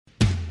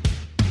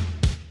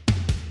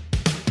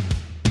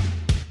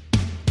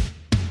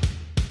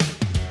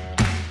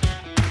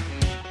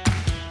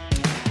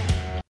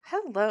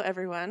Hello,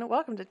 everyone.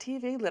 Welcome to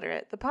TV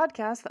Literate, the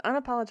podcast that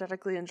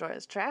unapologetically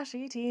enjoys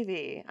trashy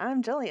TV.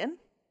 I'm Jillian.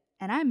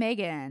 And I'm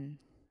Megan.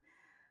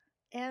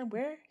 And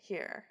we're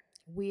here.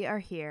 We are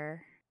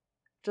here.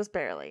 Just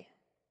barely.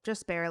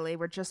 Just barely.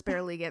 We're just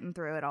barely getting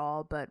through it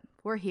all, but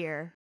we're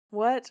here.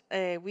 What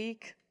a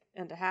week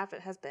and a half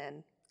it has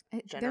been,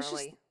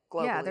 generally,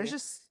 globally. Yeah, there's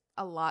just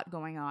a lot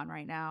going on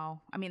right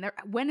now. I mean,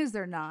 when is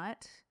there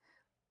not?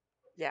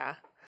 Yeah.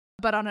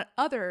 But on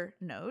another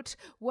note,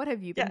 what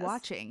have you been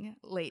watching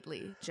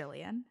lately,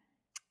 Jillian?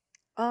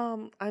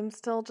 I'm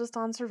still just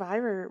on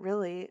Survivor,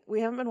 really.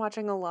 We haven't been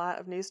watching a lot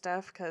of new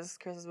stuff because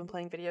Chris has been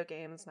playing video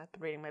games and I've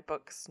been reading my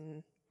books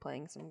and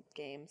playing some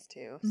games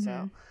too. Mm-hmm.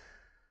 So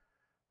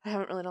I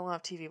haven't really done a lot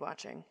of TV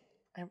watching.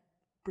 I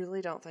really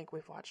don't think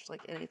we've watched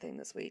like anything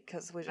this week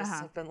because we just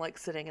have been like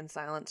sitting in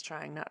silence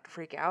trying not to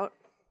freak out.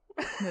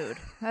 Mood.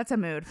 That's a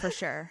mood for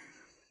sure.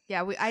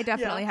 Yeah, I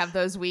definitely have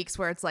those weeks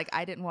where it's like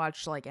I didn't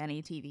watch like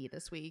any TV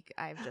this week.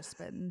 I've just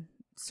been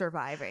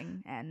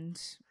surviving and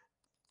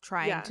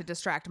trying to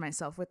distract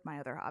myself with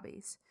my other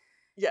hobbies.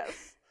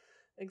 Yes,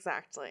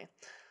 exactly.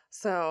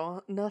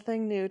 So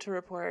nothing new to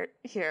report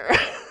here.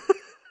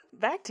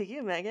 Back to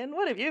you, Megan.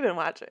 What have you been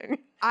watching?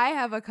 I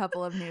have a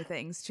couple of new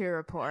things to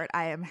report.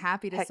 I am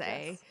happy to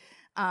say. Yes.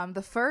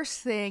 The first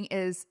thing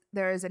is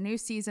there is a new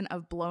season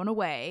of Blown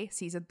Away,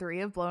 season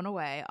 3 of Blown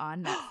Away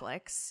on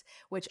Netflix,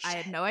 which I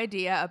had no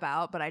idea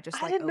about, but I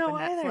just opened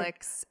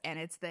Netflix and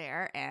it's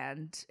there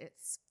and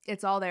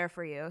it's all there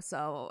for you.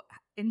 So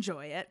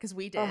enjoy it because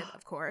we did,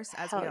 of course,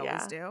 as we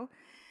always do.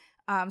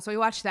 So we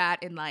watched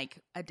that in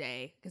like a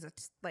day because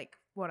it's like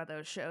one of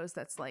those shows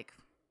that's like,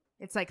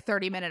 it's like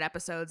 30-minute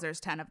episodes. There's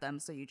 10 of them.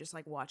 So you just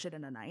like watch it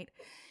in a night.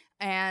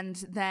 And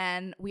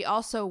then we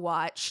also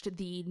watched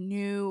the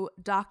new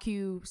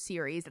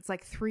docu-series. It's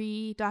like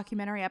 3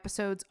 documentary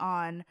episodes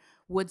on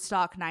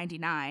Woodstock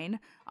 99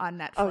 on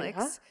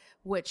Netflix,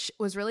 which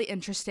was really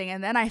interesting.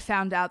 And then I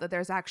found out that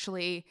there's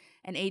actually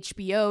an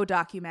HBO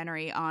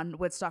documentary on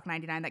Woodstock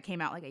 99 that came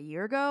out like a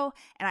year ago.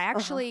 And I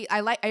actually,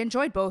 I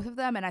enjoyed both of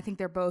them. And I think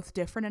they're both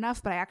different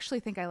enough. But I actually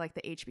think I like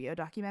the HBO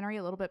documentary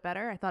a little bit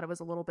better. I thought it was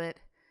a little bit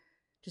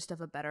just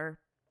of a better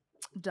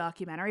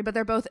documentary, but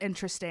they're both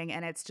interesting,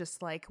 and it's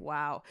just like,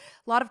 wow,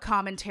 a lot of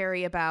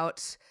commentary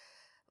about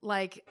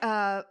like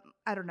I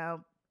don't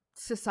know,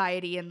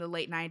 society in the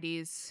late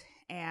 90s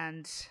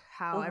and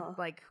how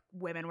like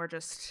women were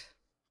just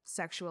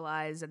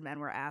sexualized and men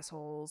were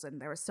assholes,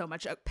 and there was so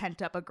much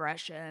pent up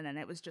aggression, and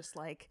it was just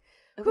like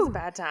it was a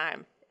bad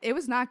time. It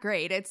was not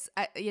great. It's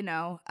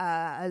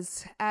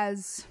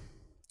as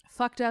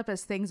fucked up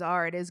as things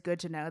are, it is good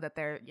to know that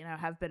there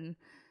have been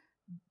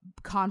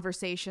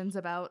conversations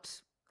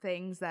about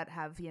things that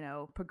have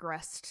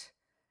progressed,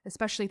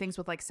 especially things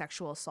with like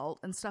sexual assault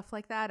and stuff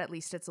like that. At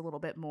least it's a little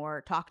bit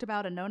more talked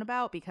about and known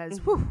about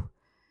because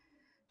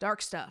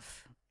dark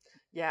stuff.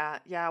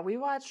 Yeah, we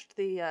watched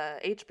the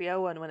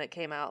HBO one when it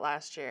came out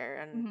last year,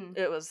 and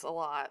it was a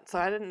lot. So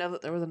I didn't know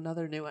that there was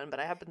another new one, but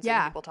I have been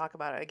seeing people talk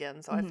about it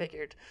again, so I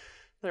figured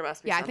there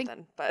must be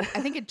something. But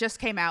I think it just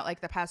came out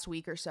like the past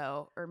week or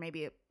so, or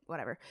maybe a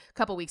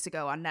couple weeks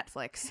ago on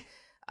Netflix.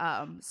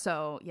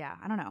 So yeah,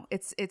 I don't know.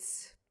 It's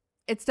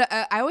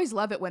I always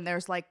love it when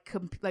there's like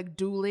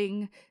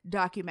dueling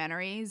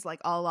documentaries, like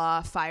a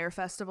la Fyre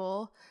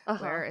Festival,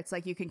 where it's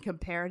like you can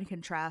compare and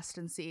contrast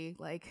and see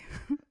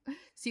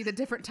see the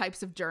different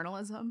types of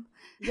journalism.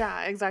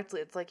 Yeah, exactly.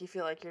 It's like you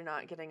feel like you're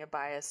not getting a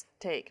biased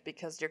take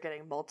because you're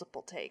getting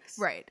multiple takes.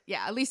 Right.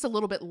 Yeah. At least a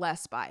little bit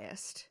less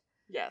biased.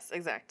 Yes,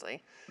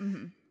 exactly.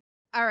 Mm-hmm.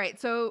 All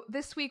right. So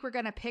this week we're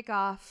gonna pick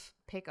off.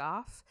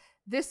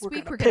 This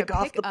week we're gonna gonna pick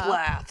off the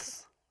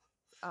Plaths.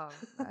 Oh,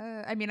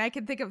 I mean, I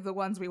can think of the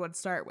ones we would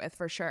start with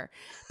for sure,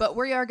 but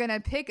we are going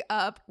to pick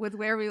up with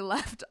where we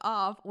left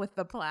off with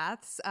the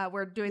Plaths.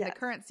 We're doing the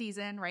current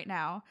season right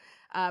now.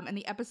 And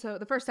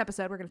the first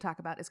episode we're going to talk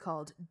about is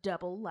called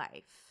Double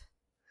Life.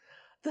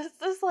 This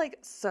is like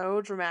so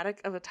dramatic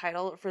of a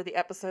title for the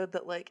episode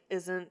that like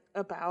isn't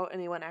about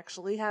anyone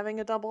actually having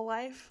a double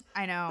life.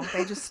 I know.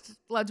 They just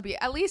love to be,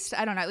 at least,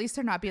 I don't know, at least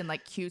they're not being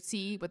like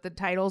cutesy with the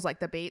titles like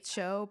the Bates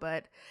show,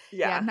 but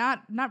yeah,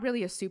 not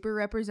really a super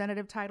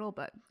representative title,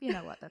 but you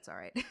know what, that's all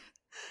right.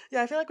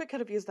 Yeah, I feel like we could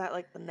have used that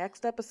like the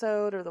next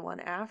episode or the one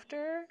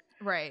after.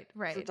 Right.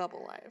 For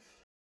Double Life.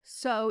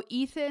 So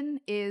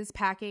Ethan is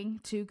packing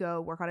to go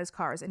work on his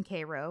cars in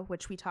Cairo,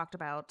 which we talked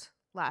about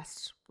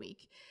last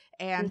week.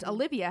 And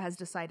Olivia has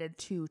decided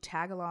to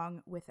tag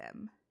along with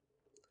him.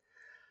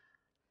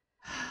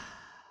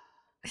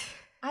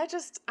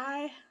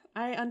 I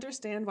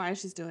understand why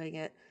she's doing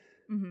it.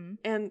 Mm-hmm.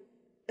 And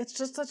it's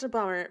just such a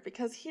bummer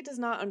because he does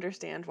not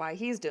understand why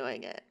he's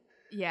doing it.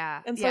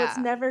 Yeah. And so it's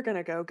never going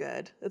to go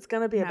good. It's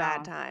going to be a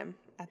bad time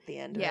at the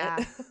end of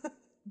it.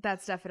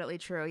 That's definitely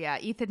true. Yeah.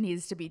 Ethan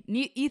needs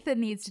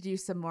to do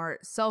some more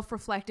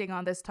self-reflecting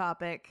on this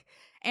topic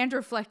and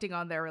reflecting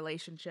on their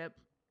relationship.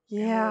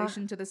 In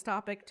relation to this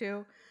topic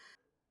too.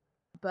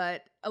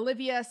 But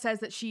Olivia says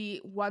that she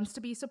wants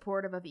to be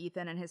supportive of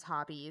Ethan and his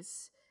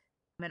hobbies,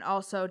 and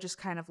also just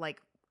kind of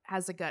like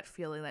has a gut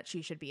feeling that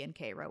she should be in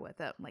Cairo with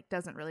him. Like,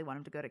 doesn't really want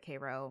him to go to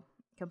Cairo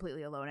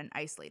completely alone and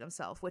isolate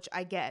himself, which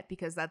I get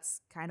because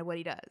that's kind of what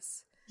he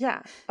does.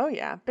 Yeah. Oh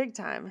yeah, big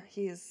time.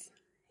 He's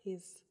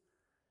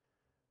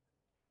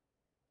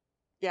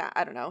yeah,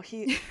 I don't know.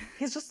 He's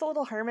just a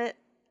little hermit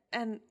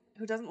and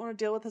who doesn't want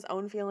to deal with his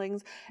own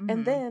feelings. Mm-hmm.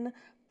 And then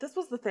this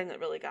was the thing that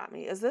really got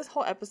me. Is this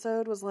whole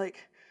episode was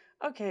like,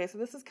 okay, so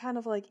this is kind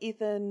of like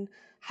Ethan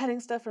hiding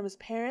stuff from his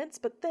parents,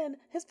 but then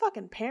his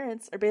fucking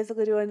parents are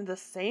basically doing the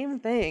same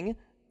thing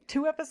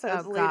 2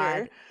 episodes later.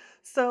 God.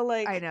 So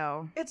like, I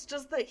know. It's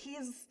just that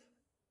he's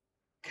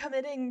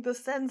committing the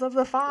sins of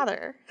the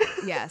father.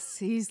 Yes,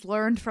 he's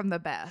learned from the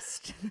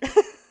best.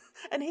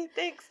 And he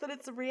thinks that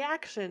it's a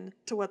reaction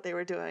to what they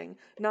were doing,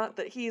 not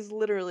that he's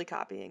literally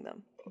copying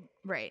them.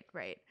 Right.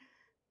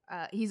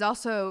 He's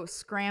also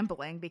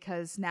scrambling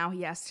because now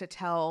he has to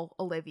tell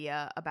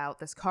Olivia about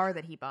this car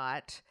that he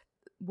bought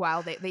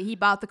while he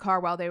bought the car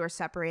while they were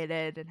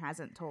separated and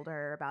hasn't told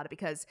her about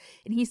it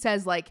and he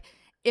says like,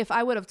 if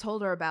I would have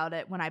told her about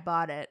it when I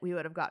bought it, we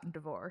would have gotten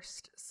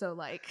divorced. So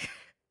like,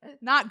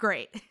 not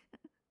great.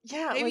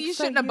 Yeah. Maybe you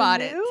shouldn't have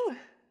bought it.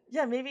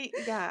 Yeah, maybe.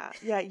 Yeah.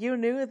 Yeah. You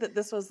knew that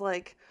this was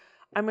like,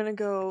 I'm going to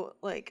go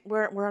like,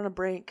 we're on a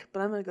break, but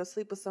I'm going to go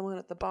sleep with someone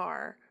at the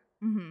bar.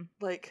 Mm-hmm.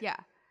 Like, yeah.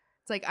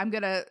 It's like, I'm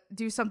going to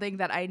do something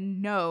that I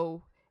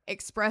know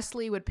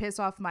expressly would piss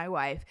off my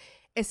wife,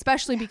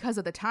 especially because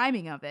of the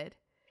timing of it.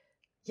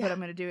 Yeah. But I'm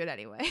going to do it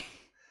anyway.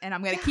 And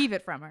I'm going to keep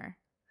it from her.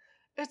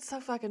 It's so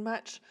fucking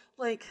much.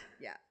 Like,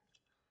 yeah.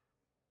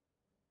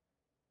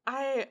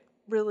 I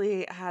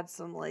really had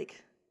some,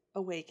 like,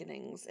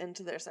 awakenings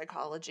into their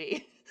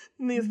psychology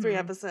in these 3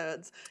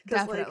 episodes.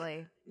 Definitely.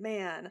 Like,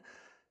 man,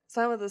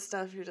 some of the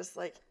stuff you're just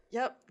like,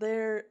 yep,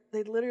 they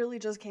literally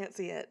just can't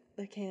see it.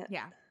 They can't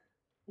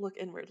look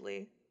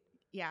inwardly.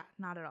 Yeah,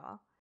 not at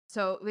all.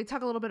 So they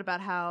talk a little bit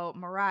about how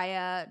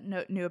Mariah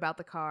knew about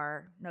the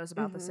car, knows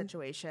about the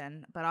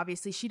situation, but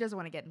obviously she doesn't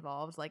want to get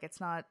involved. Like,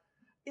 it's not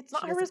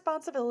her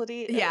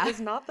responsibility. Yeah. It's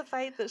not the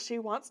fight that she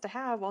wants to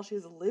have while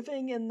she's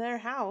living in their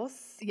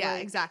house. Yeah,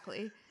 like.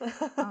 Exactly.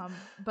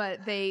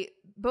 But they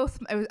both,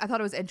 I thought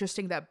it was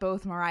interesting that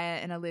both Mariah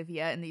and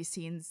Olivia in these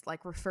scenes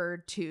like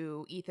referred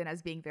to Ethan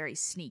as being very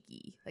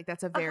sneaky. Like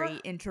that's a very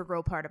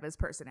integral part of his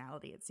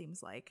personality, it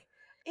seems like.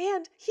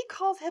 And he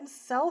calls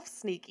himself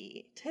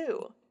sneaky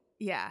too.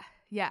 Yeah.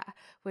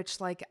 Which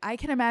like I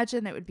can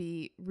imagine it would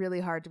be really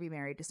hard to be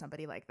married to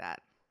somebody like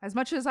that. As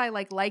much as I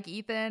like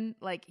Ethan,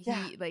 like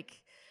he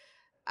like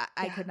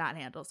I could not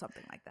handle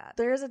something like that.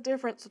 There is a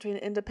difference between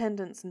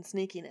independence and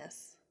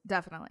sneakiness.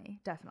 Definitely.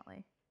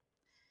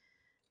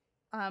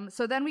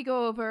 So then we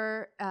go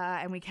over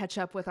and we catch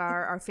up with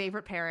our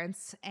favorite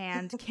parents,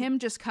 and Kim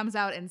just comes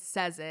out and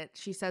says it.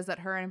 She says that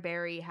her and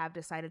Barry have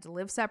decided to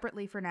live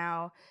separately for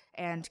now,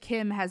 and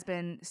Kim has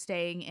been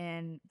staying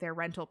in their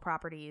rental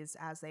properties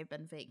as they've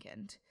been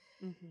vacant.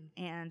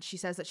 Mm-hmm. And she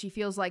says that she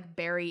feels like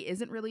Barry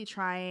isn't really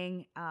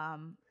trying,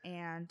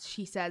 and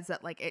she says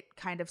that like it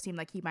kind of seemed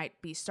like he might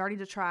be starting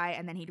to try,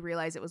 and then he'd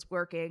realize it was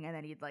working, and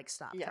then he'd like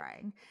stop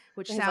trying,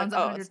 which sounds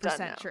like,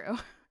 100% true.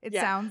 It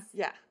sounds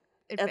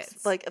It's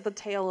fits. Like at the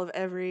tail of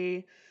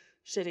every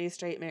shitty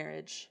straight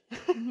marriage.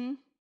 Mm-hmm.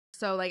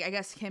 So like I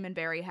guess Kim and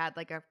Barry had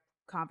like a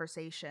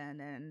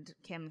conversation, and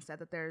Kim said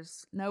that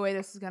there's no way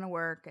this is gonna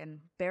work, and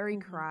Barry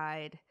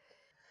cried.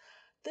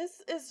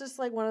 This is just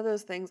like one of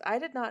those things. I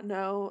did not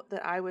know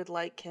that I would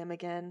like Kim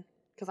again,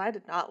 because I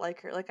did not like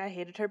her. Like I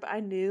hated her, but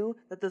I knew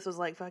that this was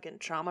like fucking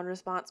trauma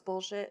response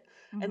bullshit.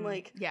 Mm-hmm. And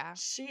like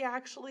she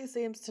actually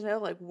seems to know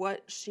like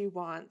what she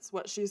wants,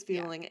 what she's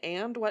feeling,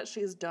 and what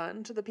she's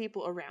done to the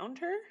people around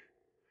her.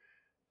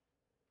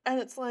 And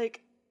it's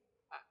like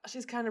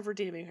she's kind of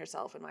redeeming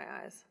herself in my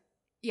eyes.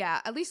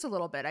 Yeah, at least a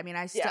little bit. I mean,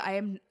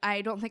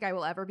 I don't think I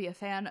will ever be a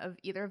fan of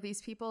either of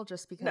these people,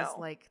 just because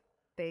like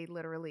they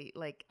literally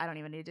like I don't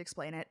even need to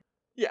explain it.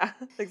 Yeah,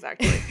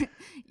 exactly.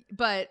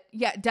 But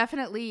yeah,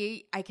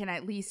 definitely I can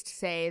at least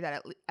say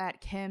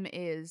that Kim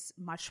is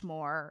much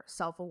more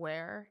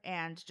self-aware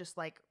and just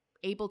like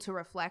able to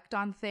reflect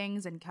on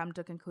things and come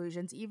to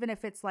conclusions, even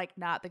if it's like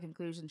not the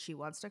conclusion she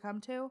wants to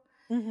come to.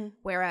 Mm-hmm.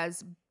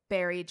 Whereas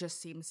Barry just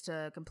seems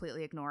to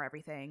completely ignore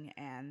everything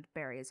and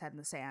bury his head in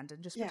the sand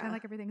and just pretend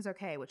like everything's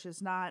okay, which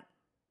is not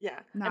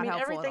I mean,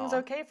 everything's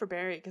okay for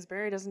Barry because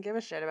Barry doesn't give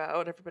a shit about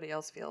what everybody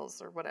else feels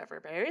or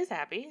whatever. Barry's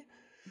happy.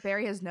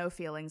 Barry has no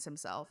feelings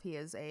himself. He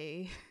is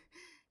a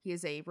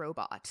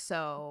robot.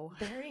 So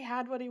Barry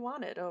had what he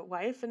wanted: a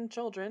wife and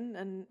children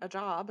and a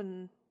job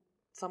and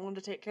someone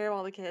to take care of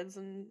all the kids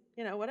and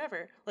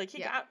whatever. Like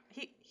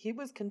he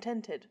was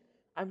contented.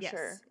 I'm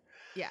sure.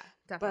 Yeah,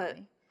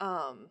 definitely.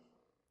 But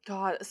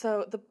God,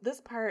 so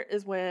this part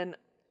is when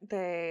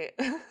they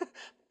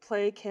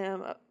play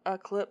Kim a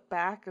clip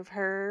back of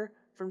her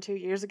from 2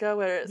 years ago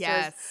where it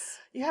says,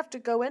 you have to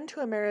go into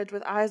a marriage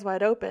with eyes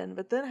wide open,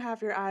 but then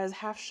have your eyes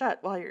half shut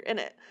while you're in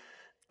it.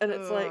 And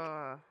it's like,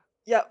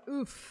 yep.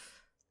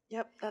 Oof.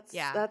 Yep,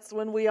 that's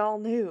when we all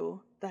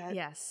knew that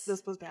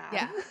this was bad.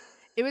 Yeah.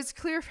 It was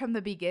clear from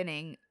the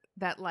beginning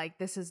that like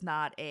this is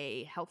not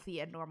a healthy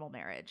and normal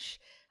marriage.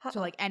 So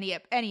like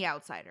any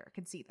outsider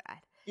can see that.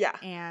 Yeah.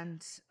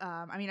 And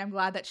I mean, I'm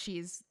glad that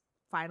she's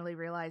finally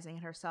realizing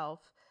it herself.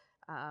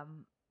 I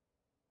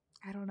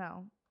don't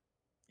know.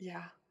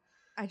 Yeah.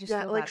 I just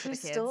feel like bad for the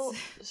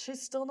kids.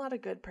 she's still not a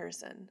good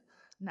person.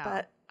 No.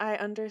 But I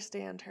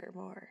understand her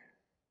more.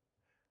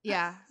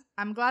 Yeah.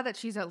 I'm glad that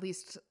she's at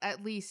least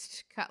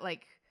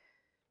like,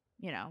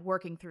 you know,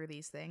 working through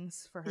these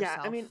things for herself.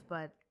 Yeah, I mean,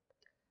 but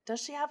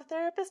does she have a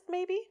therapist?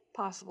 Maybe,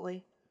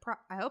 possibly.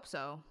 I hope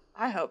so.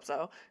 I hope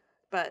so.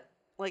 But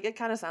like, it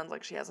kind of sounds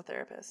like she has a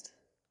therapist.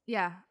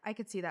 Yeah, I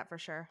could see that for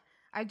sure.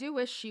 I do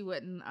wish she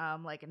wouldn't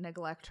like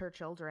neglect her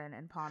children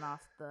and pawn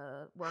off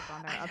the work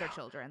on their other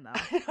children,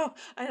 though.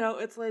 I know.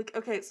 It's like,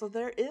 okay, so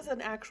there is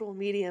an actual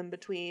medium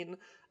between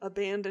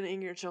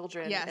abandoning your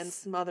children and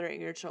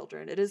smothering your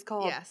children. It is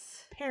called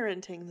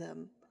parenting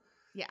them.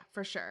 Yeah,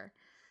 for sure.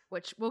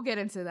 Which we'll get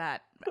into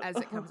that as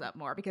it comes up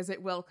more, because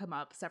it will come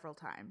up several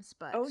times.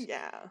 But oh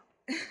yeah.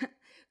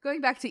 Going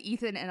back to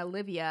Ethan and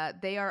Olivia,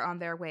 they are on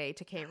their way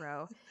to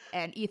Cairo,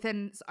 and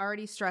Ethan's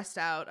already stressed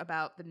out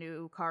about the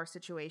new car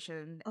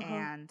situation,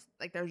 and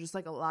like there's just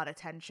like a lot of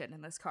tension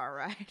in this car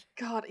ride.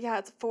 God, yeah,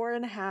 it's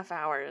 4.5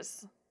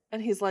 hours.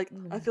 And he's like,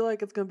 I feel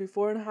like it's going to be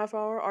 4.5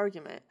 hour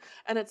argument.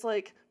 And it's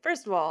like,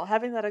 first of all,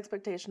 having that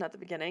expectation at the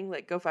beginning,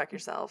 like, go fuck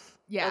yourself.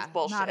 Yeah. That's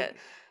bullshit.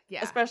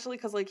 Especially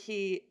because like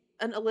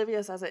and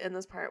Olivia says it in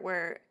this part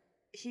where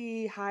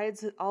he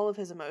hides all of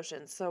his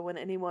emotions. So when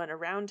anyone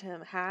around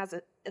him has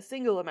a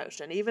single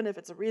emotion, even if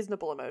it's a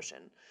reasonable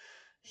emotion,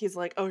 he's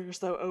like, oh, you're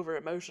so over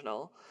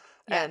emotional.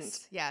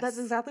 Yes, and that's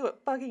exactly what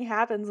fucking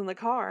happens in the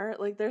car.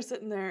 Like, they're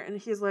sitting there and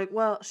he's like,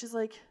 well, she's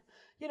like,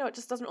 you know, it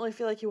just doesn't really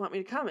feel like you want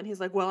me to come. And he's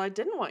like, well, I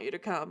didn't want you to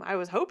come. I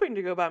was hoping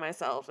to go by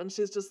myself. And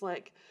she's just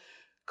like,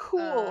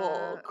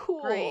 cool.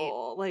 Great.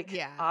 Like,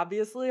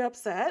 obviously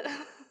upset.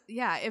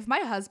 Yeah, if my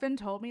husband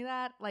told me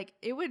that, like,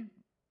 it would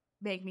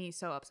make me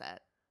so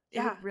upset.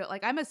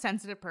 Like, I'm a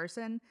sensitive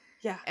person.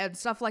 Yeah. And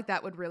stuff like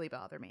that would really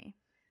bother me.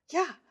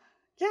 Yeah.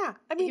 Yeah.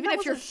 I mean, even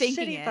if you're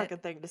thinking shitty fucking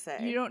thing to say.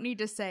 You don't need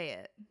to say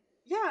it.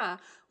 Yeah.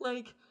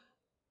 Like,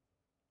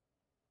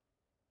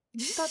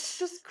 that's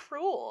just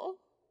cruel.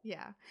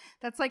 Yeah.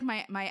 That's like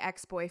my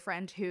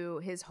ex-boyfriend, who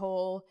his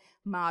whole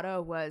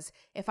motto was,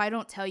 if I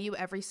don't tell you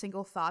every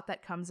single thought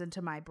that comes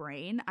into my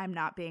brain, I'm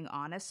not being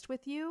honest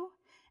with you.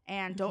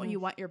 And don't you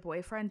want your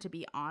boyfriend to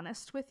be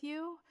honest with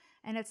you?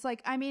 And it's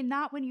like, I mean,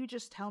 not when you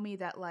just tell me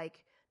that,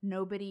 like,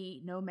 no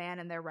man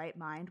in their right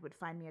mind would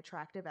find me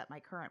attractive at my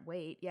current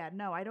weight. Yeah,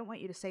 no, I don't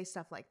want you to say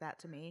stuff like that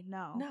to me.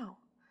 No.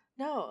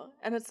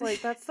 And it's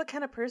like, that's the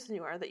kind of person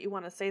you are, that you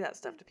want to say that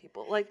stuff to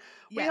people. Like,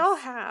 we all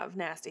have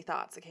nasty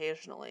thoughts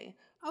occasionally.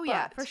 Oh,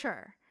 yeah, for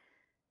sure.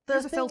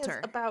 There's a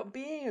filter about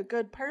being a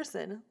good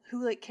person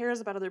who like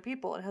cares about other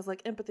people and has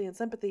like empathy and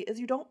sympathy, is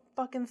you don't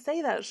fucking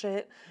say that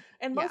shit.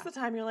 And most of the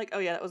time you're like, oh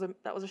yeah,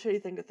 that was a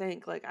shitty thing to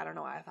think. Like, I don't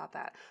know why I thought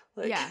that.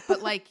 Like, yeah,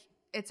 but like,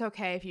 it's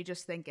okay if you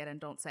just think it and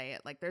don't say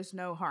it. Like, there's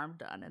no harm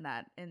done in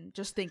that, in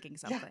just thinking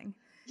something.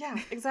 Yeah,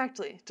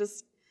 exactly.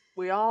 Just,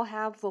 we all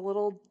have the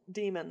little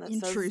demon that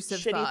intrusive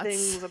says shitty thoughts.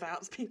 Things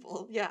about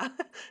people. Yeah,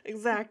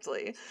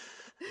 exactly.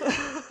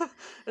 And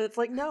it's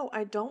like, no,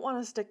 I don't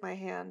want to stick my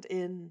hand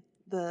in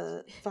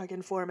the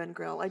fucking Foreman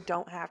grill. I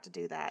don't have to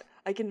do that.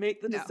 I can make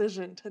the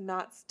decision to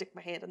not stick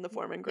my hand in the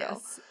Foreman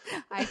grill. Yes.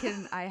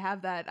 I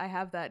have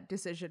that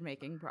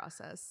decision-making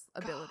process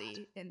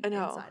ability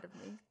inside of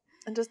me.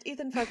 And just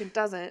Ethan fucking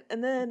doesn't.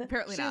 And then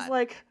apparently she's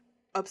like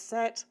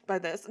upset by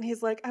this. And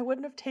he's like, I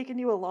wouldn't have taken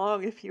you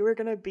along if you were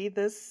going to be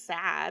this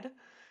sad.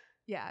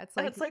 Yeah,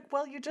 it's like,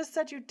 well, you just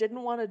said you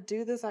didn't want to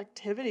do this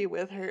activity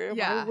with her.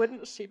 Yeah. Why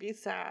wouldn't she be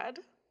sad?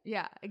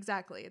 Yeah,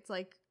 exactly. It's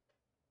like,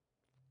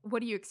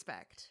 what do you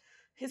expect?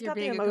 He's got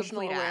the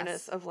emotional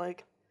awareness of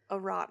like a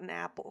rotten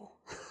apple.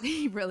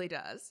 He really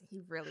does.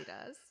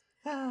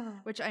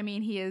 Which, I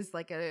mean, he is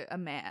like a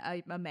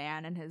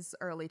man in his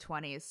early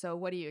 20s. So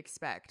what do you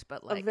expect?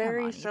 But like, a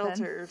very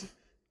sheltered,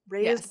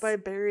 raised by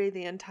Barry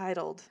the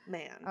entitled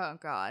man. Oh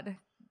God,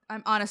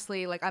 I'm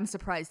honestly like, I'm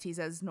surprised he's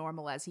as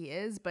normal as he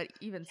is. But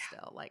even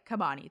still, like,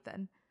 come on,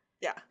 Ethan.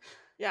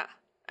 Yeah.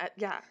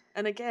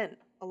 And again,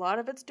 a lot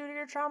of it's due to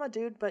your trauma,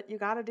 dude. But you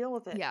got to deal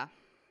with it. Yeah,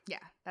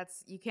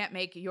 you can't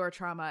make your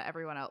trauma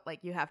everyone else.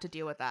 Like, you have to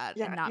deal with that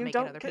and not make it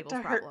other people's problem. You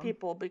don't get to hurt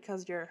people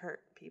because you're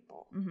hurt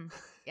people. Mm-hmm.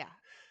 Yeah,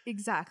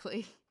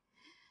 exactly.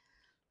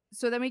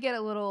 So then we get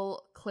a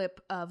little clip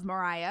of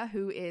Mariah,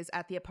 who is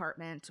at the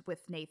apartment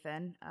with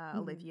Nathan,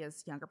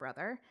 Olivia's younger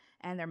brother,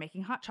 and they're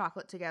making hot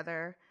chocolate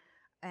together.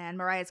 And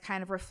Mariah's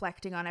kind of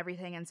reflecting on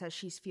everything and says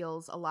she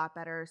feels a lot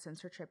better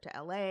since her trip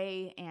to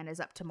LA and is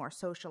up to more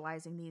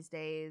socializing these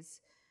days.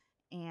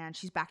 And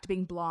she's back to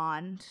being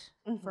blonde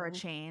for a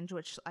change,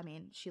 which, I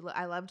mean,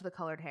 I loved the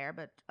colored hair,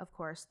 but of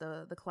course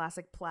the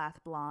classic Plath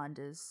blonde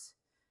is...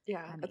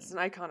 Yeah, it's an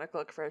iconic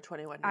look for a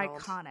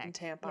 21-year-old in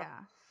Tampa.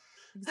 Yeah,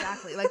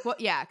 exactly. Like, what?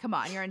 Yeah, come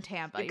on, you're in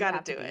Tampa. You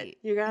gotta do it.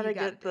 You gotta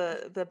get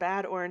the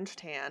bad orange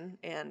tan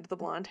and the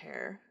blonde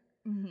hair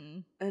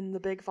and the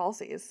big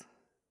falsies.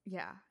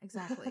 Yeah,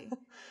 exactly.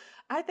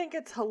 I think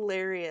it's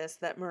hilarious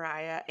that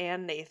Mariah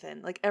and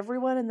Nathan, like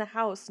everyone in the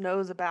house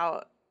knows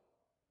about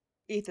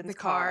Ethan's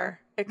car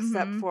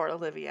except for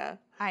Olivia.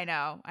 I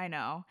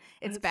know.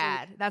 It's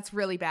bad. Like, that's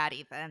really bad,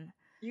 Ethan.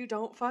 You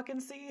don't fucking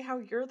see how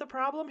you're the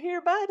problem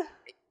here, bud?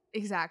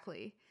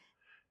 Exactly.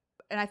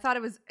 And I thought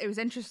it was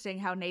interesting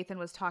how Nathan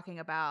was talking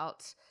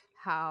about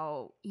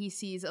how he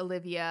sees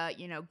Olivia,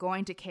 you know,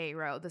 going to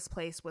Cairo, this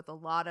place with a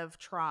lot of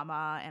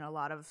trauma and a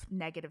lot of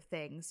negative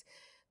things,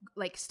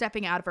 like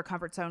stepping out of her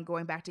comfort zone,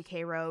 going back to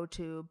Cairo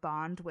to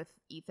bond with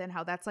Ethan,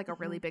 how that's like a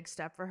really big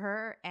step for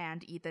her.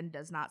 And Ethan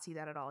does not see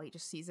that at all. He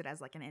just sees it as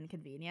like an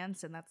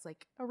inconvenience. And that's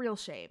like a real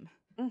shame.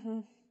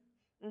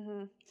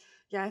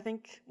 Yeah, I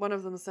think one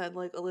of them said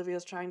like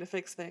Olivia's trying to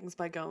fix things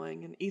by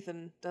going, and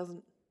Ethan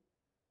doesn't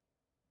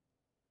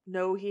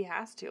know he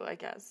has to, I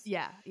guess.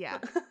 Yeah.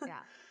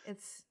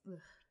 It's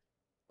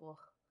ugh.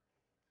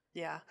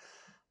 Yeah,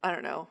 I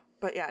don't know,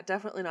 but yeah,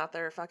 definitely not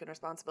their fucking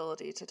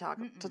responsibility to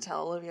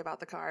tell Olivia about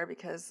the car,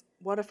 because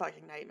what a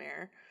fucking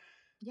nightmare.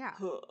 Yeah.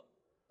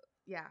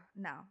 Yeah,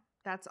 no,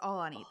 that's all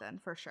on Ethan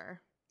for sure.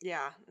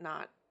 Yeah,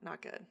 not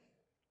good.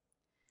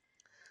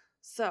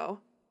 So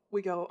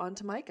we go on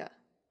to Micah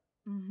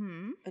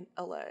in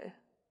LA.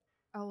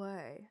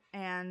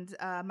 And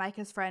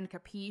Micah's friend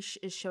Capiche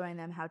is showing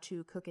them how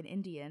to cook an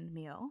Indian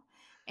meal.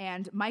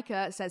 And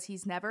Micah says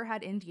he's never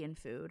had Indian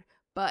food,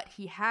 but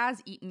he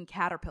has eaten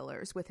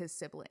caterpillars with his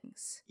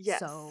siblings. Yes.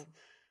 So,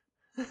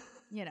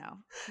 you know,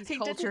 he's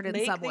cultured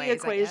in some ways. He didn't make the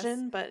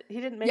equation, but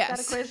he didn't make that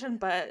equation,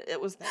 but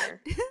it was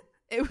there.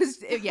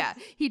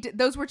 He did.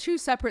 Those were two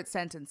separate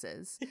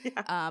sentences,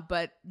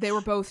 but they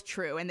were both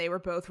true, and they were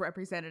both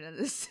represented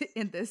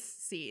in this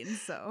scene.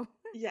 So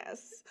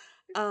yes,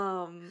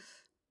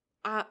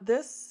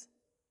 this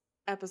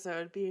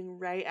episode being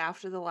right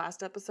after the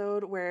last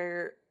episode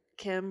where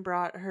Kim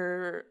brought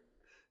her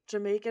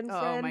Jamaican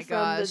friend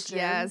from the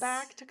gym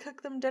back to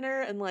cook them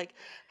dinner, and like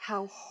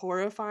how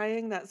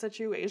horrifying that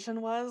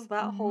situation was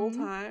that whole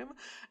time,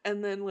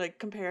 and then like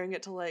comparing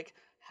it to like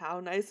how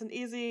nice and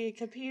easy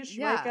Capiche,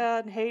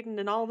 Micah, and Hayden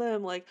and all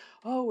them, like,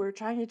 oh, we're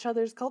trying each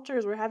other's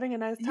cultures, we're having a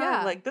nice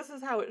time, like this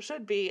is how it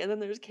should be. And then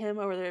there's Kim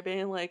over there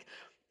being like,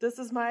 this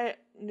is my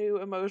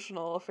new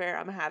emotional affair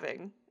I'm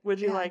having.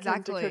 Would you like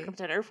him to cook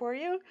dinner for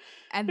you?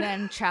 And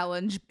then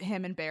challenge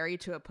him and Barry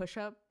to a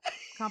push-up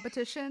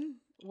competition.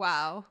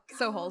 Wow,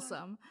 so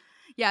wholesome.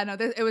 Yeah, no,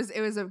 it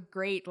was a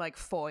great like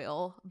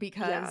foil,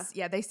 because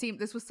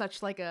this was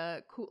such like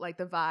a cool, like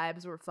the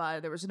vibes were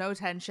fun. There was no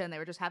tension. They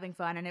were just having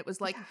fun, and it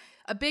was like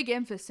a big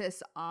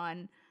emphasis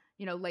on,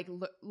 you know,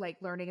 like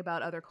learning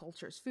about other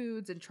cultures'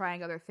 foods and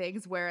trying other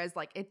things. Whereas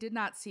like it did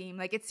not seem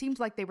like, it seemed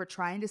like they were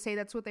trying to say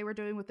that's what they were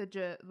doing with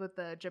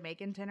the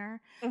Jamaican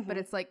dinner, but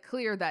it's like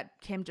clear that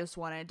Kim just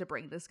wanted to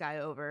bring this guy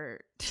over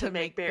to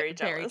make Barry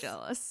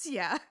jealous.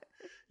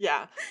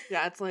 Yeah.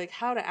 It's like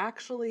how to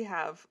actually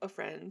have a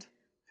friend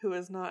who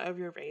is not of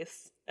your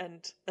race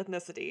and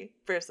ethnicity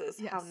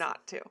versus how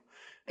not to.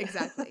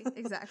 Exactly.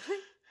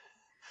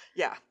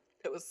 Yeah,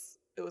 it was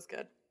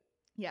good.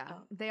 Yeah.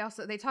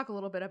 They talk a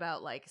little bit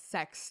about like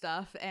sex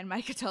stuff, and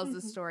Micah tells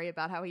the story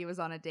about how he was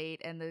on a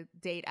date, and the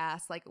date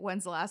asked like,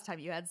 when's the last time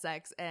you had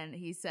sex? And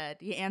he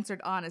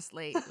answered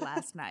honestly,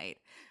 last night,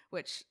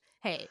 which,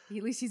 hey,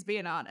 at least he's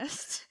being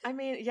honest. I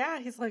mean, yeah,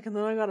 he's like, and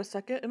then I got a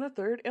second and a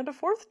third and a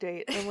fourth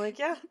date. And I'm like,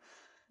 yeah.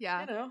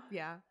 You know.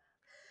 Yeah.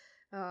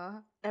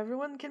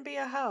 Everyone can be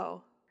a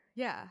hoe.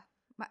 Yeah.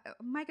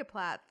 Micah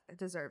Platt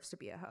deserves to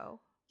be a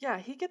hoe. Yeah,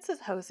 he gets his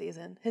hoe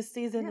season. His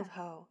season of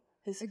hoe.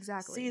 His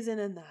season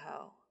in the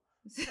hoe.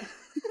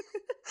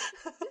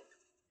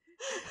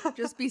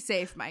 Just be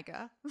safe,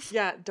 Micah.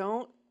 Yeah,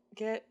 don't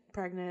get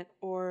pregnant,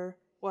 or,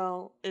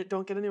 well,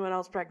 don't get anyone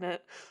else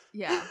pregnant.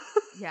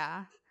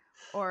 Yeah.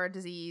 Or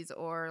disease,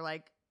 or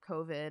like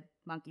COVID,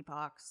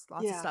 monkeypox,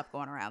 lots of stuff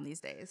going around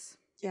these days.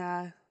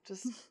 Yeah,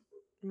 just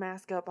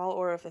mask up all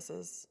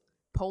orifices.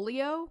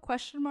 Polio? ?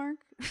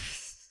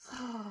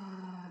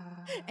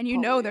 And you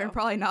know they're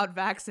probably not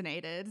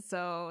vaccinated,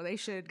 so they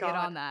should get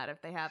on that if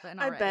they haven't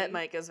already. I bet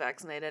Micah's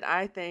vaccinated.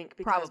 I think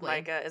because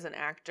Micah is an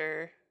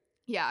actor.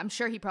 Yeah, I'm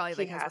sure he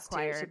probably has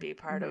to be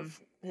part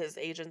of his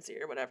agency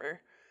or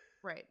whatever.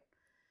 Right.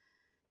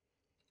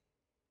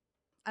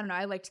 I don't know.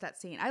 I liked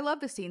that scene. I love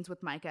the scenes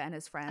with Micah and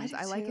his friends.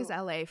 I like his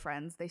LA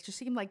friends. They just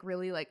seem like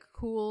really like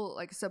cool,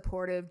 like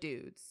supportive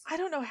dudes. I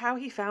don't know how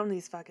he found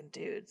these fucking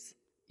dudes.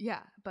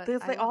 Yeah, but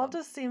they all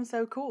just seem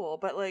so cool.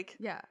 But like,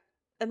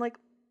 and like,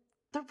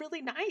 they're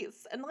really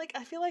nice. And like,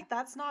 I feel like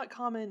that's not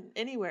common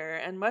anywhere,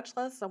 and much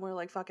less somewhere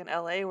like fucking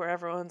LA where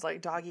everyone's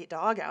like dog eat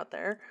dog out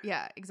there.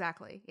 Yeah,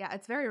 exactly. Yeah,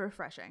 it's very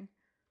refreshing.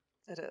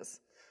 It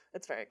is.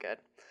 It's very good.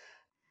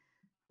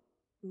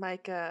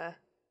 Micah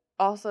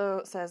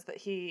also says that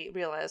he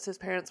realized his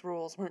parents'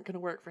 rules weren't going to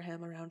work for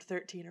him around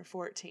 13 or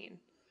 14.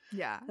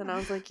 Yeah. And I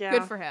was like, yeah.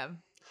 Good for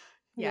him.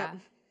 Yeah.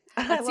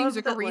 That seems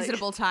like a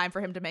reasonable time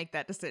for him to make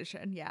that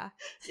decision. Yeah.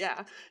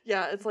 Yeah.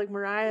 It's like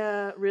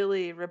Mariah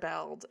really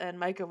rebelled, and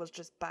Micah was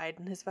just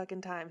biding his fucking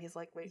time. He's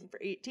like waiting for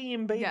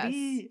 18, baby.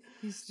 Yes.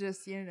 He's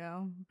just,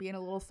 being a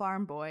little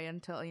farm boy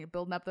until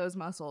building up those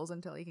muscles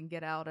until he can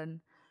get out and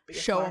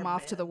show him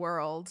off to the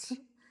world.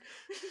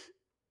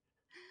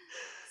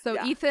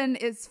 So Ethan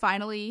is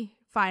finally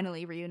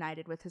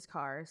reunited with his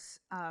cars,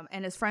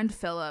 and his friend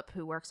Philip,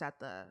 who works at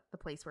the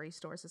place where he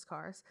stores his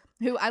cars,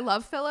 who I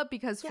love Philip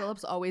because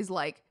Philip's always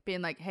like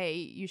being like, hey,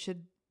 you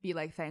should be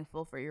like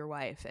thankful for your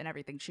wife and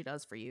everything she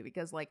does for you,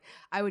 because like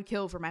I would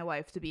kill for my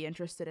wife to be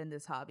interested in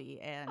this hobby,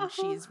 and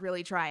she's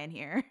really trying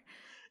here.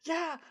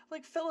 Yeah,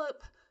 like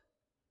Philip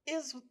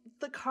is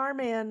the car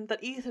man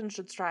that Ethan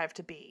should strive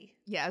to be.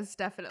 Yes,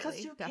 definitely.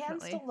 Because you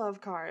can still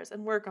love cars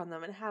and work on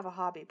them and have a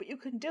hobby, but you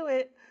can do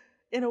it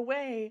in a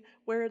way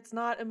where it's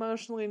not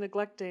emotionally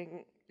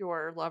neglecting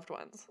your loved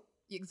ones.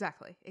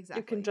 Exactly.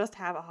 You can just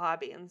have a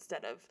hobby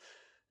instead of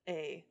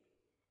I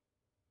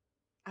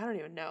don't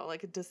even know,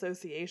 like a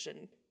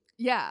dissociation.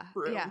 Yeah.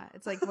 Room. Yeah.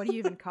 It's like, what do you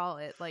even call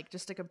it? Like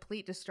just a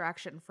complete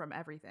distraction from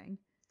everything.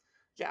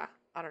 Yeah.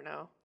 I don't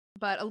know.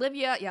 But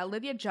Olivia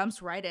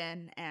jumps right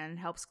in and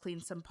helps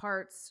clean some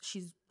parts.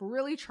 She's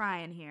really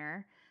trying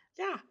here.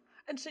 Yeah.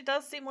 And she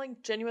does seem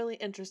like genuinely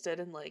interested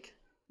in like.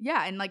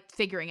 Yeah. And like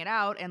figuring it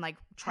out and like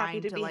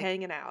trying to be like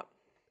hanging out.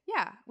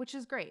 Yeah. Which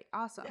is great.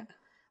 Awesome. Yeah.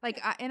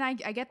 Like, I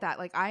get that.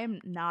 Like, I am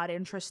not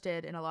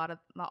interested in a lot of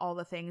all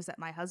the things that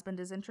my husband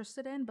is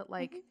interested in, but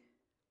like,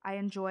 I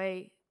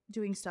enjoy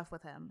doing stuff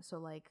with him. So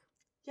like,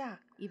 yeah,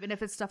 even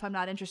if it's stuff I'm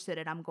not interested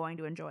in, I'm going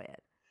to enjoy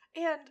it.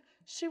 And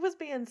she was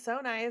being so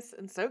nice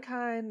and so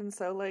kind and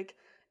so like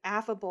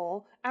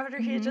affable after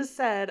he just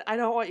said, I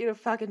don't want you to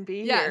fucking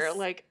be here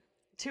like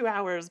 2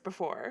 hours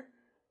before.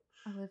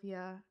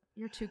 Olivia,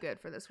 you're too good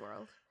for this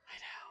world. I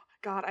know.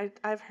 God,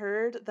 I've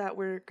heard that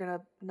we're gonna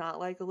not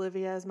like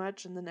Olivia as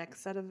much in the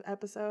next set of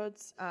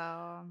episodes.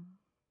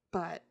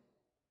 But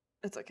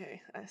it's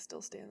okay. I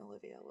still stand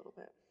Olivia a little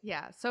bit.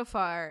 Yeah, so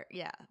far,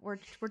 yeah. We're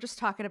just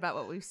talking about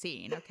what we've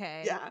seen,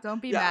 okay? Yeah.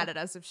 Don't be mad at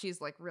us if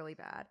she's like really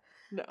bad.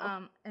 No.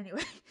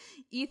 Anyway,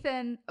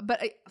 Ethan,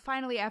 but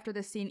finally after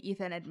this scene,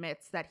 Ethan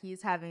admits that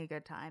he's having a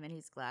good time and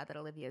he's glad that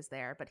Olivia's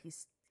there, but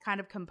he's kind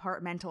of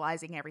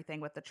compartmentalizing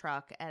everything with the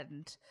truck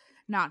and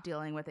not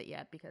dealing with it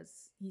yet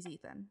because he's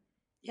Ethan.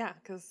 Yeah,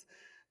 because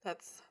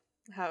that's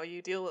how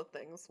you deal with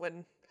things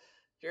when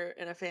you're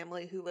in a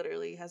family who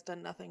literally has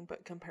done nothing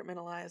but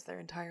compartmentalize their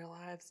entire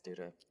lives due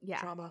to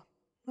trauma.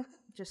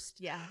 just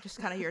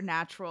kind of your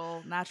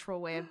natural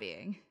way of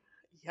being.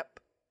 Yep.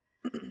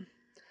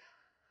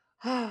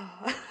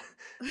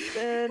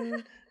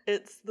 Then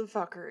it's the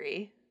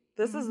fuckery.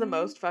 This is the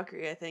most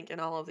fuckery, I think, in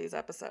all of these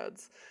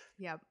episodes.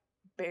 Yep.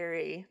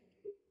 Barry,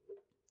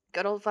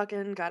 good old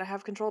fucking gotta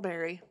have control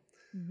Barry,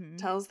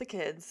 tells the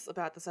kids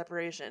about the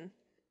separation.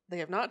 They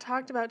have not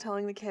talked about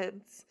telling the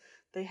kids.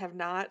 They have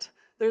not,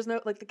 there's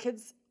no, like, the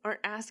kids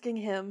aren't asking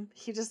him.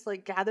 He just,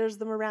 like, gathers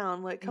them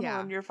around, like, come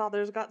on, your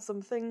father's got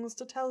some things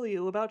to tell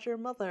you about your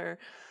mother.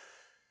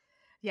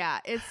 Yeah,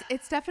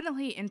 it's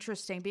definitely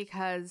interesting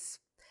because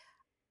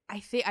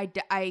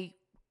I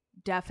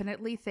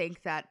definitely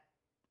think that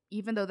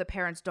even though the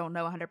parents don't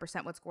know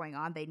 100% what's going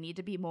on, they need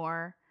to be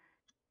more,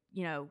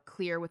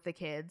 clear with the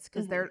kids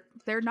because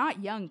they're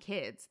not young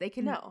kids. They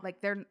can like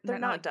they're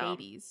not like dumb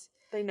babies.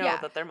 They know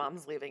that their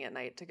mom's leaving at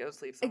night to go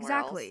sleep somewhere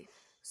else.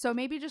 So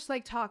maybe just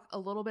like talk a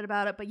little bit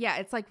about it. But yeah,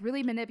 it's like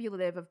really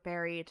manipulative of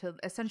Barry to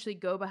essentially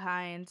go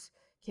behind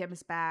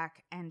Kim's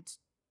back and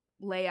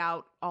lay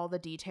out all the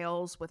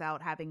details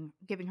without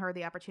giving her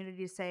the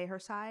opportunity to say her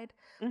side.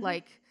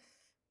 Like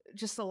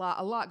just a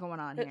lot going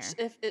on here.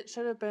 If it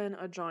should have been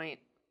a joint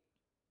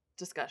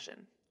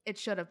discussion. It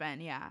should have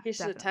been, yeah. He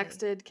should have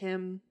texted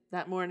Kim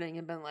that morning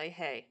and been like,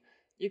 hey,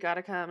 you got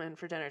to come in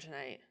for dinner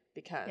tonight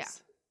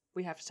because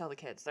we have to tell the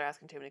kids. They're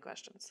asking too many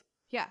questions.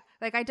 Yeah.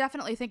 Like, I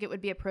definitely think it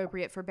would be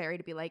appropriate for Barry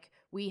to be like,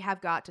 we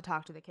have got to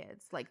talk to the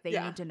kids. Like, they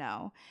need to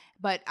know.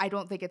 But I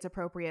don't think it's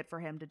appropriate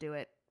for him to do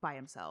it by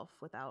himself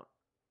without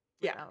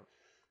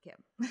Kim.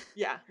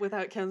 Yeah,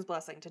 without Kim's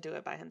blessing to do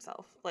it by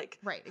himself. Like,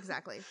 right,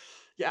 exactly.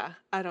 Yeah,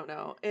 I don't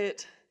know.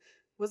 It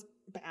was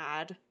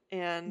bad.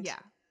 And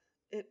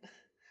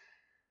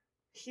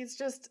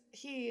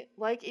he,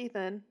 like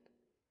Ethan,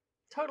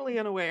 totally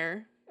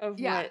unaware of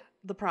what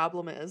the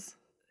problem is.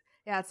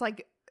 Yeah, it's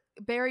like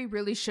Barry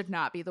really should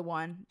not be the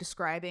one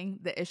describing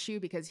the issue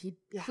because he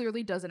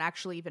clearly doesn't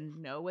actually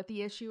even know what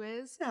the issue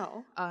is.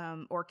 No.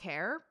 Or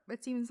care,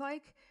 it seems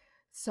like.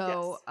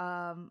 So,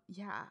 I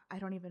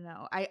don't even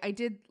know. I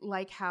did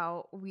like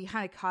how we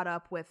kind of caught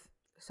up with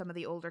some of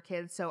the older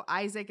kids. So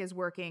Isaac is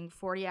working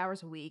 40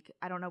 hours a week.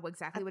 I don't know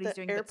exactly what he's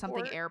doing, but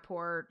something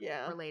airport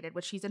related,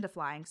 which he's into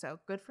flying. So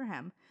good for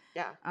him.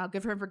 Yeah.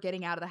 Good for him for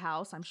getting out of the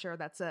house. I'm sure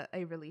that's a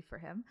relief for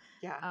him.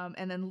 Yeah.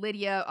 And then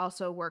Lydia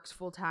also works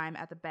full time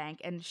at the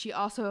bank. And she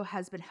also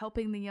has been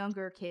helping the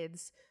younger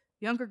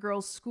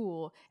girls'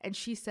 school. And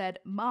she said,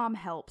 Mom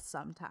helps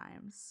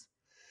sometimes.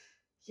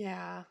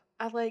 Yeah.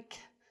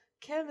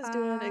 Kim is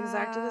doing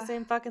exactly the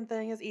same fucking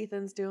thing as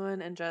Ethan's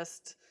doing and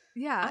just...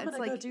 Yeah, I'm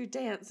going to go do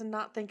dance and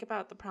not think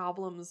about the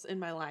problems in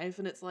my life.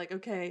 And it's like,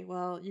 okay,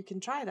 well, you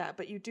can try that,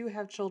 but you do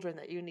have children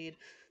that you need,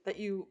 that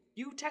you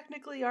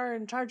technically are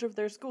in charge of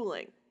their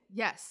schooling.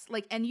 Yes,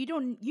 like, and you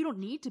don't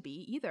need to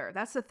be either.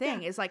 That's the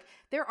thing. Is like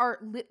there are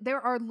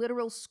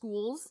literal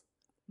schools.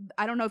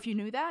 I don't know if you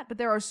knew that, but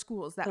there are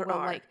schools that will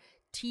like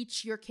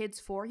teach your kids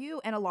for you,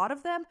 and a lot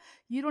of them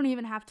you don't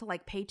even have to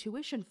like pay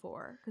tuition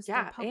for because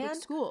they're public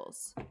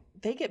schools.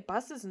 They get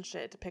buses and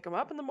shit to pick them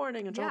up in the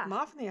morning and drop them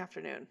off in the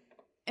afternoon.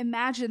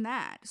 Imagine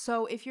that.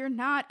 So if you're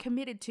not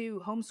committed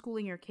to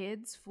homeschooling your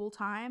kids full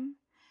time,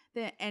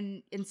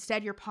 and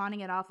instead you're pawning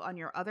it off on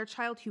your other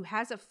child who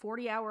has a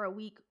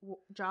 40-hour-a-week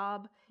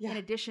job in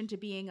addition to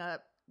being a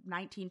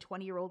 19,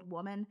 20-year-old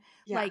woman,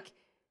 like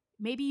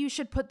maybe you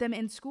should put them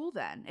in school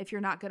then if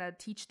you're not going to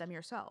teach them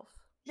yourself.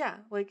 Yeah,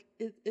 like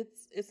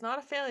it's not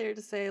a failure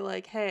to say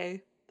like,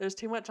 hey, there's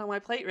too much on my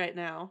plate right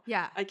now.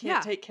 Yeah. I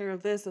can't take care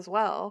of this as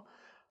well.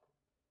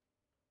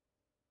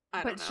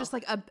 But it's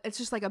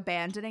just like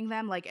abandoning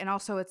them, like, and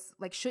also it's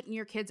like, shouldn't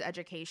your kids'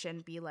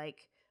 education be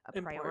like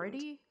a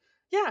priority?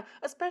 Yeah,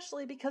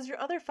 especially because your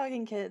other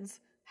fucking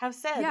kids have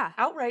said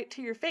outright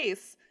to your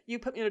face, you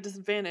put me at a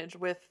disadvantage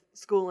with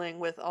schooling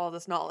with all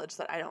this knowledge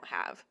that I don't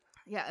have.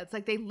 Yeah, it's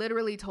like they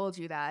literally told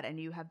you that, and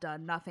you have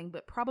done nothing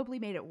but probably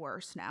made it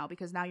worse now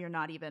because now you're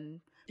not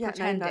even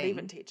pretending. Now you're not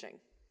even teaching.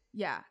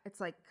 Yeah, it's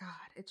like, God,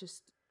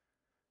 it's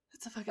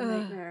a fucking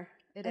nightmare.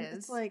 It is.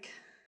 It's like,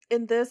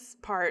 in this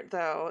part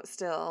though,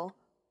 still,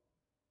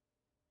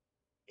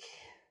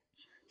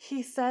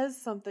 he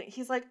says something.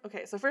 He's like,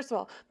 okay, so first of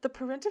all, the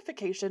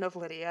parentification of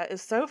Lydia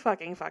is so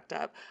fucking fucked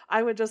up.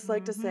 I would just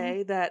like to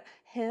say that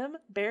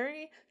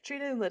Barry,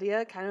 treated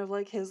Lydia kind of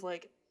like his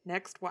like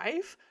next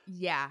wife.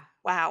 Yeah.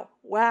 Wow.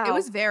 It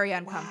was very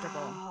uncomfortable.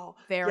 Wow.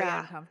 Very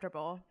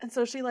uncomfortable. And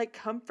so she like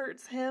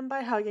comforts him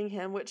by hugging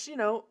him, which, you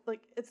know,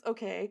 like it's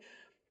okay.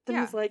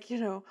 Then he's like, you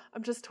know,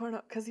 I'm just torn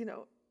up because, you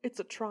know, it's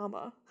a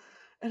trauma.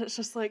 And it's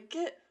just like,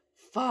 get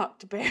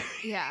fucked, Barry.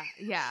 Yeah.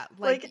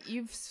 Like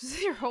your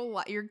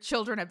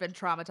children have been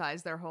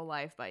traumatized their whole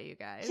life by you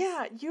guys.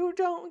 Yeah, you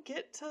don't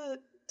get to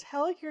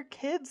tell your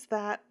kids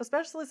that,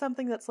 especially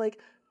something that's like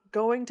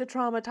going to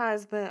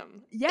traumatize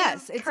them.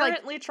 Yes, it's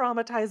currently like,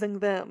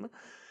 traumatizing them.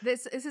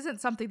 This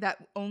isn't something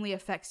that only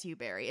affects you,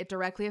 Barry. It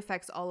directly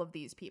affects all of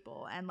these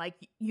people. And like,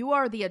 you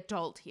are the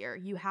adult here.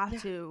 You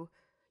have to,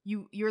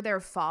 you're their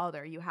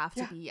father. You have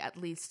to be at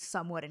least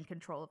somewhat in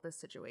control of this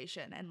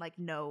situation and like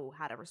know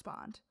how to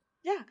respond.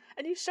 Yeah,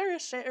 and you sure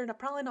as shit are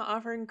probably not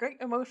offering great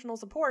emotional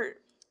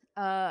support.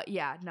 No,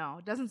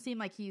 it doesn't seem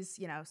like he's,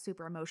 you know,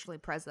 super emotionally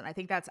present. I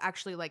think that's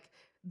actually like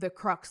the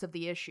crux of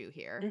the issue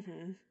here.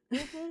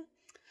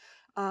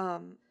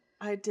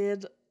 I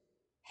did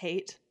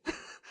hate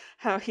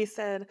how he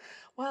said,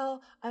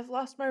 well, I've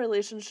lost my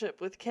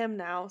relationship with Kim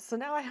now, so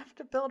now I have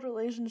to build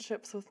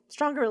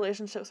stronger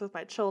relationships with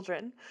my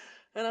children.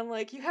 And I'm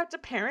like, you have to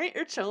parent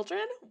your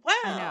children? Wow.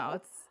 I know,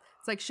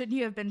 it's like, shouldn't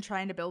you have been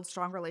trying to build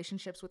strong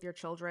relationships with your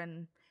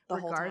children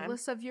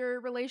regardless of your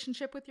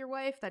relationship with your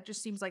wife? That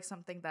just seems like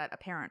something that a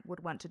parent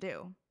would want to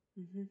do.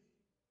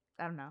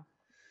 I don't know.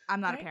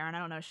 I'm not a parent. I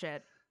don't know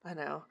shit. I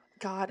know.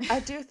 God, I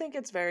do think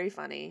it's very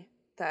funny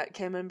that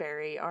Kim and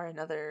Barry are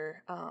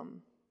another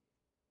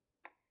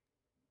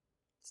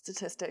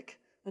statistic,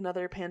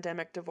 another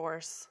pandemic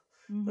divorce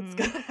that's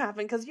going to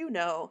happen. Because you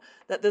know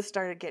that this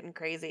started getting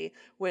crazy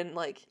when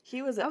like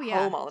he was at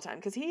home all the time.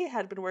 Because he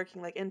had been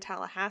working like in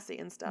Tallahassee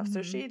and stuff.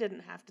 So she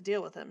didn't have to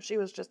deal with him. She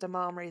was just a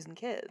mom raising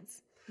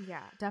kids.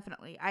 Yeah,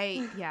 definitely.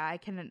 I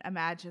can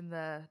imagine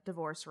the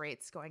divorce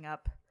rates going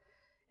up.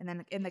 And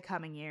then in the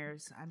coming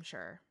years, I'm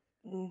sure.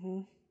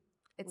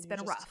 It's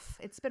been rough.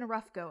 It's been a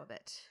rough go of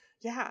it.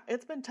 Yeah,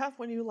 it's been tough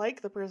when you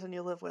like the person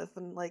you live with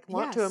and like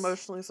want to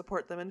emotionally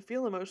support them and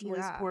feel emotionally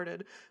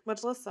supported,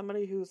 much less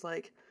somebody who's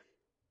like,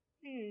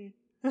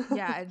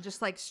 yeah, and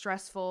just like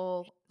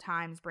stressful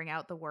times bring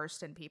out the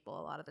worst in people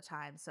a lot of the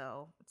time.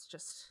 So it's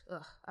just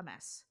a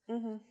mess.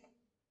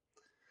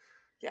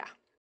 Yeah.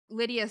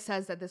 Lydia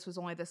says that this was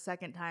only the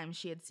second time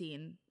she had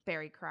seen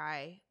Barry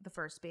cry, the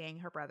first being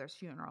her brother's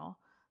funeral.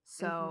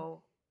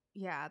 So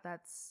yeah,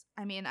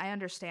 I mean, I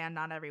understand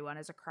not everyone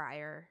is a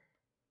crier.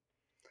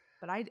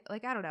 But I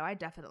don't know. I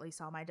definitely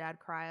saw my dad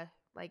cry,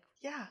 like,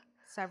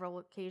 several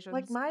occasions.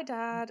 Like, my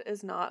dad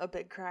is not a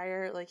big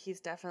crier. Like, he's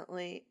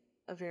definitely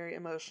a very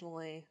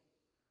emotionally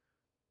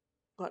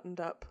buttoned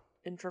up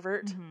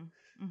introvert.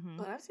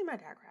 But I've seen my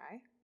dad cry.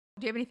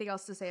 Do you have anything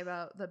else to say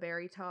about the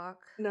Barry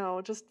talk? No,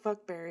 just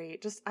fuck Barry.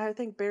 I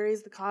think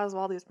Barry's the cause of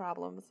all these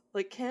problems.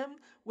 Like, Kim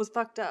was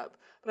fucked up.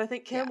 But I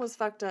think Kim was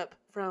fucked up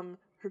from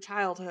her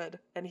childhood,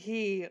 and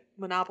he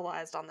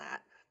monopolized on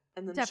that.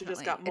 And then she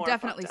just got more. It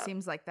definitely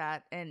seems like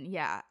that. And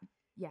yeah,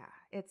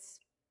 it's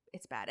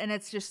bad. And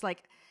it's just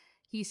like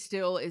he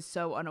still is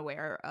so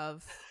unaware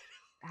of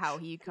how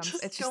he comes.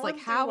 It's just like,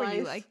 how are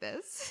you like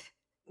this?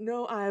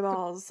 No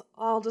eyeballs,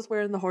 all just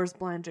wearing the horse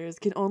blinders,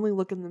 can only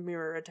look in the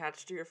mirror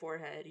attached to your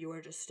forehead. You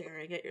are just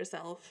staring at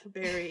yourself.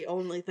 Barry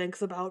only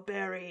thinks about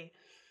Barry.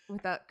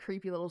 With that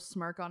creepy little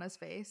smirk on his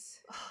face.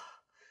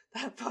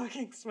 That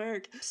fucking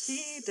smirk.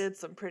 He did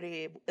some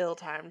pretty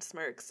ill-timed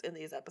smirks in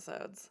these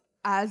episodes.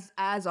 As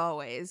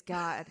always,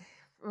 God.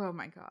 Oh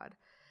my God.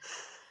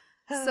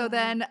 So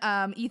then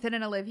Ethan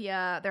and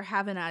Olivia, they're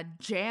having a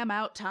jam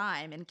out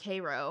time in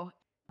Cairo,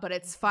 but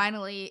it's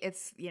finally,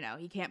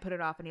 he can't put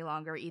it off any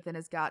longer. Ethan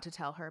has got to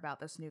tell her about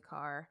this new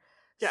car.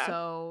 Yeah.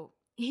 So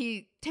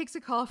he takes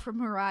a call from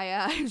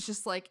Mariah, who's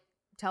just like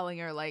telling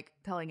him,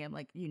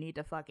 like, you need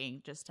to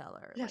fucking just tell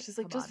her. Yeah, she's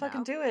like, just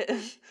fucking do it.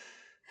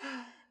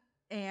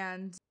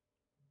 And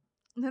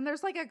then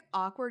there's like an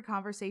awkward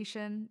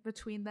conversation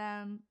between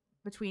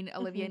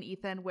Olivia and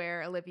Ethan,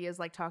 where Olivia's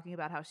like talking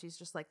about how she's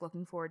just like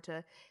looking forward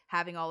to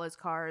having all his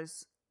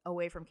cars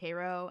away from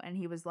Cairo, and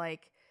he was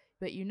like,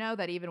 but you know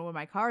that even when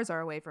my cars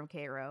are away from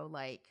Cairo,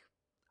 like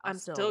I'm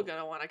still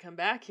gonna want to come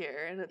back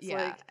here. And it's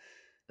like,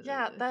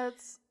 yeah,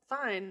 that's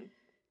fine.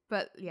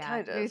 But yeah,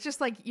 kind of. It's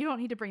just like, you don't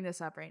need to bring this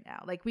up right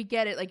now. Like, we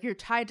get it. Like, you're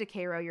tied to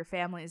Cairo, your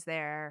family's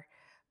there,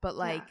 but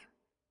like,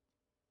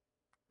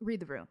 read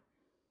the room.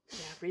 Yeah,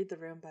 read the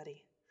room,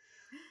 buddy.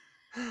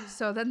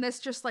 So then this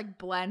just like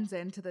blends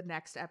into the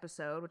next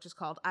episode, which is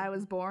called I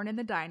Was Born in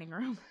the Dining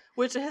Room.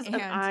 Which is an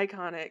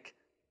iconic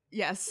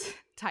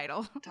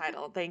title.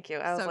 Thank you.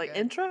 I was like, good.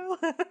 Intro?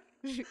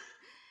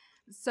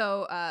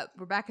 So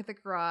we're back at the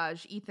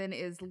garage. Ethan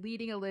is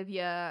leading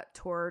Olivia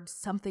towards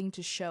something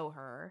to show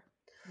her,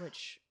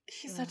 which...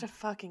 He's such a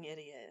fucking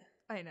idiot.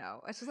 I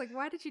know. It's just like,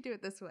 why did you do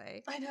it this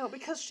way? I know,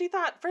 because she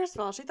thought it was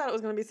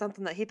going to be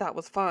something that he thought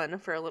was fun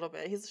for a little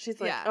bit. She's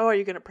like, oh, are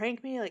you going to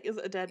prank me? Like, is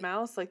it a dead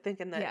mouse? Like,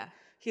 thinking that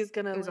he's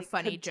going to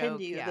like,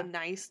 continue the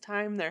nice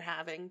time they're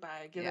having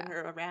by giving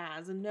her a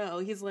razz. And no,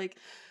 he's like,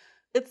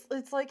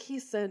 it's like he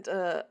sent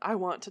a I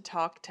want to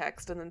talk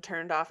text and then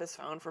turned off his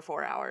phone for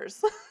 4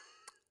 hours.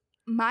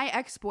 My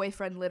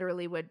ex-boyfriend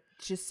literally would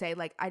just say,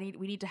 like,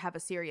 we need to have a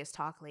serious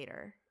talk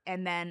later.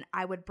 And then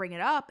I would bring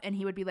it up and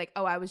he would be like,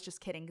 oh, I was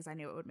just kidding because I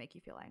knew it would make you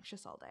feel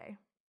anxious all day.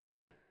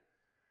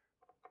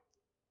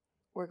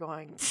 We're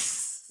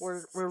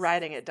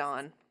riding at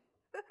dawn.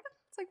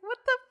 It's like, what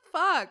the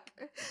fuck?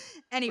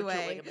 Anyway.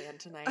 We're killing a man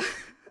tonight.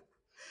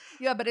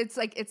 Yeah, but it's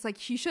like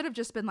he should have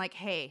just been like,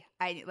 hey,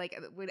 I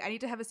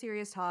need to have a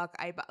serious talk.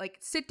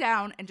 Sit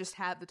down and just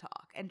have the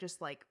talk and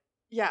just like.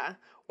 Yeah.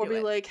 Or be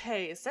like,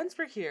 hey, since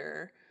we're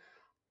here,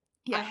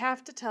 I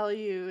have to tell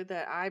you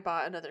that I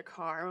bought another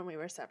car when we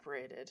were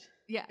separated.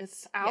 Yeah.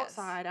 It's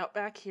outside, out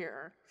back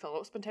here.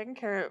 Philip's been taking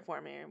care of it for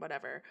me or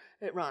whatever.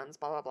 It runs,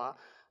 blah, blah, blah.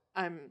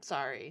 I'm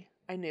sorry.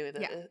 I knew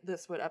that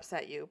this would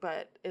upset you,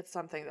 but it's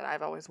something that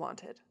I've always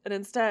wanted. And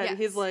instead,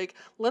 he's like,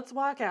 let's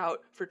walk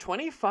out for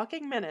 20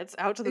 fucking minutes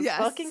out to this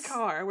fucking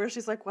car where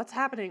she's like, what's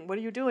happening? What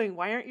are you doing?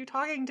 Why aren't you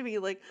talking to me?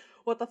 Like,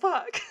 what the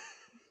fuck?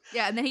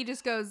 Yeah, and then he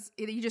just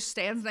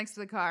stands next to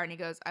the car and he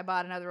goes, I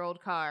bought another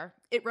old car.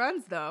 It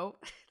runs, though.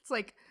 It's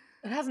like...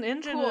 It has an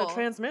engine and a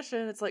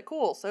transmission. It's like,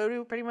 cool. So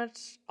do pretty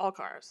much all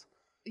cars.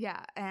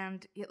 Yeah,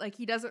 and like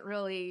he doesn't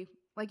really...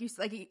 Like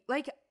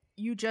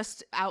you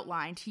just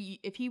outlined,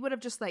 if he would have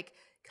just like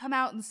come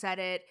out and said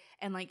it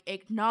and like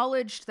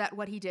acknowledged that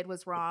what he did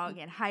was wrong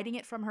and hiding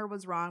it from her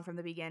was wrong from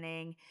the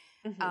beginning,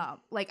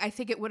 I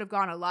think it would have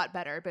gone a lot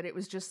better. But it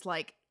was just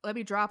like, let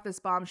me drop this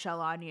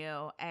bombshell on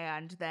you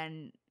and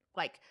then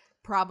like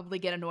probably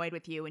get annoyed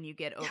with you when you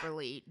get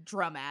overly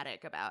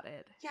dramatic about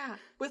it. Yeah,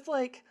 with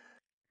like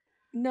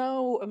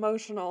no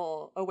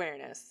emotional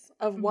awareness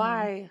of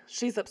why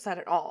she's upset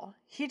at all.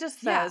 He just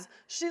says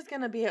she's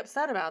going to be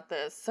upset about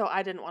this, so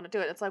I didn't want to do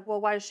it. It's like,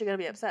 well, why is she going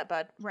to be upset,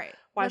 bud? Right.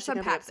 Why is she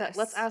going to be upset?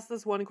 Let's ask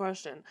this one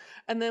question.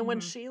 And then when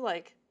she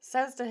like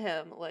says to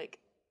him, like,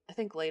 I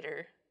think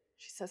later,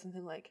 she says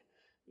something like,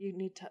 you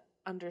need to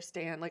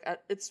understand, like,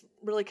 it's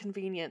really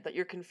convenient that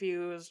you're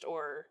confused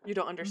or you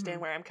don't understand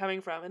where I'm coming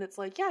from. And it's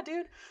like, yeah,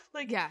 dude,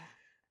 like,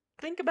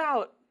 think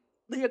about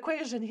the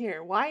equation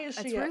here. Why is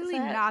she upset? It's really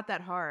not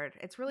that hard.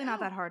 It's really not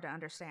that hard to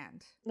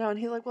understand. No, and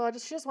he's like, well,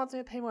 she just wants me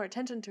to pay more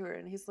attention to her.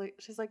 And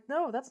she's like,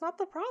 no, that's not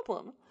the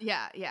problem.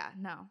 Yeah,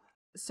 no.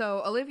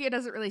 So Olivia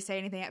doesn't really say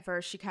anything at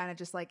first. She kind of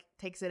just like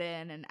takes it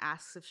in and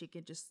asks if she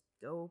could just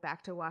go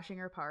back to washing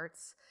her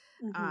parts.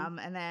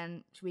 And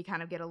then we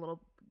kind of get a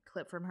little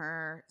clip from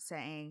her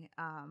saying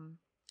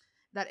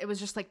that it was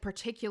just like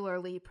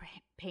particularly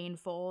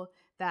painful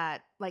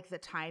that like the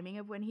timing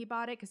of when he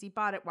bought it, because he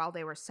bought it while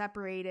they were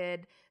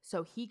separated,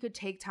 so he could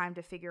take time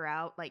to figure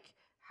out like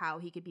how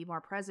he could be more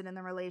present in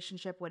the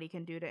relationship, what he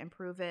can do to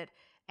improve it,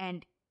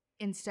 and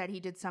instead he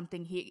did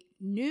something he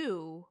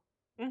knew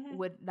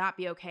would not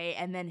be okay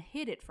and then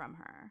hid it from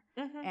her.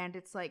 And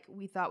it's like,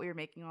 we thought we were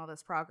making all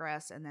this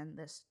progress and then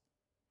this,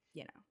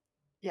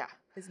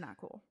 is not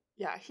cool.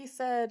 Yeah, he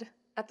said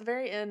at the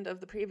very end of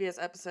the previous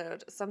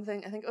episode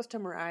something, I think it was to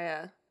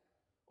Mariah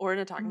or in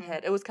a talking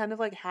head. It was kind of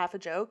like half a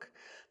joke,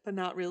 but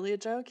not really a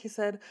joke. He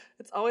said,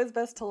 it's always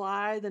best to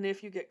lie than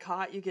if you get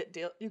caught, you get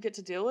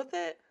to deal with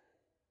it.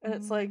 And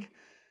it's like,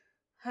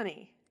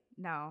 honey.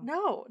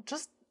 No,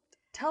 just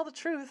tell the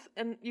truth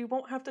and you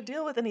won't have to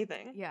deal with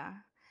anything. Yeah.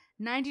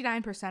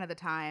 99% of the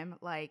time,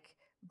 like,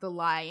 the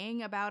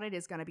lying about it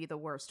is going to be the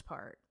worst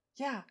part.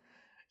 Yeah.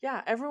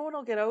 Yeah, everyone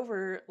will get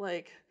over,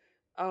 like,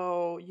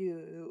 oh,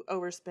 you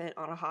overspent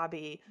on a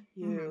hobby,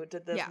 you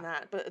did this and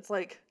that. But it's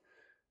like,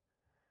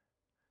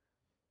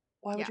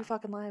 why would you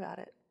fucking lie about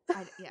it?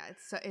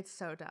 It's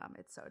so dumb.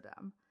 It's so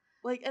dumb.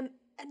 Like, and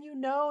you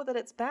know that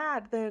it's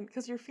bad then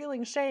because you're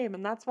feeling shame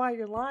and that's why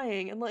you're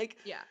lying. And like,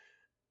 yeah.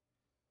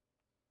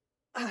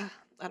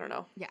 I don't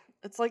know. Yeah.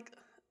 It's like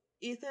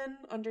Ethan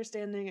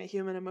understanding a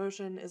human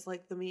emotion is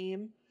like the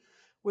meme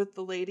with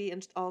the lady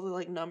and all the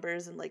like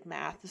numbers and like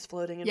math is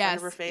floating in front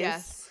of her face.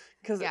 Yes.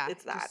 Because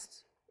it's that.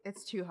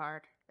 It's too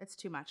hard. It's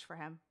too much for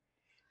him.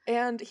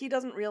 And he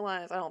doesn't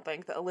realize, I don't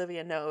think, that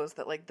Olivia knows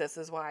that like this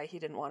is why he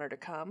didn't want her to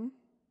come.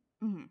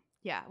 Mm-hmm.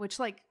 Yeah, which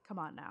like, come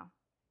on now.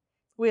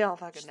 We all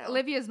fucking know.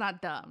 Olivia's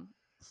not dumb.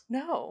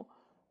 No.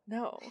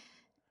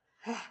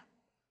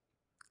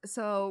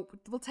 So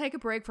we'll take a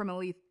break from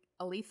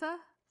Aletha?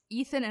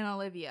 Ethan and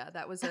Olivia.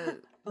 That was a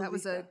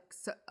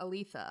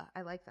Aletha.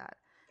 I like that.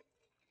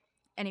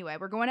 Anyway,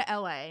 we're going to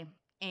LA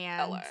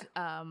and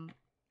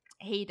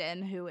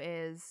Hayden, who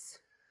is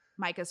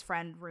Micah's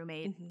friend,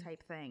 roommate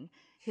type thing.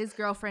 His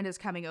girlfriend is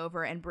coming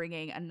over and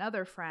bringing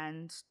another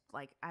friend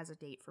like as a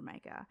date for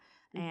Micah.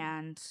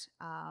 And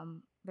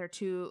they're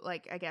two,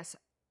 like, I guess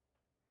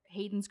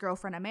Hayden's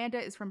girlfriend Amanda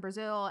is from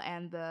Brazil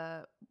and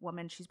the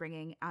woman she's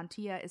bringing,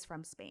 Antia, is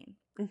from Spain.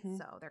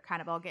 So they're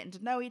kind of all getting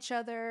to know each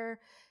other,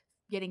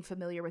 getting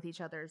familiar with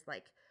each other's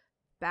like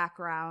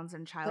backgrounds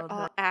and childhood. They're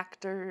all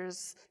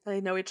actors.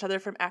 They know each other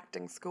from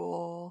acting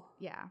school.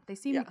 Yeah, they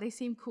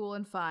seem cool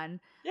and fun.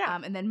 Yeah.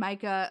 And then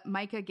Micah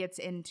gets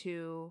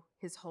into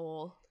his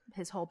whole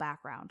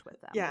background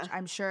with them. Yeah. Which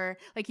I'm sure,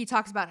 like, he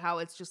talks about how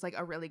it's just like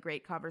a really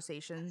great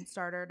conversation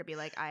starter to be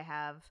like, I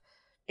have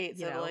 8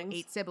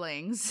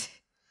 siblings.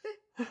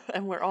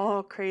 And we're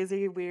all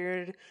crazy,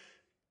 weird,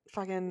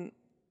 fucking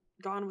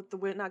Gone with the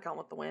Wind. Not Gone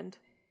with the Wind.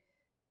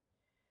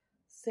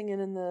 Singing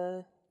in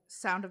the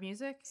Sound of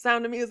Music.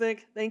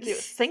 Thank you.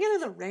 Singing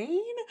in the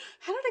Rain?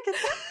 How did I get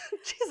that?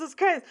 Jesus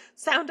Christ.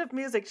 Sound of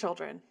Music,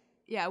 children.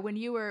 Yeah, when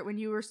you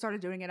were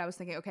started doing it, I was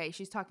thinking, okay,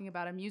 she's talking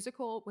about a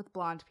musical with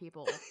blonde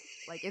people.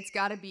 Like, it's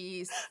got to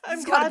be.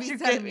 I'm glad you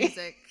Sound get of me.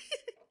 Music.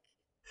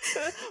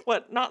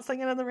 What? Not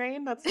Singing in the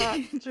Rain? That's not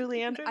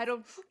Julie Andrews.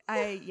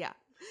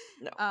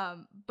 No.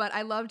 But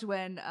I loved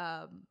when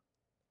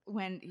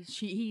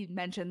he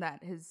mentioned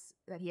that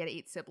he had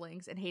 8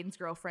 siblings, and Hayden's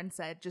girlfriend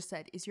said,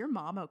 "Is your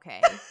mom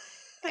okay?"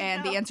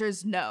 And the answer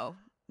is no.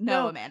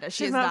 No, Amanda,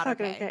 she's not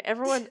okay.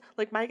 Everyone,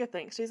 like, Micah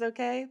thinks she's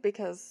okay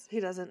because he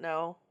doesn't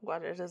know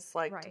what it is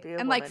like to be a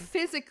woman. And like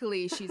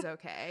physically she's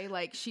okay.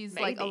 Like she's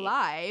like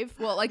alive.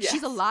 Well, like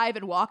she's alive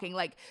and walking,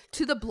 like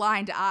to the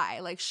blind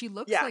eye. Like she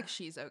looks like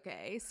she's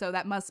okay. So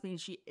that must mean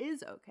she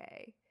is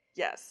okay.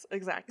 Yes,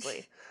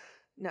 exactly.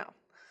 No.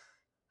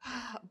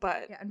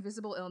 But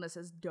invisible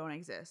illnesses don't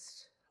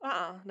exist.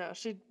 No,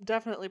 she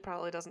definitely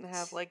probably doesn't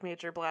have like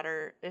major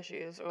bladder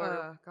issues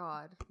or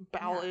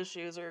bowel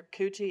issues or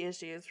coochie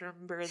issues from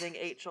birthing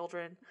 8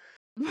 children.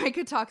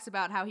 Micah talks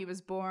about how he was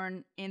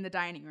born in the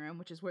dining room,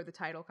 which is where the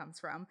title comes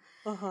from.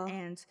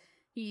 And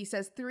he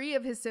says 3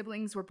 of his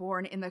siblings were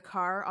born in the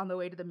car on the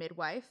way to the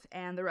midwife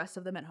and the rest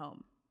of them at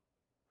home.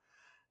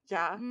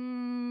 Yeah.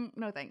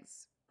 No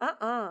thanks.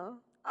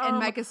 And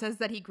Micah says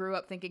that he grew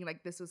up thinking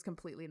like this was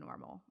completely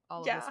normal.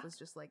 All of this was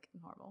just like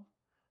normal.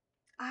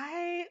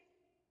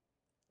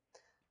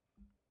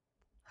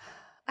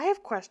 I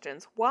have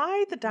questions.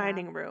 Why the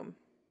dining room?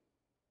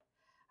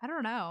 I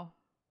don't know.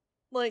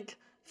 Like,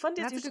 fun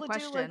days usually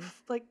do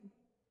like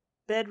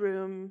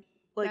bedroom,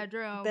 like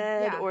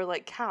bed or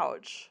like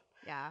couch.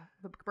 Yeah,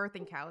 the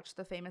birthing couch,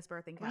 the famous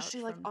birthing couch. Was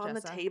she like on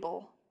the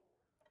table?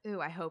 Ooh,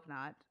 I hope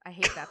not. I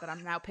hate that, but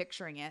I'm now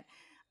picturing it.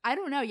 I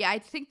don't know. Yeah, I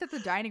think that the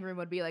dining room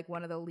would be like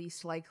one of the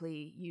least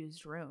likely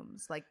used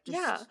rooms. Like,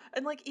 just...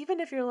 and like even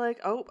if you're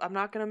like, oh, I'm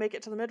not gonna make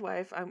it to the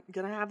midwife, I'm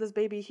gonna have this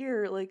baby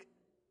here. Like,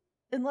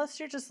 unless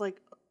you're just like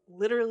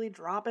literally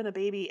dropping a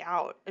baby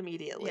out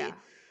immediately,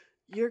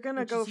 you're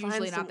gonna go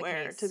find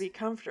somewhere to be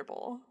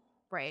comfortable,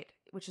 right?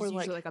 Which is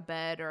usually like a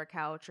bed or a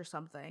couch or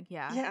something.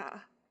 Yeah.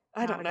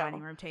 I don't know.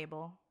 Dining room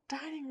table.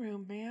 Dining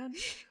room, man.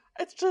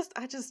 It's just,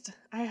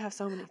 I have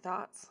so many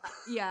thoughts.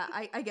 Yeah,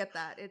 I get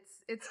that.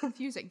 It's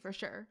confusing for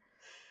sure.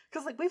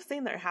 Because like we've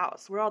seen their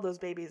house where all those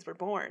babies were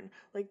born.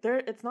 Like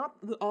it's not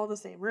all the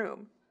same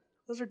room.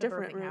 Those are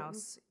different rooms.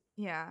 House.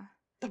 Yeah.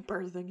 The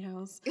birthing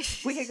house.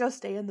 We could go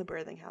stay in the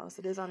birthing house.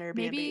 It is on Airbnb.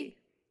 Maybe.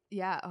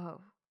 Yeah.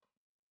 Oh.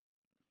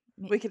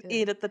 We could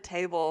eat at the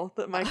table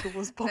that Micah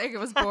was born. Micah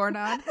was born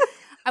on.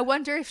 I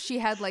wonder if she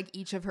had like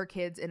each of her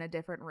kids in a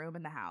different room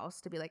in the house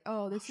to be like,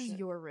 oh, this is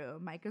your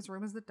room. Micah's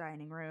room is the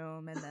dining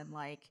room, and then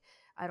like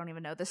I don't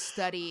even know. The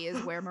study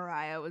is where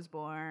Mariah was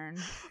born.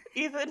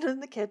 Ethan in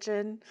the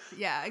kitchen.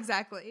 Yeah,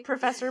 exactly.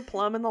 Professor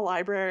Plum in the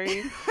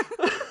library.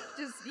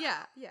 Just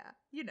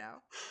you know.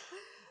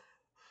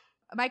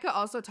 Micah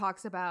also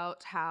talks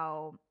about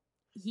how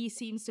he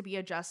seems to be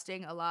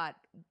adjusting a lot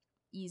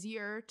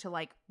easier to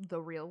like the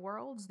real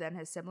world than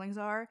his siblings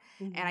are.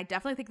 And I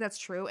definitely think that's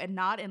true, and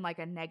not in like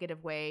a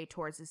negative way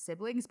towards his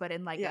siblings, but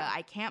in like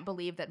I can't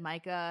believe that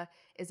Micah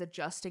is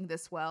adjusting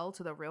this well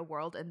to the real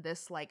world and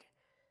this like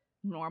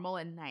normal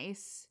and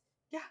nice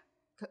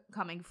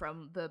coming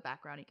from the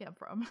background he came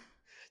from.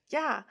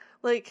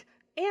 Like,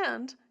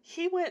 and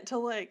he went to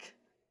like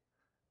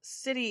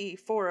city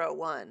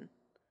 401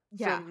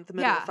 from the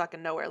middle of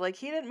fucking nowhere. Like,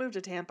 he didn't move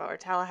to Tampa or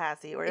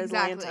Tallahassee or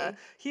Atlanta.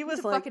 He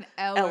was like, fucking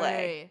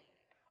LA.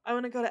 I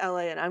want to go to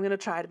LA and I'm going to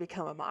try to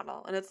become a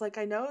model. And it's like,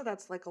 I know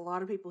that's like a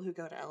lot of people who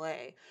go to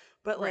LA,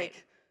 but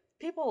like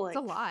people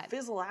like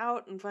fizzle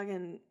out and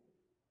fucking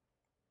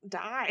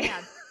die.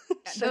 Yeah.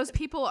 Those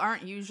people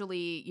aren't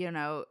usually,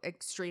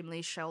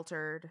 extremely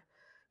sheltered,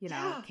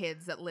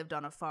 kids that lived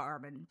on a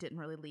farm and didn't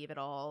really leave at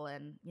all.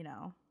 And,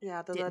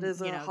 yeah, that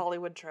is a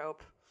Hollywood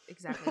trope.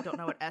 Exactly. Don't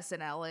know what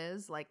SNL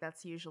is. Like,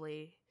 that's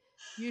usually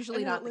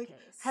not the case.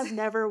 Has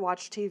never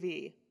watched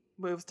TV,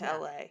 moves to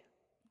LA.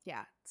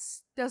 Yeah,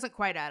 doesn't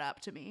quite add up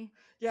to me.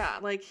 Yeah,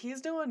 like,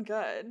 he's doing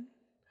good.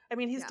 I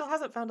mean, he still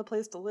hasn't found a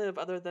place to live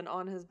other than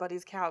on his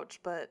buddy's couch,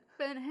 but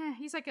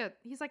he's like a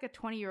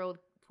 20-year-old,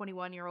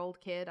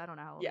 21-year-old kid. I don't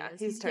know how old he is.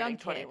 He's turning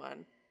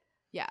 21.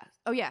 Yeah.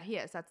 Oh yeah, he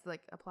is. That's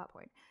like a plot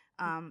point.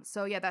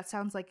 So yeah, that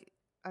sounds like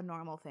a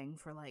normal thing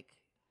for like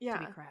to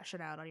be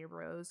crashing out on your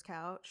bro's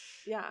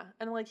couch. Yeah,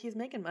 and like he's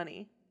making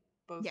money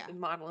both in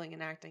modeling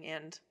and acting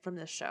and from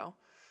this show.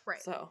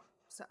 Right. So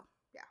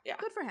yeah.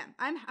 Good for him.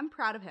 I'm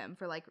proud of him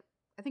for like,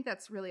 I think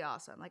that's really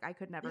awesome. Like, I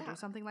could never do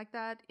something like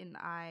that, and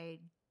I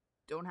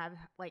don't have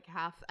like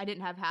I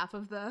didn't have half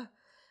of the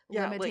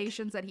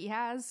limitations that he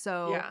has.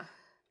 So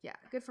yeah,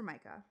 good for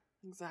Micah.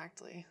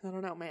 Exactly. I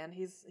don't know, man.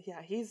 He's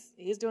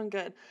doing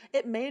good.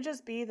 It may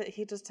just be that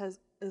he just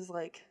is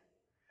like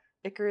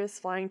Icarus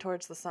flying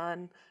towards the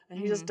sun, and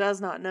he just does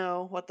not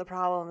know what the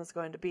problem is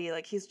going to be.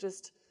 Like, he's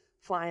just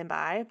flying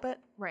by, but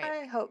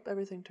I hope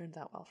everything turns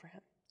out well for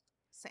him.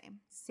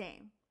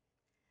 Same.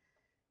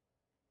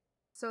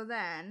 So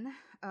then,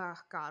 oh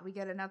God, we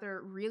get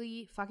another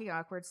really fucking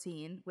awkward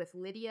scene with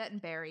Lydia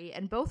and Barry,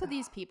 and both of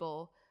these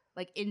people,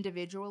 like,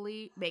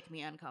 individually make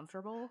me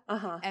uncomfortable.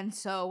 And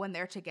so when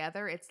they're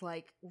together, it's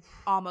like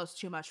almost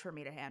too much for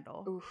me to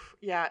handle. Oof.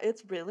 Yeah,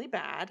 it's really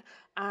bad.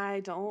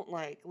 I don't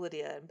like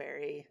Lydia and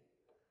Barry.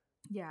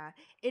 Yeah,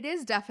 it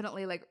is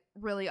definitely like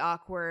really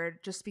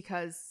awkward just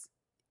because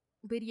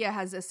Lydia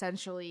has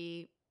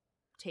essentially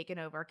taken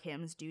over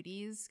Kim's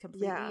duties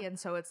completely. And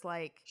so it's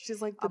like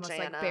she's like the almost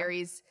Jana. Like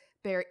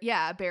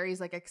Barry's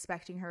like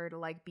expecting her to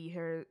like be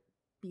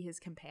his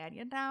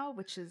companion now,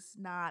 which is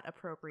not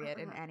appropriate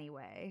in any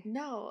way.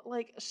 No,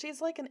 like,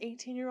 she's like an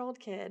 18-year-old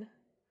kid.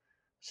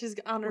 She's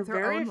on her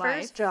very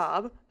first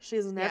job.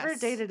 She's never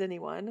dated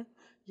anyone.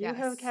 You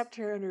have kept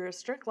her under a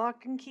strict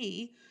lock and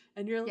key,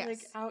 and you're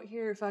like out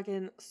here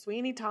fucking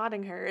Sweeney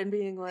Todding her and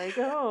being like,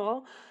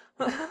 oh.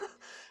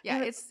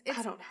 It's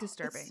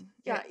disturbing.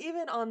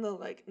 Even on the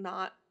like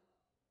not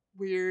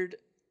weird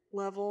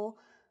level,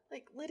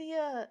 like,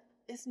 Lydia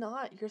is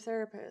not your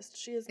therapist.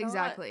 She is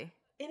not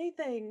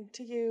anything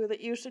to you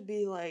that you should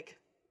be like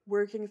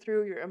working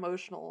through your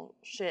emotional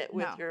shit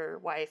with your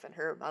wife and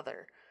her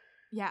mother.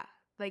 Yeah.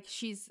 Like,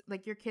 she's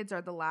like, your kids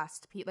are the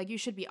last like, you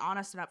should be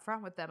honest and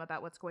upfront with them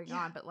about what's going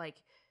on, but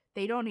like,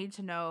 they don't need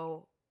to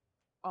know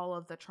all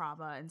of the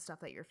trauma and stuff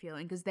that you're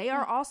feeling, because they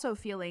are also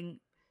feeling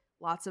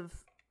lots of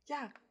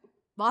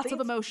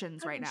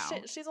emotions right now.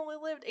 Shit, she's only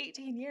lived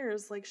 18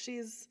 years. Like,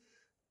 this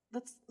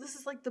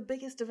is like the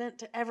biggest event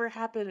to ever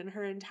happen in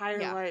her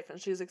entire life,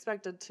 and she's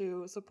expected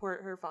to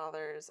support her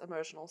father's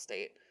emotional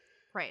state.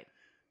 Right.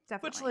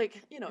 Definitely. Which,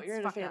 like, you're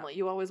in a family.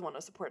 You always want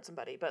to support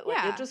somebody, but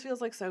like it just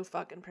feels like so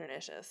fucking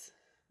pernicious.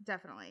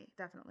 Definitely.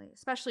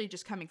 Especially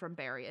just coming from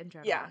Barry in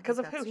general. Yeah, because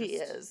of who he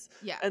is.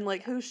 Yeah. And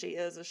like who she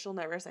is she'll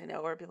never say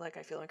no or be like,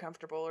 I feel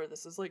uncomfortable, or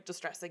this is like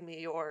distressing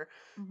me, or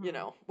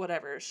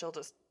whatever. She'll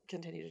just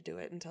continue to do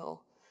it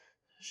until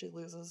she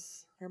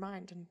loses her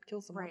mind and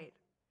kills someone. Right.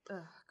 Oh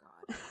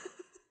God.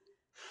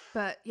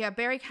 But yeah,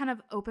 Barry kind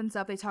of opens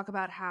up. They talk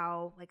about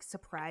how like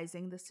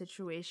surprising the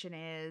situation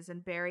is,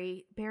 and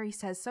Barry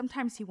says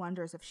sometimes he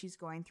wonders if she's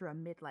going through a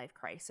midlife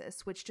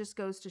crisis, which just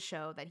goes to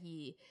show that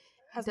he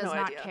does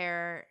not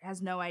care,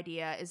 has no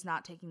idea, is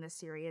not taking this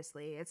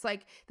seriously. It's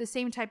like the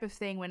same type of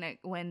thing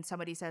when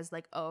somebody says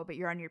like, oh, but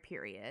you're on your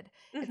period.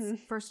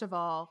 It's, first of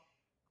all,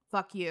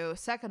 fuck you.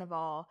 Second of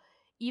all,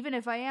 even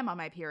if I am on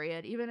my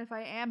period, even if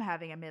I am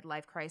having a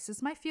midlife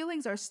crisis, my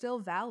feelings are still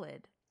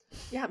valid.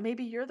 Yeah,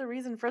 maybe you're the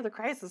reason for the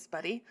crisis,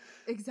 buddy.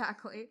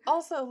 Exactly.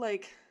 Also,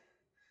 like,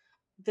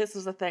 this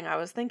is the thing I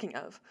was thinking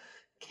of.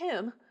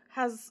 Kim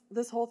has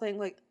this whole thing,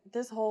 like,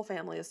 this whole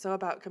family is so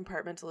about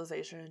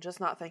compartmentalization and just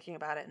not thinking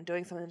about it and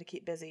doing something to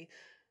keep busy.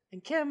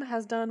 And Kim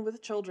has done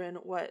with children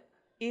what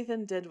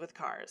Ethan did with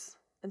cars.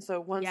 And so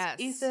once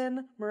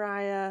Ethan,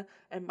 Mariah,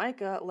 and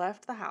Micah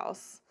left the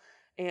house,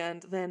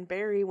 and then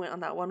Barry went on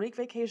that 1-week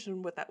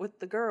vacation with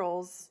the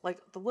girls, like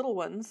the little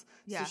ones.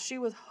 Yeah. So she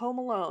was home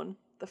alone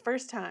the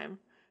first time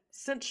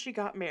since she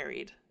got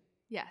married.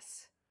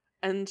 Yes.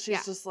 And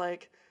she's just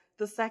like,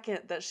 the second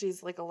that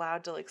she's like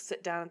allowed to like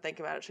sit down and think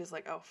about it, she's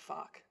like, oh,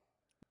 fuck.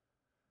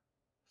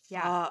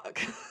 Yeah.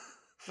 Fuck.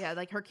 Yeah,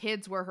 like her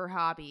kids were her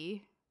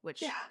hobby,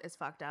 which is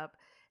fucked up.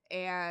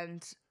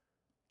 And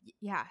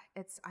yeah,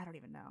 I don't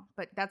even know.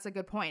 But that's a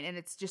good point. And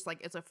it's just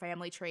like, it's a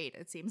family trait,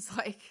 it seems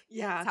like.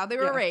 Yeah. It's how they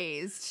were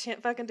raised.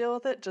 Can't fucking deal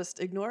with it. Just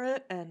ignore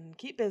it and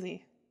keep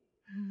busy.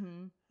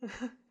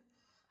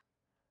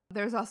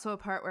 There's also a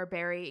part where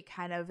Barry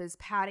kind of is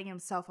patting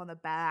himself on the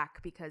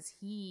back because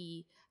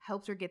he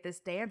helped her get this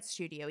dance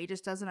studio. He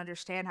just doesn't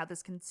understand how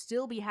this can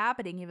still be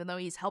happening even though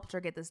he's helped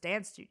her get this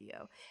dance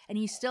studio. And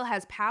he still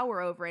has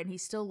power over it, and he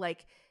still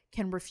like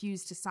can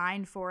refuse to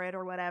sign for it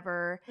or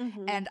whatever.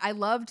 Mm-hmm. And I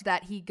loved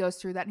that he goes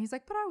through that and he's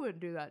like, but I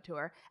wouldn't do that to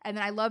her. And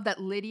then I love that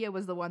Lydia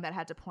was the one that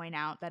had to point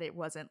out that it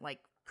wasn't like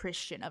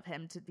Christian of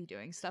him to be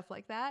doing stuff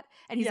like that.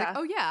 And he's like,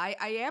 oh yeah,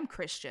 I am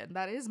Christian.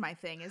 That is my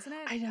thing, isn't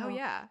it? I know. Oh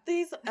yeah.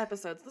 These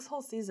episodes, this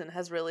whole season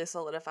has really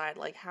solidified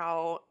like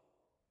how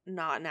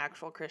not an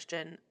actual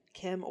Christian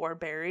Kim or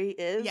Barry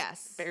is.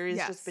 Yes. Barry's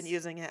just been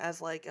using it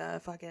as like a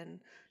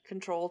fucking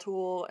control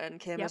tool, and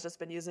Kim has just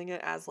been using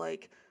it as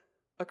like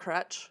a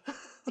crutch.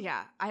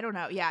 Yeah, I don't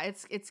know. Yeah,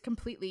 it's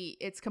completely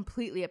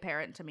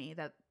apparent to me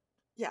that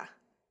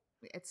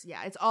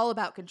it's all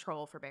about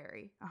control for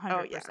Barry.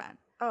 100%.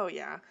 Oh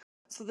yeah.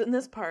 So in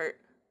this part,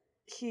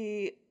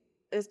 he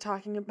is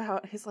talking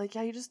about, he's like,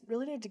 yeah, you just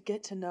really need to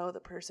get to know the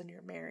person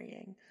you're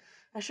marrying.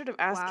 I should have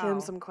asked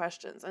him some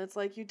questions. And it's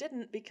like, you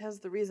didn't, because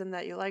the reason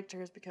that you liked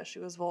her is because she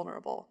was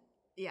vulnerable.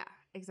 Yeah,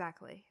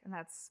 exactly. And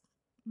that's,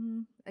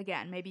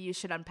 again, maybe you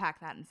should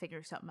unpack that and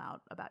figure something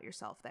out about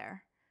yourself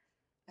there.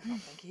 I don't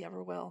think he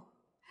ever will.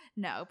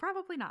 No,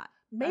 probably not.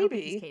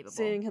 Maybe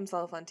seeing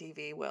himself on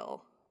TV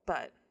will,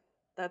 but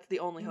that's the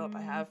only hope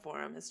I have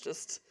for him. Is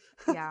just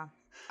yeah.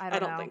 I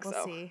don't know. Think we'll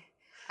so. See.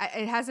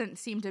 It hasn't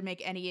seemed to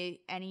make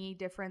any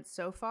difference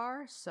so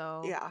far.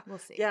 So yeah, we'll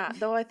see. Yeah,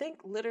 though I think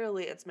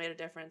literally it's made a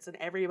difference in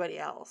everybody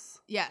else.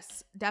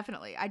 Yes,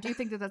 definitely. I do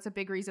think that that's a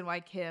big reason why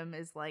Kim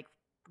is like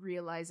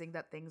realizing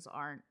that things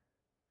aren't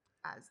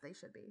as they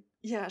should be.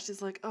 Yeah,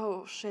 she's like,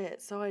 oh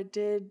shit. So I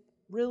did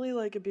really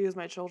like abuse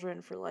my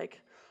children for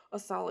like a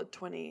solid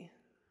 20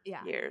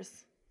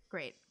 years.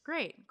 Great,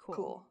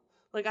 cool.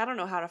 Like, I don't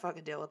know how to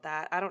fucking deal with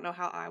that. I don't know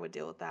how I would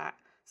deal with that.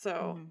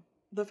 So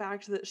the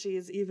fact that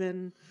she's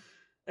even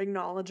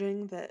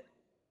acknowledging that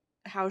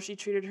how she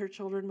treated her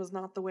children was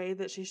not the way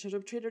that she should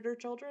have treated her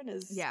children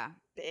is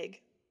big.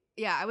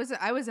 Yeah,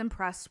 I was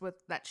impressed with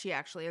that she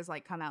actually has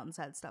like come out and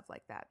said stuff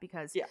like that,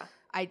 because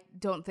I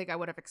don't think I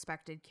would have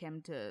expected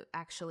Kim to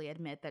actually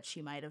admit that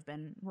she might have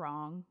been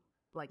wrong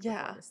like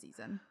before this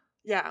season.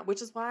 Yeah,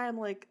 which is why I'm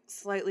like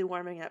slightly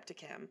warming up to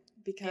Kim,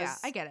 because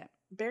I get it.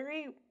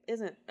 Barry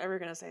isn't ever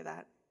going to say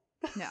that.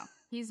 No,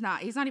 he's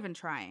not. He's not even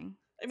trying.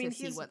 I mean,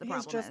 he's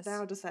just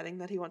now deciding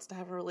that he wants to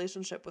have a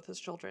relationship with his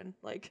children.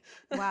 Like,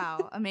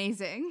 wow,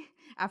 amazing.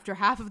 After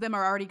half of them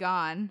are already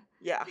gone.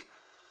 Yeah.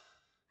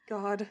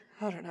 God,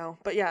 I don't know.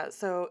 But yeah,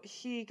 so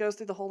he goes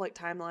through the whole like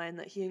timeline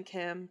that he and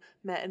Kim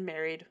met and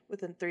married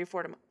within 3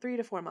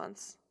 to 4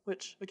 months,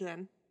 which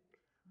again,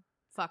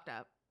 fucked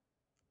up.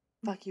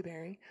 Fuck you,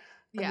 Barry.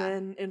 And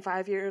then in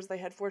 5 years they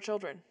had 4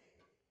 children.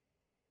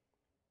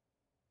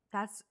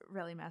 That's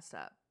really messed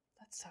up.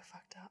 That's so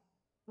fucked up.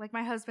 Like,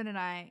 my husband and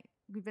I,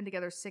 we've been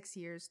together 6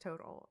 years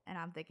total, and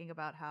I'm thinking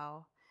about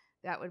how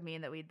that would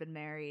mean that we'd been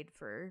married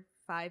for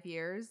 5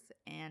 years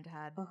and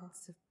had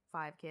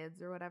 5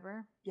 kids or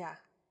whatever. Yeah.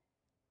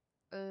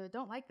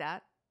 Don't like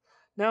that.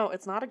 No,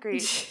 it's not a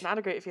great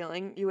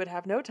feeling. You would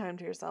have no time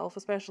to yourself,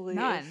 especially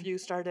if you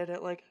started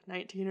at like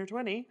 19 or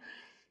 20.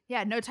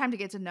 Yeah, no time to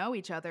get to know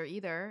each other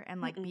either,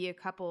 and like be a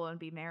couple and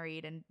be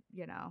married, and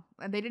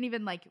and they didn't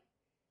even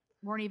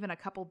weren't even a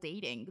couple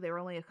dating. They were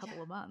only a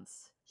couple of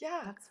months.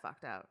 Yeah. That's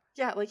fucked out.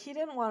 Yeah, like he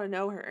didn't want to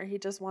know her. He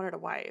just wanted a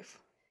wife.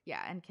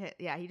 Yeah, and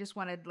he just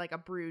wanted like a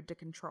brood to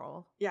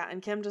control. Yeah,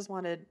 and Kim just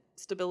wanted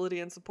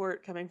stability and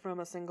support coming from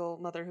a single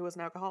mother who was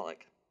an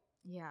alcoholic.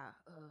 Yeah.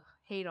 Ugh.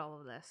 Hate all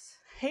of this.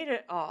 Hate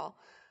it all.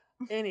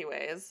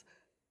 Anyways,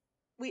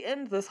 we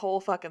end this whole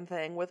fucking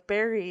thing with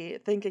Barry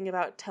thinking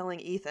about telling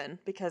Ethan,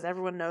 because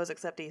everyone knows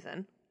except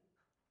Ethan.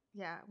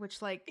 Yeah,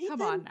 which like, Ethan,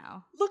 come on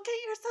now. Look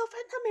at yourself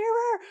in the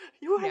mirror.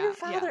 You are your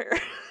father.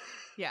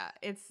 Yeah,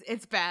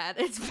 it's bad.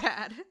 It's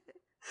bad.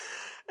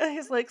 And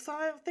he's like, so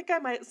I think I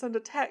might send a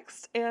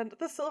text, and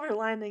the silver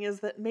lining is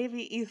that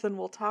maybe Ethan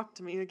will talk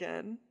to me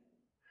again.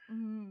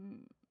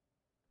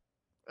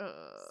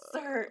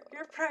 Sir,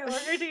 your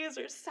priorities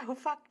are so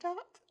fucked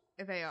up.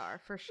 They are,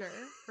 for sure.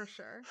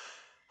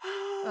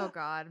 Oh,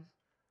 God.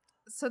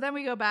 So then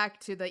we go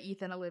back to the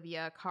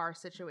Ethan-Olivia car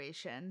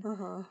situation.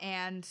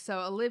 And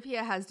so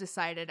Olivia has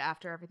decided,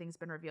 after everything's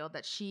been revealed,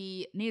 that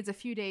she needs a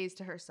few days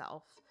to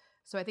herself.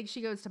 So I think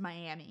she goes to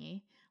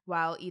Miami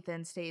while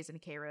Ethan stays in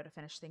Cairo to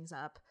finish things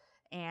up.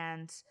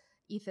 And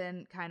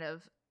Ethan kind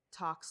of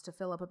talks to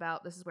Philip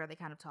about, this is where they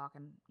kind of talk,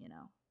 and,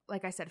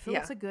 like I said,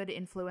 Philip's a good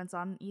influence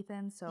on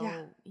Ethan,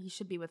 so he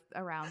should be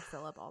around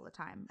Philip all the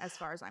time, as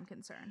far as I'm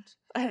concerned.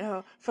 I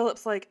know.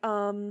 Philip's like,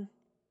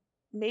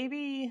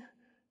 maybe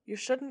you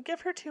shouldn't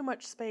give her too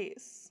much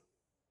space.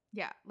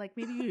 Yeah, like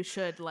maybe you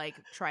should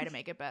try to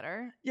make it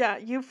better. Yeah,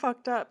 you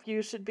fucked up.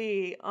 You should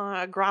be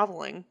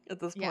groveling at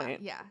this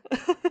point. Yeah.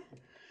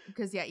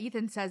 Because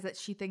Ethan says that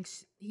he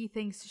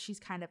thinks she's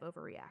kind of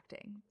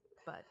overreacting,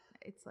 but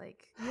it's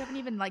like, you haven't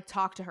even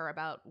talked to her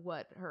about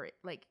what her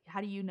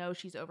how do you know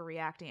she's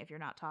overreacting if you're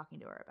not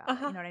talking to her about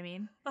it? You know what I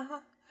mean?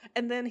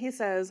 And then he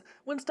says,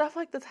 when stuff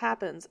like this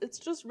happens, it's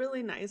just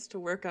really nice to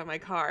work on my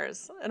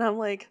cars. And I'm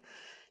like,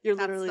 you're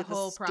literally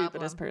the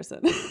stupidest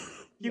person.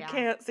 You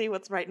can't see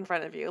what's right in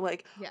front of you.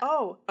 Like,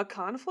 oh, a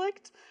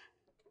conflict?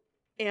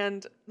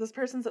 And this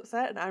person's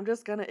upset and I'm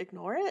just going to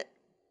ignore it?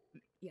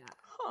 Yeah.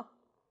 Huh.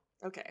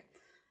 Okay.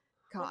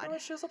 God. I don't know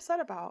what she was upset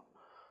about.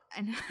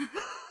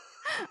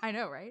 I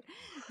know, right?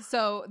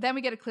 So then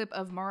we get a clip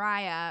of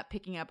Mariah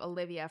picking up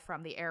Olivia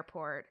from the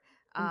airport.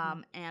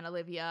 And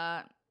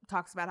Olivia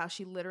talks about how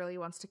she literally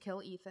wants to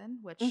kill Ethan,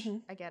 which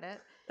I get it.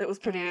 It was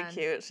pretty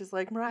cute. She's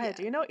like, Mariah,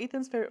 do you know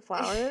Ethan's favorite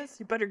flower is?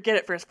 You better get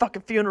it for his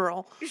fucking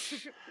funeral.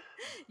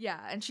 Yeah,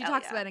 and she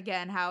talks about,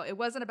 again, how it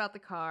wasn't about the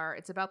car,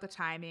 it's about the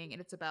timing,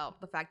 and it's about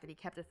the fact that he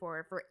kept it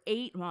for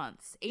 8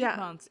 months. 8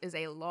 months is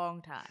a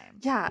long time.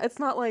 Yeah, it's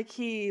not like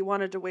he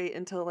wanted to wait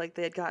until, like,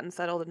 they had gotten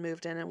settled and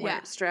moved in and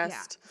weren't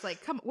stressed. Yeah. It's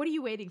like, come, what are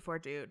you waiting for,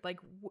 dude? Like,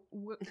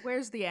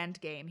 where's the end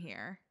game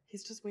here?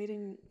 He's just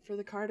waiting for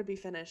the car to be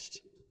finished.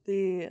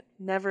 The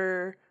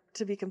never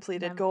to be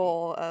completed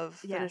goal of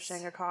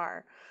finishing a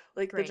car.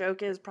 Like, the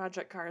joke is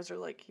project cars are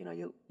like, you know,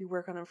 you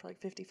work on them for like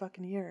 50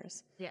 fucking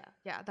years. Yeah.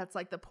 That's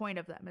like the point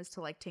of them, is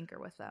to like tinker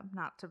with them,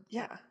 not to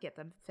get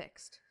them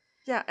fixed.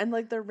 Yeah, and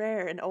like they're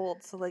rare and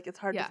old, so like it's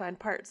hard to find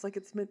parts. Like,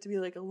 it's meant to be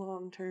like a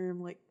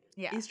long-term like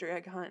Easter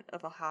egg hunt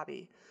of a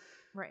hobby.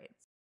 Right.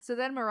 So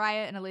then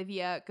Mariah and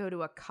Olivia go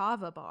to a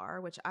kava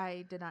bar, which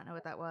I did not know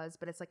what that was,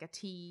 but it's like a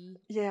tea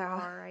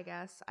bar, I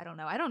guess. I don't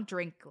know. I don't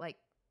drink like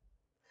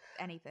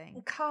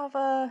anything.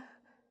 Kava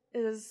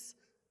is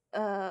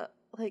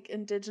like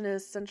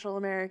indigenous Central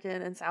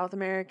American and South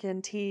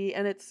American tea,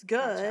 and it's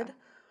good,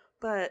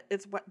 but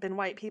it's been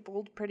white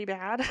peopled pretty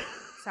bad.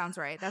 Sounds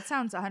right. That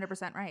sounds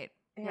 100% right.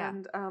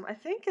 And I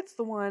think it's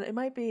the one, it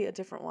might be a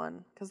different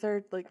one, because there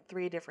are like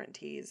 3 different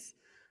teas.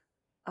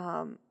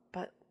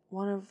 But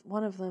one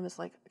of them is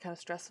like kind of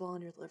stressful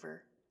on your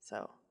liver.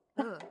 So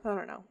I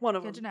don't know. One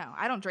of them. Good to know.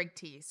 I don't drink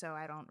tea, so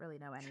I don't really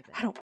know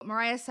anything.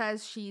 Mariah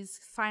says she's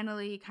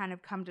finally kind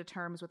of come to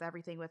terms with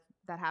everything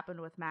that happened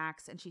with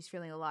Max, and she's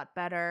feeling a lot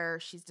better.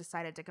 She's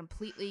decided to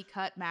completely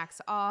cut Max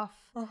off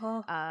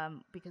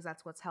because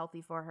that's what's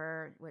healthy for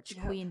her, which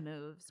queen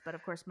moves. But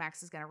of course,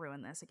 Max is going to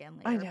ruin this again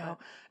later. I know.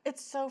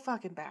 It's so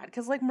fucking bad,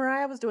 because like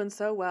Mariah was doing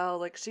so well.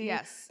 Like, she,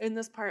 in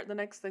this part, the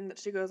next thing that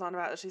she goes on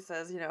about is she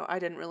says, you know, I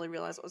didn't really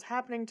realize what was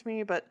happening to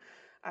me, but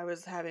I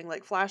was having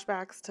like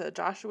flashbacks to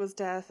Joshua's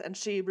death, and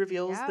she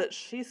reveals that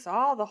she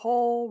saw the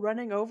whole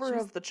running over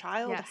of the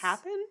child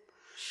happen.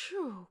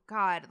 Phew,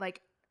 God,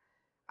 like,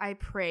 I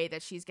pray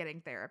that she's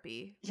getting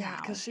therapy. Yeah,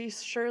 because she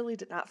surely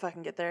did not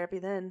fucking get therapy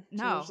then.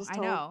 No, she was just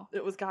told I know.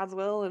 It was God's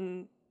will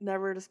and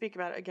never to speak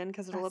about it again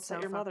because it'll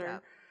upset your mother.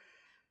 Up.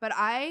 But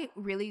I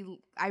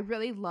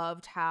really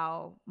loved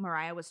how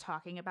Mariah was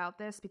talking about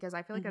this, because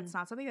I feel like that's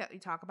not something that we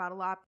talk about a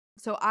lot.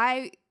 So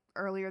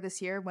earlier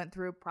this year went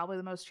through probably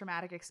the most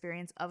traumatic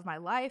experience of my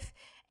life,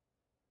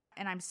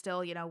 and I'm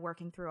still, you know,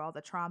 working through all the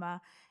trauma,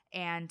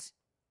 and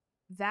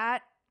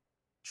that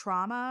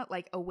trauma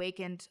like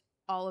awakened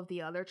all of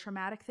the other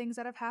traumatic things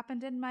that have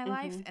happened in my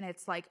life. And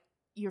it's like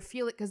you're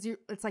feeling, because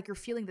it's like you're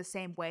feeling the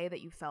same way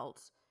that you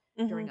felt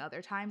during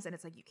other times, and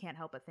it's like you can't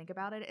help but think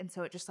about it, and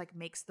so it just like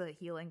makes the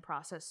healing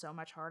process so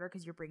much harder,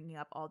 because you're bringing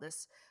up all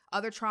this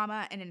other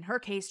trauma, and in her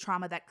case,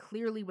 trauma that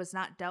clearly was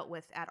not dealt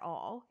with at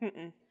all.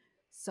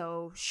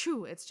 So,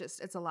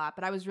 it's a lot.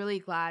 But I was really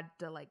glad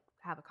to like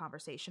have a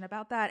conversation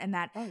about that, and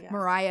that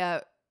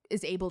Mariah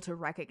is able to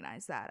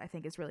recognize that. I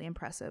think is really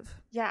impressive.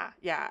 Yeah.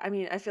 I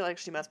mean, I feel like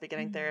she must be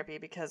getting therapy,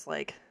 because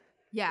like,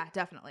 yeah,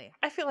 definitely.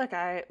 I feel like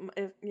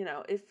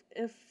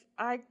if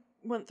I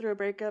went through a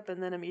breakup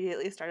and then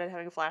immediately started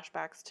having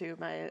flashbacks to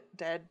my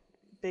dead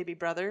baby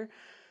brother,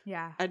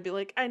 I'd be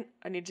like, I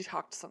need to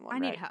talk to someone.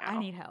 I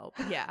need help.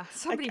 Yeah,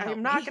 somebody. Like,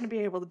 I'm not going to be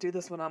able to do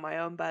this one on my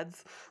own,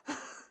 buds.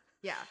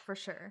 Yeah, for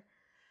sure.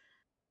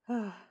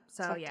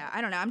 So yeah,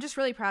 I don't know. I'm just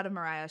really proud of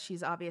Mariah.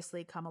 She's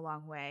obviously come a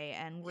long way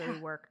and really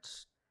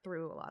worked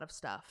through a lot of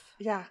stuff.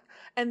 Yeah.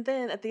 And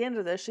then at the end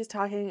of this, she's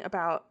talking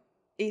about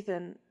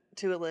Ethan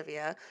to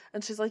Olivia,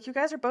 and she's like, you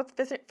guys are both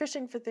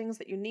fishing for things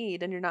that you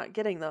need and you're not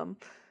getting them.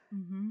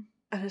 And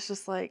it's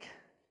just like,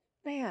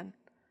 man,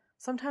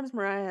 sometimes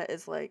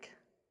Mariah's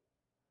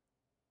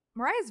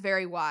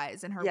very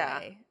wise in her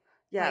way.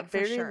 Yeah, like,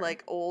 very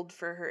like old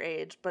for her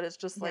age, but it's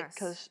just like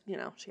because you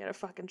know she had a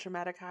fucking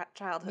traumatic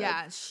childhood.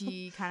 Yeah,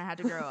 she kind of had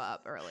to grow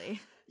up early.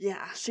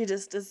 Yeah, she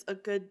just is a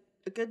good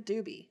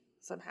doobie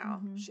somehow.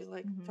 She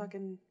like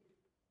fucking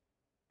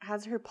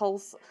has her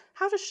pulse.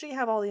 How does she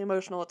have all the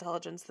emotional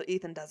intelligence that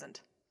Ethan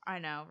doesn't? I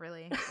know,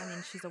 really. I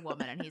mean, she's a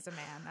woman and he's a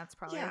man. That's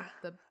probably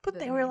But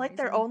they were like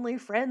their only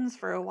friends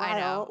for a while. I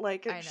know.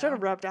 Like it should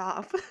have rubbed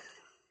off.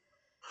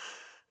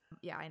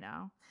 Yeah, I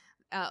know.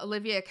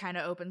 Olivia kind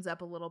of opens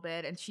up a little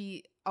bit, and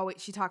she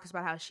talks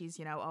about how she's,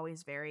 you know,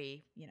 always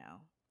very, you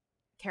know,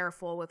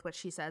 careful with what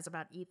she says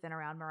about Ethan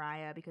around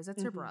Mariah, because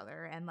it's her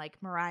brother, and like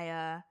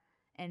Mariah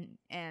and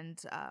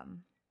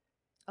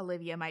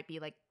Olivia might be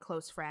like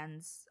close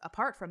friends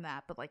apart from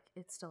that, but like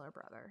it's still her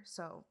brother,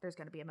 so there's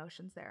going to be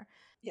emotions there.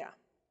 Yeah.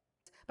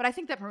 But I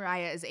think that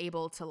Mariah is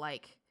able to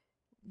like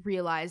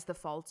realize the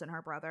faults in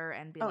her brother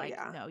and be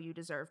no, you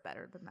deserve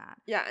better than that.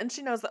 Yeah, and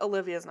she knows that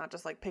Olivia's not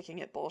just like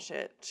picking at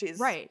bullshit. She's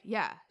right.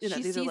 Yeah,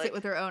 she sees it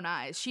with her own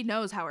eyes. She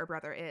knows how her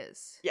brother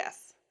is.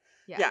 Yes.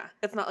 Yeah.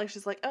 It's not like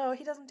she's like, oh,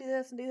 he doesn't do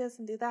this and do this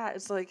and do that.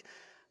 It's like,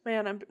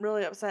 man, I'm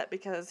really upset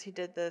because he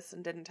did this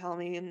and didn't tell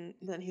me, and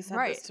then he said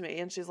this to me.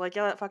 And she's like,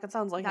 yeah, that fucking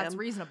sounds like him. That's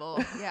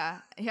reasonable.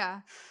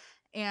 Yeah.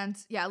 And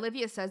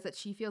Olivia says that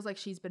she feels like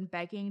she's been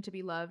begging to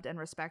be loved and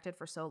respected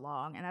for so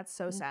long. And that's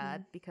so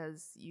sad,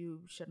 because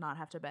you should not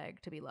have to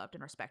beg to be loved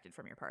and respected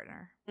from your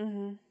partner.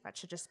 That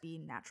should just be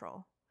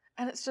natural.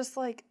 And it's just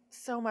like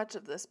so much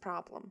of this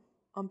problem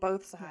on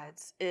both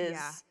sides is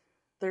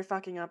their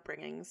fucking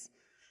upbringings.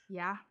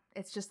 Yeah.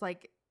 It's just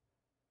like,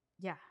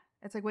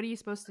 it's like, what are you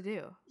supposed to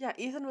do? Yeah.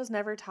 Ethan was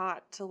never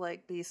taught to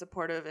like be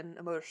supportive and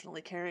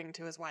emotionally caring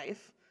to his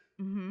wife.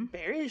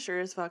 Barry sure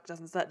as fuck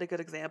doesn't set a good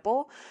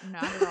example.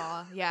 Not at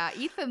all. Yeah,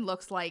 Ethan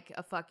looks like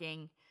a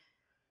fucking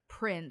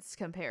prince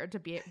compared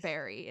to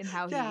Barry, and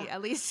how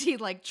at least he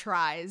like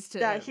tries to.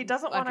 Yeah, he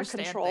doesn't want to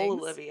control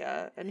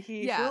Olivia, and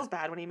he feels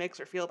bad when he makes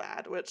her feel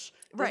bad, which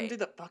doesn't do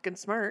the fucking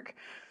smirk.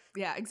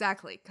 Yeah,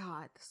 exactly.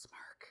 God, the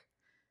smirk.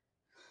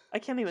 I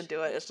can't even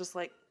do it. It's just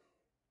like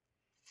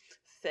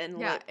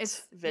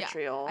thin-lipped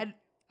vitriol. Yeah,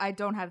 I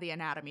don't have the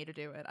anatomy to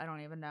do it. I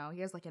don't even know.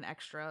 He has like an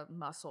extra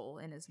muscle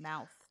in his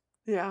mouth.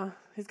 Yeah,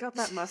 he's got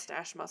that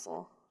mustache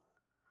muscle.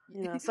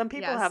 You know, some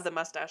people have the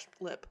mustache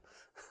lip.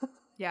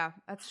 Yeah,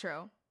 that's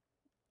true.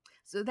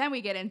 So then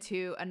we get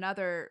into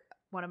another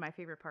one of my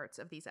favorite parts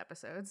of these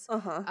episodes.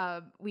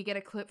 We get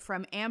a clip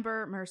from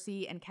Amber,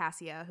 Mercy, and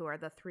Cassia, who are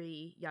the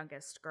three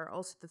youngest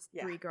girls, the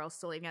three girls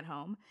still living at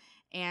home.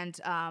 And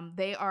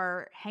they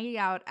are hanging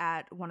out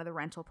at one of the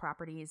rental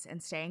properties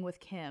and staying with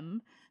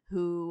Kim,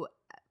 who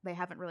they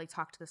haven't really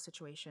talked to the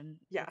situation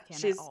with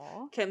Kim at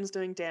all. Kim's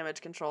doing damage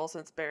control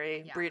since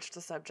Barry breached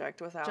the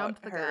subject without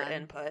her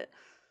input.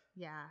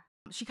 Yeah.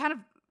 She kind of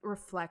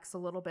reflects a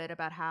little bit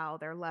about how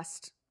they're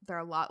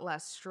a lot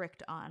less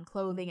strict on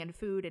clothing and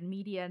food and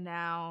media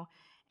now.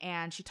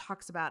 And she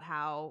talks about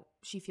how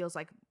she feels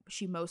like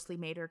she mostly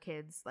made her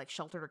kids, like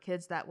sheltered her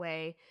kids that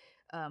way,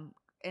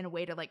 in a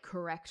way to like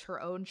correct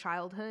her own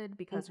childhood,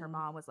 because her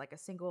mom was like a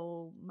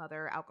single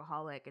mother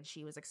alcoholic, and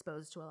she was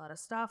exposed to a lot of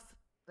stuff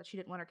that she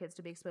didn't want her kids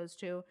to be exposed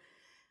to,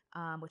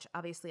 which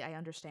obviously I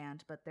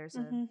understand, but there's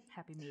a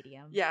happy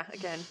medium. Yeah,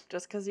 again,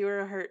 just because you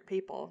were hurt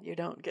people, you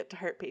don't get to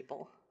hurt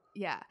people.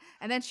 Yeah.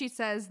 And then she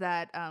says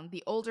that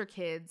the older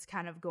kids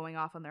kind of going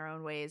off on their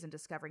own ways and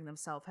discovering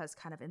themselves has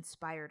kind of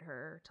inspired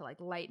her to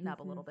like lighten up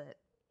a little bit,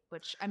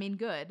 which, I mean,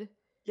 good.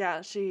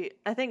 Yeah,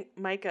 I think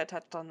Micah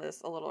touched on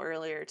this a little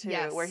earlier too,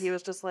 where he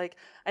was just like,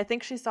 I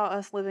think she saw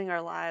us living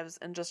our lives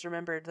and just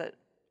remembered that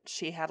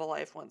she had a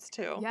life once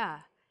too. Yeah.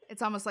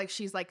 It's almost like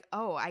she's like,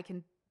 oh, I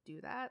can do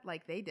that.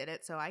 Like they did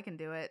it, so I can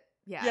do it.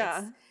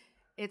 Yeah.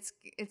 It's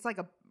like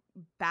a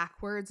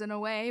backwards in a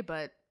way,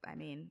 but I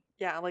mean.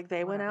 Yeah, like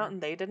they went out and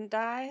they didn't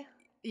die.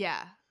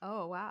 Yeah.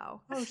 Oh,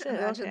 wow. Oh, shit.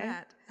 Imagine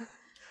that.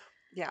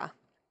 Yeah.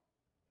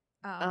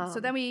 So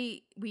then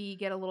we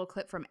get a little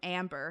clip from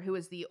Amber, who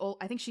is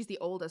I think she's the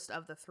oldest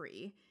of the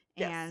three.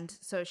 Yes. And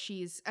so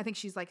I think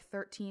she's like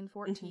 13,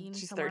 14,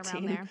 she's somewhere 13.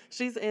 around there.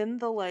 She's in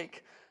the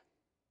like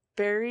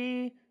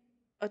very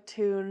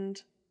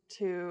attuned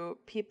to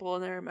people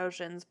and their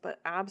emotions, but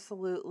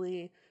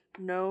absolutely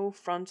no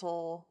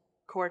frontal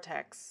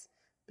cortex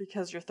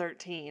because you're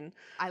 13.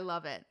 I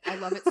love it. I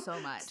love it so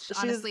much.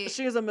 Honestly,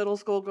 she is a middle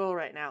school girl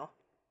right now.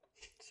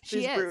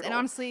 She is. Brutal. And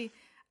honestly,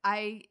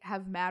 I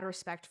have mad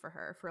respect for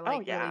her for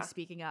like really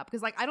speaking up,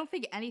 because like I don't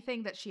think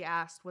anything that she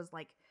asked was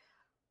like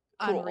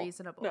cruel.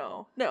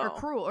 Unreasonable. No. Or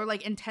cruel, or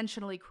like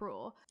intentionally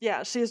cruel.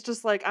 Yeah, she's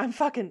just like, I'm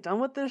fucking done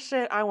with this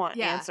shit. I want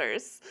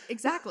answers.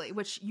 Exactly,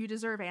 which you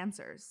deserve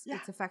answers. Yeah.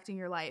 It's affecting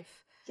your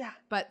life. Yeah.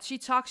 But she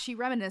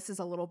reminisces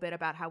a little bit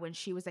about how when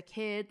she was a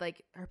kid,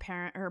 like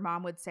her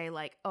mom would say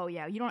like, oh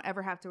yeah, you don't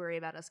ever have to worry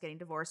about us getting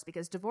divorced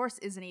because divorce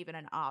isn't even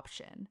an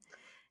option.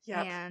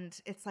 Yeah. And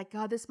it's like,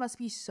 God, this must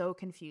be so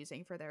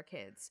confusing for their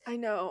kids. I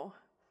know.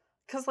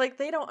 Because, like,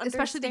 they don't understand.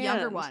 Especially the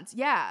younger ones.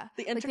 Yeah.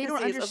 The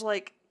intricacies of,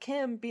 like,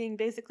 Kim being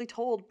basically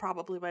told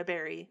probably by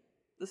Barry,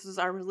 this is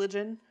our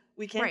religion.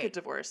 We can't get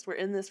divorced. We're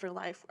in this for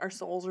life. Our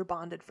souls are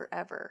bonded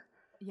forever.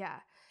 Yeah.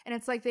 And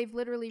it's like they've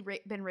literally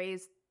been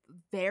raised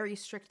very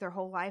strict their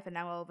whole life, and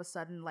now all of a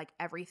sudden, like,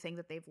 everything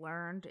that they've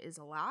learned is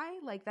a lie.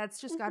 Like, that's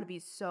just got to be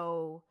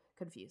so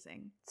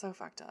confusing. So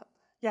fucked up.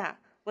 Yeah.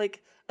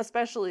 Like,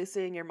 especially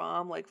seeing your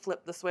mom, like,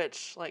 flip the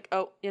switch. Like,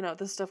 oh, you know,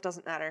 this stuff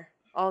doesn't matter.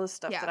 All this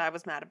stuff that I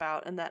was mad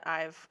about and that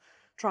I've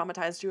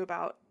traumatized you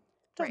about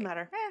doesn't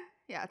matter.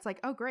 Yeah, it's like,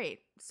 oh, great.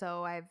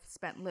 So I've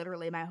spent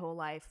literally my whole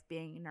life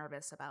being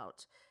nervous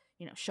about,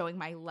 you know, showing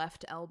my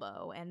left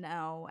elbow, and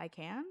now I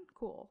can?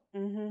 Cool.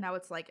 Mm-hmm. Now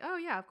it's like, oh,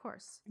 yeah, of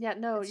course. Yeah,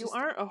 no, you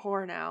aren't a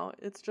whore now.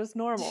 It's just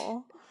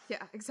normal.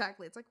 Yeah,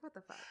 exactly. It's like, what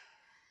the fuck?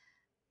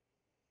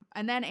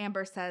 And then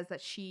Amber says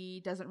that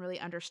she doesn't really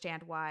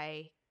understand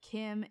why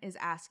Kim is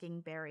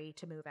asking Barry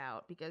to move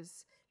out,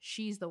 because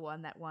she's the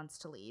one that wants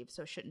to leave,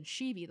 so shouldn't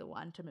she be the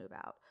one to move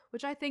out?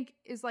 which I think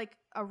is like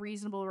a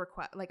reasonable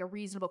request, like a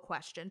reasonable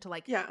question to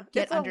like get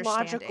it's a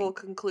logical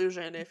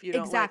conclusion if you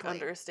don't exactly.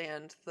 like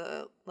understand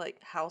the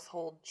like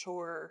household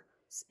chore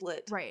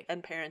split right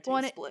and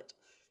parenting split.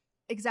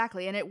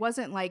 Exactly. And it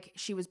wasn't like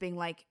she was being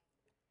like,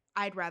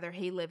 I'd rather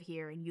he live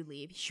here and you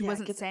leave. She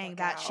wasn't saying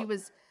that. Out. She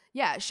was,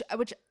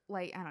 which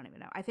like, I don't even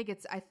know. I think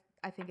it's,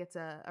 I think it's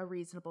a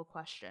reasonable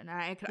question.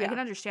 I can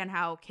understand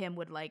how Kim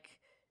would like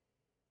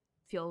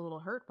feel a little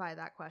hurt by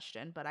that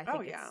question, but I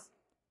think it's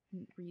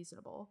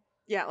reasonable.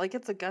 Yeah. Like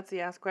it's a gutsy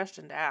ass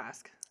question to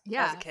ask.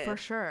 Yeah, as a kid. For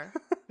sure.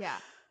 Yeah.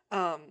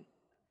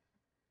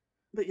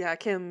 But yeah,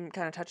 Kim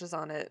kind of touches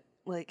on it.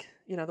 Like,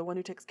 you know, the one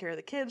who takes care of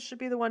the kids should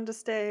be the one to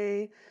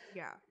stay.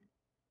 Yeah.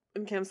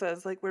 And Kim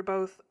says, like, we're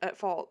both at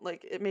fault.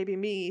 Like, it may be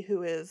me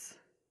who is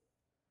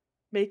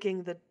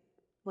making the,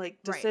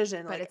 like,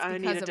 decision. Right. Like, I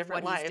need a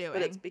different life.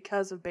 But it's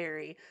because of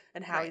Barry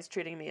and how he's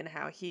treating me and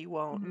how he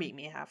won't meet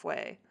me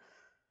halfway.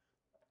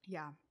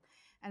 Yeah.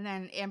 And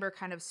then Amber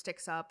kind of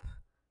sticks up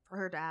for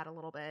her dad a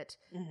little bit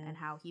and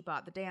how he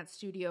bought the dance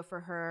studio for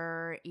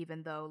her,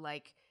 even though,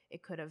 like,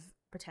 it could have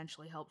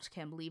potentially helped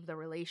Kim leave the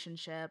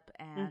relationship.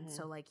 And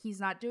so, like, he's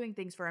not doing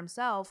things for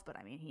himself, but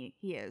I mean,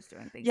 he is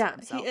doing things for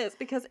himself. Yeah, he is,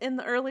 because in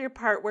the earlier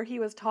part where he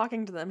was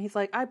talking to them, he's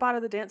like, I bought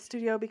the dance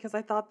studio because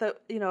I thought that,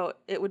 you know,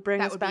 it would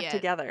bring us back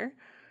together.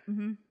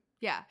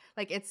 Yeah,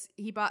 like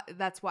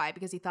that's why,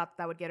 because he thought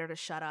that would get her to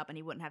shut up and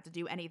he wouldn't have to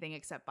do anything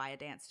except buy a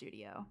dance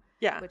studio.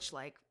 Yeah. Which,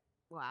 like,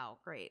 wow,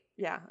 great.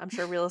 Yeah, I'm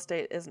sure real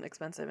estate isn't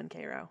expensive in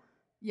Cairo.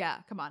 Yeah,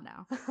 come on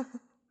now.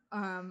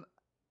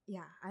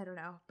 Yeah, I don't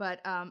know.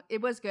 But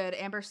it was good.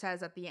 Amber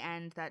says at the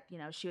end that, you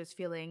know, she was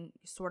feeling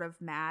sort of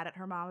mad at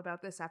her mom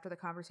about this after the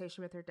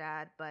conversation with her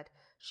dad, but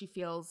she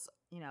feels,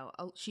 you know,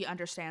 she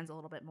understands a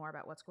little bit more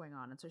about what's going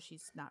on, and so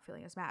she's not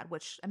feeling as mad,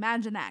 which,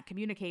 imagine that,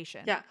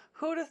 communication. Yeah,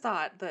 who'd have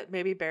thought that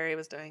maybe Barry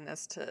was doing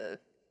this to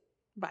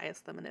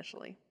bias them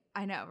initially?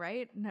 I know,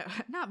 right? No,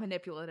 not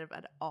manipulative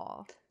at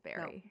all,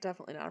 Barry. No,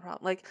 definitely not a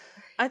problem. Like,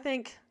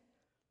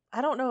 I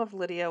don't know if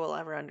Lydia will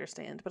ever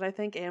understand, but I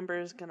think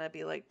Amber's gonna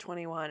be like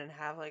 21 and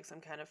have like some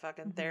kind of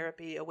fucking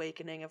therapy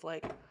awakening of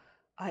like,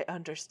 I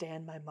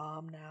understand my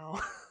mom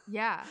now.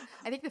 Yeah.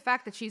 I think the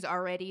fact that she's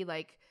already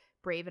like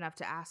brave enough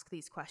to ask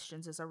these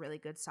questions is a really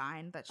good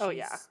sign that she's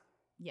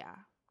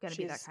gonna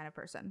be that kind of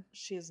person.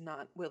 She is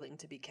not willing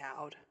to be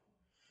cowed.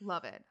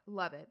 Love it.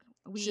 Love it.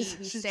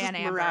 She's stan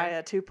Amber.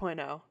 Mariah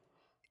 2.0.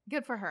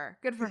 Good for her.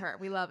 Good for her.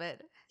 We love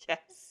it.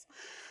 Yes.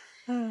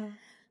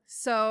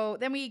 So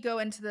then we go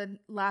into the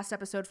last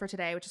episode for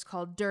today, which is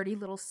called Dirty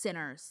Little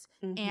Sinners.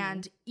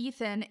 And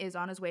Ethan is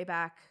on his way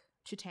back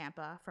to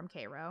Tampa from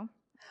Cairo.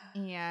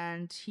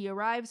 And he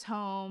arrives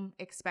home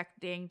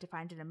expecting to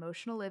find an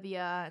emotional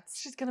Olivia.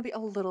 She's going to be a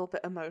little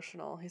bit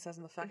emotional, he says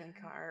in the fucking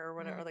car or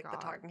whatever, the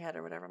talking head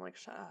or whatever. I'm like,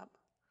 shut up.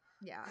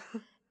 Yeah.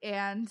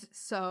 And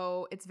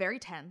so it's very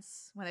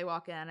tense when they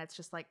walk in. It's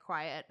just like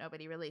quiet.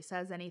 Nobody really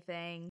says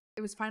anything.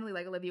 It was finally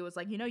like Olivia was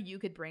like, you know, you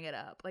could bring it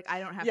up. Like, I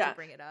don't have to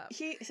bring it up.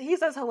 He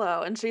says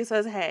hello and she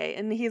says hey.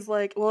 And he's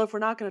like, well, if we're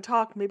not going to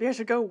talk, maybe I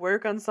should go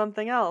work on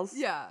something else.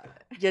 Yeah.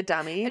 You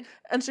dummy.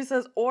 And she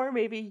says, or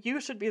maybe you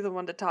should be the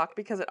one to talk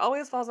because it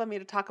always falls on me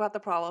to talk about the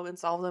problem and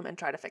solve them and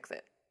try to fix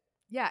it.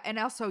 Yeah. And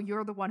also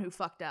you're the one who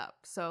fucked up.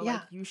 So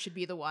like you should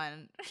be the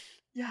one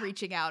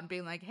reaching out and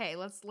being like, hey,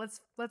 let's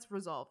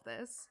resolve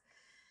this.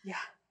 Yeah.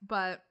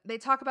 But they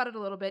talk about it a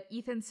little bit.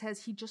 Ethan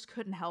says he just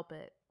couldn't help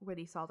it when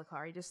he saw the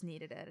car. He just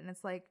needed it. And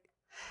it's like,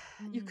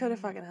 you could have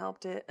fucking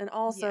helped it. And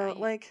also,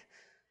 like,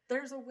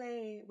 there's a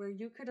way where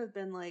you could have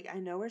been like, I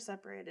know we're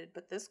separated,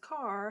 but this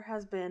car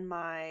has been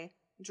my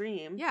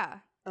dream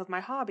of my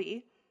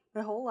hobby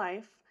my whole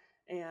life.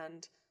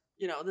 And,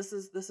 you know, this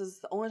is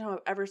the only time I've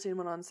ever seen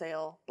one on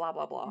sale, blah,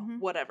 blah, blah,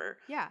 whatever.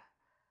 Yeah.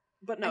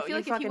 But no,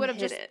 you fucking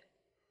hit it.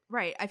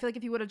 Right. I feel like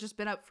if you would have just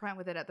been upfront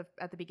with it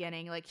at the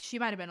beginning, like she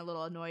might have been a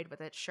little annoyed with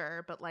it,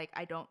 sure, but like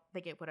I don't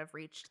think it would have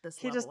reached this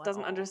level. He just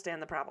doesn't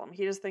understand the problem.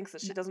 He just thinks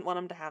that she doesn't want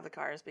him to have the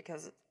cars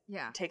because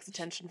it takes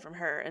attention from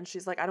her. And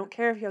she's like, I don't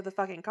care if you have the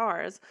fucking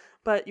cars,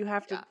 but you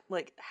have to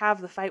like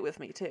have the fight with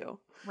me too.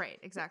 Right,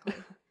 exactly.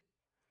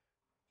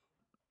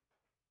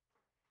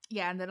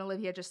 Yeah, and then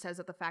Olivia just says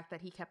that the fact that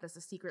he kept this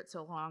a secret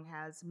so long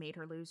has made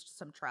her lose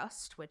some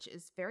trust, which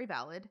is very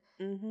valid.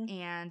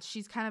 And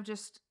she's kind of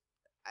just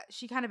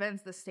she kind of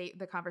ends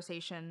the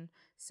conversation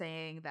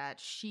saying that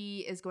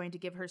she is going to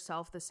give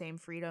herself the same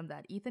freedom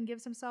that Ethan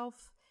gives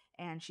himself,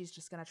 and she's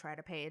just going to try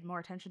to pay more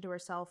attention to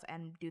herself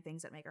and do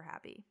things that make her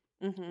happy,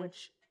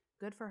 which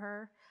good for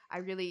her. I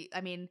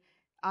mean,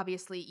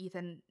 obviously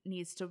Ethan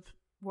needs to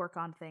work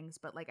on things,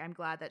 but like I'm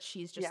glad that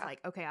she's just like,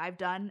 okay, I've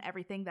done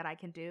everything that I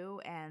can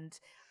do, and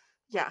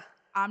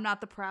I'm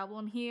not the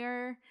problem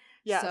here.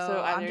 Yeah,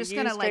 so I'm just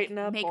gonna straighten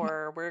up,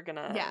 or we're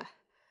gonna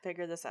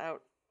figure this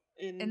out.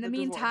 In the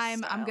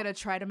meantime, I'm going to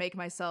try to make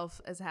myself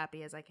as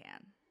happy as I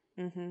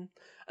can. And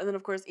then,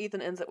 of course,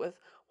 Ethan ends it with,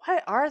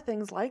 why are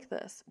things like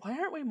this? Why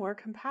aren't we more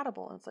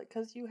compatible? And it's like,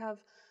 because you have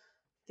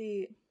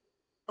the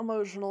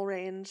emotional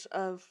range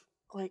of,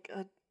 like,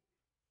 a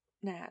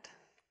gnat.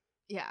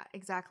 Yeah,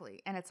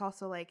 exactly. And it's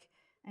also like,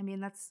 I mean,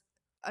 that's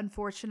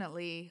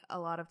unfortunately, a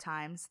lot of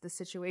times the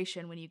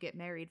situation when you get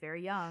married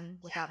very young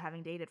without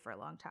having dated for a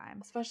long time.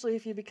 Especially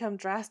if you become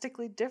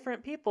drastically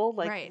different people,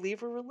 like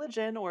leave a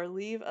religion or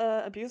leave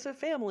a abusive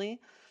family.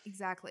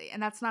 Exactly.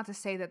 And that's not to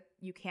say that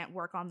you can't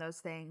work on those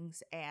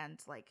things and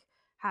like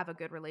have a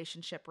good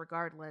relationship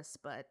regardless,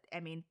 but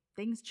I mean,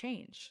 things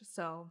change.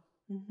 So,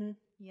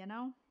 you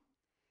know?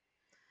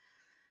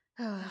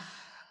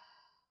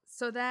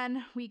 So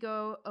then we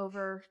go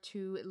over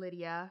to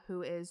Lydia,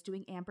 who is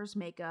doing Amber's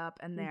makeup,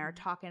 and they're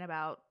talking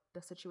about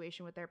the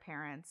situation with their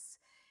parents.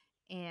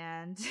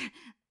 And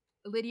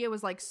Lydia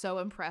was like so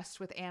impressed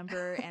with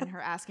Amber and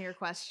her asking her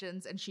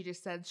questions, and she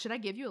just said, "Should I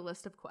give you a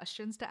list of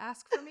questions to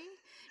ask for me?"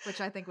 Which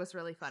I think was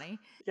really funny.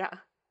 Yeah.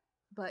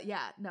 But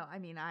yeah, no, I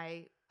mean,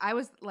 I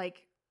was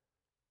like,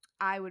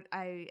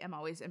 I am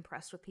always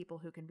impressed with people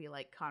who can be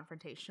like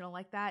confrontational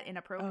like that in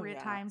appropriate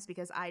times,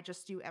 because I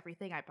just do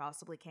everything I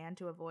possibly can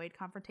to avoid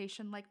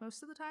confrontation like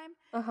most of the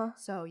time.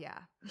 So yeah.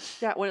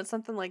 Yeah, when it's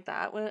something like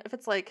that, if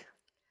it's like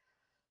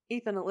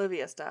Ethan and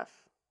Olivia stuff,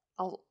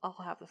 I'll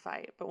have the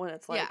fight. But when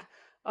it's like,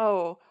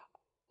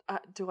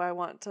 do I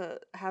want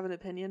to have an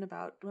opinion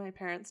about my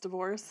parents'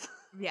 divorce?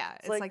 Yeah,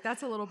 it's like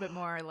that's a little bit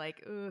more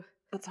like, ugh.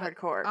 That's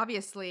hardcore.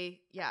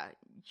 Obviously, yeah,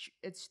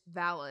 it's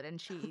valid, and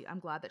I'm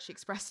glad that she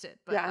expressed it.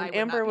 But yeah, and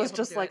Amber was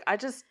just like, I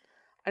just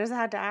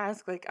had to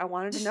ask. Like, I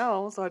wanted to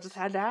know, so I just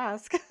had to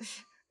ask.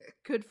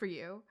 Good for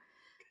you.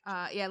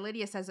 Yeah,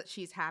 Lydia says that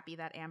she's happy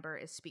that Amber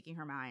is speaking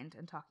her mind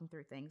and talking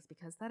through things,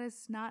 because that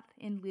is not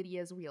in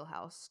Lydia's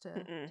wheelhouse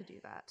to do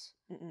that.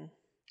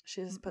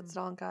 She just puts it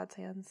all in God's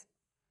hands.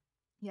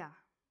 Yeah,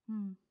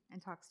 and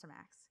talks to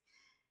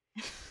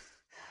Max.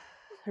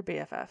 Her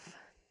BFF.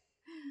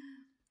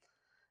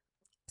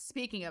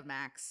 Speaking of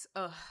Max,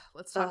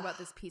 let's talk about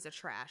this piece of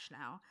trash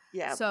now.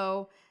 Yeah.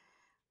 So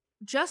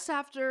just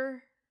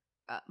after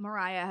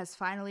Mariah has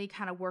finally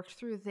kind of worked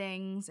through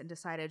things and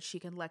decided she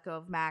can let go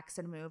of Max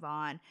and move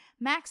on,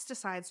 Max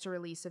decides to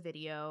release a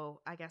video,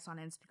 I guess on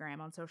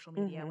Instagram, on social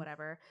media,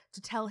 whatever,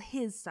 to tell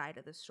his side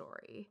of the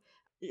story.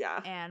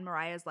 Yeah. And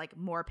Mariah's like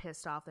more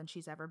pissed off than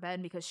she's ever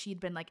been, because she'd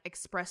been like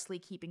expressly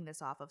keeping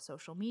this off of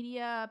social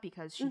media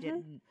because she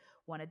didn't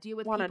want to deal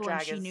with people,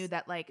 and she knew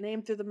that like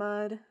name through the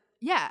mud.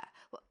 Yeah.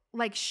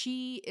 Like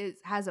she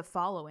has a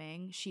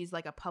following. She's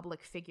like a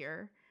public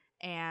figure,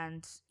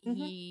 and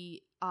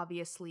he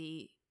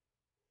obviously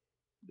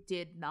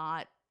did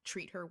not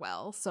treat her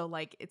well. So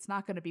like it's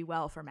not going to be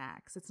well for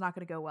Max. It's not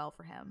going to go well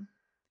for him.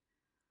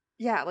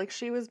 Yeah, like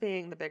she was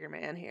being the bigger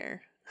man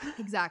here.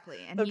 Exactly.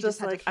 And he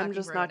just like, I'm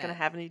just not going to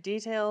have any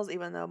details,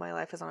 even though my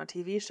life is on a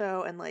TV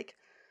show, and like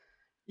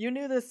you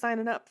knew this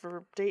signing up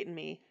for dating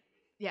me.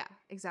 Yeah,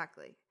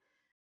 exactly.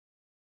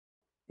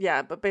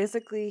 Yeah, but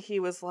basically he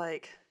was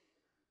like,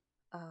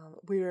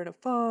 we were in a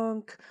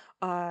funk.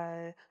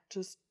 I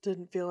just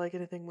didn't feel like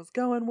anything was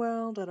going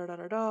well. Da da da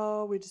da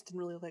da. We just didn't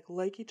really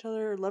like each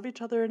other or love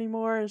each other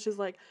anymore. And she's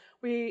like,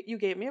 you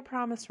gave me a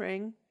promise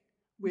ring.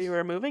 We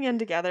were moving in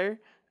together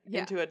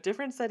into a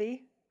different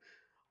city.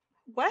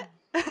 What?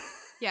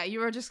 Yeah, you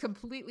were just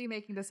completely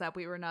making this up.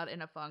 We were not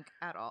in a funk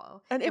at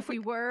all. And if we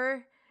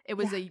were, it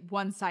was a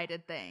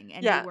one-sided thing.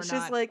 And yeah, you were she's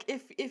not like,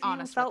 if you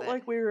felt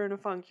like we were in a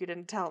funk, you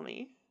didn't tell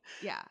me.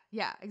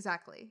 Yeah,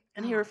 exactly.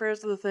 And he refers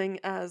to the thing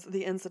as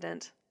the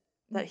incident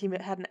that he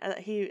had.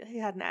 He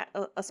had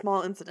a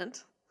small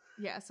incident.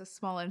 Yes, a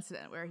small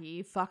incident where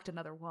he fucked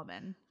another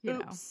woman.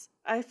 Oops,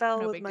 I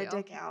fell with my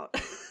dick out.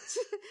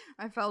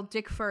 I fell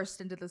dick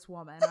first into this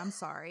woman. I'm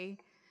sorry.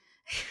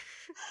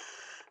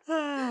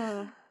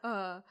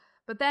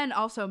 But then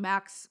also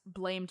Max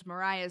blamed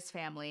Mariah's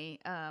family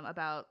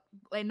about,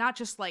 and not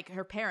just like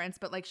her parents,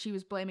 but like she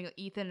was blaming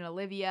Ethan and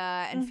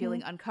Olivia and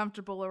feeling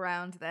uncomfortable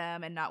around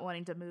them and not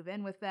wanting to move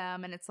in with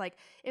them. And it's like,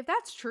 if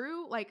that's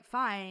true, like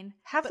fine,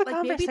 have the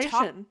conversation.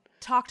 Maybe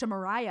talk to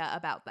Mariah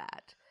about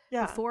that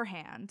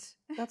beforehand.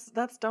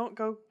 That's don't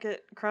go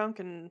get crunk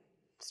and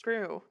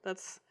screw.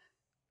 That's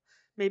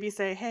maybe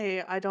say,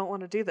 hey, I don't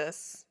want to do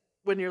this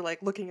when you're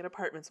like looking at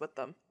apartments with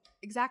them.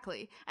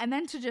 Exactly. And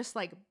then to just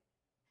like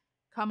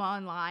come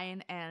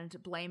online and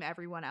blame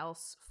everyone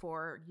else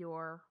for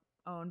your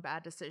own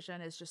bad decision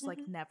is just like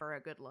never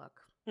a good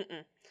look.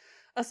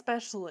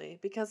 Especially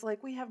because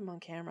like we have him on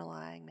camera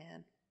lying,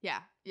 man. Yeah.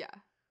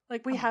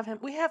 Like we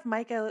have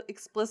Micah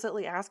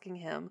explicitly asking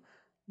him,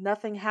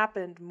 nothing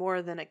happened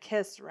more than a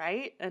kiss,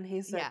 right? And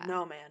he said,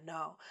 no, man,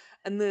 no.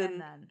 And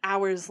then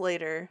hours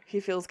later, he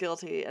feels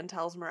guilty and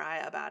tells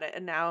Mariah about it.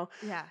 And now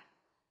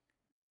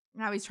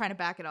he's trying to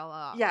back it all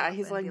up. Yeah,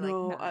 he's like,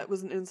 no, it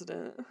was an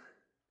incident.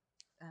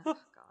 Oh, God.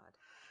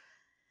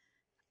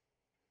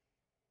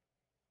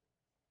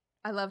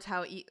 I loved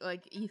how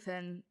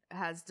Ethan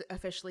has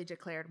officially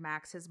declared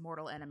Max his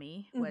mortal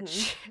enemy,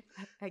 which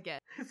I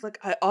get. It's like,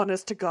 I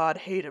honest to God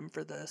hate him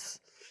for this.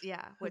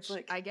 Yeah, which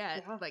like, I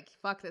get. Yeah. Like,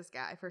 fuck this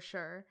guy for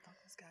sure. Fuck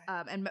this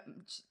guy. And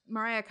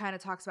Mariah kind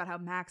of talks about how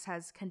Max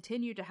has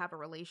continued to have a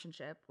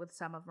relationship with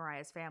some of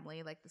Mariah's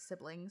family, like the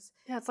siblings.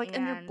 Yeah, it's like,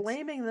 and you're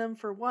blaming them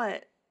for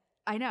what?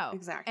 I know.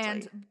 Exactly.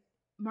 And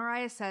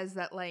Mariah says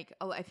that, like,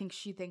 I think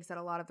she thinks that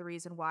a lot of the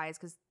reason why is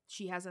because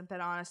she hasn't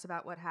been honest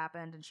about what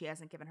happened and she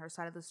hasn't given her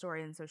side of the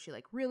story. And so she,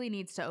 like, really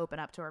needs to open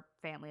up to her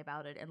family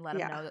about it and let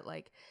them know that,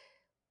 like,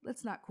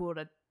 it's not cool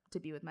to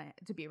be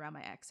around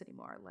my ex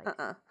anymore. Like,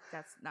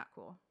 that's not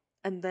cool.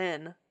 And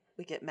then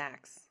we get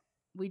Max.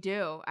 We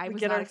do. We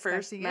get our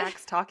first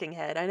Max talking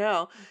head. I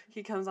know.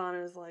 He comes on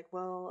and is like,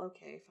 well,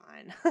 okay,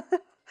 fine.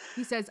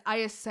 He says, I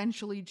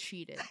essentially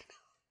cheated.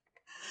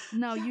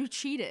 No, you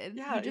cheated.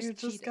 Yeah, you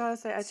just gotta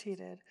say I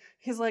cheated.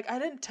 He's like, I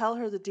didn't tell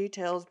her the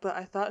details, but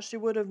I thought she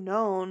would have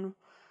known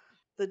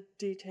the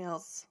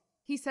details.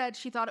 He said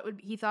he thought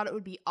it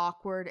would be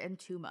awkward and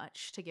too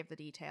much to give the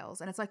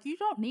details. And it's like, you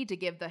don't need to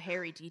give the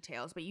hairy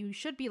details, but you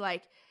should be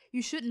like,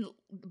 you shouldn't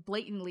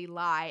blatantly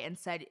lie and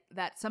said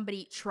that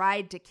somebody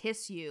tried to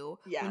kiss you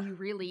when you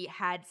really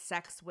had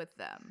sex with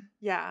them.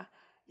 Yeah.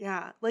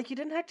 Yeah. Like, you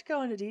didn't have to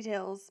go into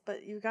details,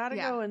 but you gotta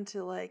go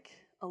into, like,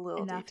 a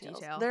little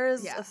detail. There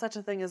is such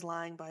a thing as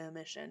lying by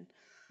omission.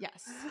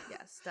 Yes,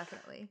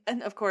 definitely.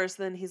 And of course,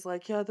 then he's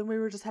like, yeah, then we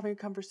were just having a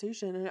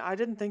conversation, and I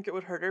didn't think it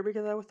would hurt her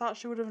because I thought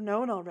she would have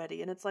known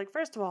already. And it's like,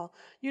 first of all,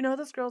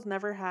 this girl's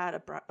never had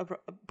a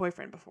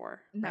boyfriend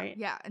before, right?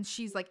 Yeah, and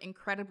she's, like,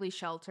 incredibly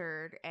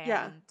sheltered.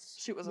 And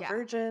she was a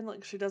virgin.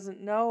 Like, she doesn't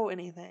know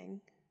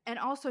anything. And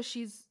also,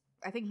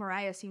 I think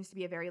Mariah seems to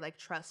be a very, like,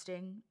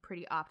 trusting,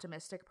 pretty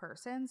optimistic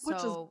person.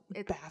 So which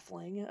is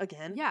baffling,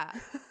 again. Yeah.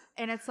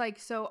 And it's like,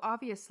 so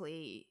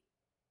obviously,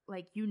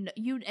 like,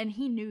 and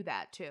he knew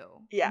that too.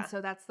 Yeah. And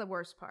so that's the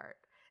worst part.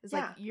 It's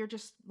like, you're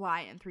just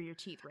lying through your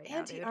teeth right now,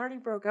 And dude. he already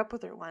broke up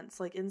with her once.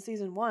 Like, in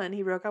season 1,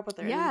 he broke up with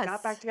her and he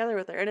got back together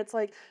with her. And it's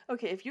like,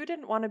 okay, if you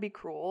didn't want to be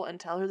cruel and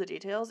tell her the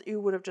details, you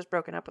would have just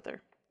broken up with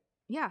her.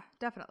 Yeah,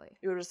 definitely.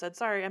 You would have said,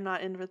 sorry, I'm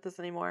not in with this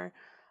anymore.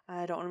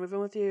 I don't want to move in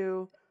with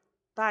you.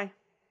 Bye.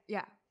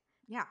 Yeah.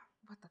 Yeah.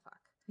 What the fuck?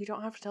 You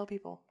don't have to tell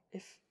people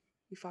if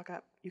you fuck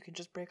up. You can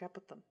just break up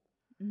with them.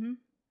 Mm-hmm.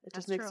 It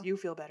just makes you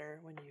feel better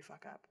when you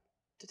fuck up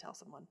to tell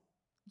someone.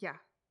 Yeah.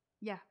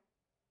 Yeah.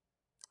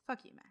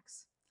 Fuck you,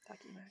 Max. Fuck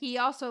you, Max. He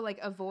also, like,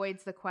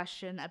 avoids the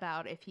question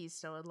about if he's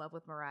still in love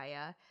with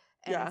Mariah.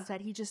 And instead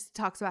he just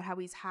talks about how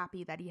he's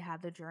happy that he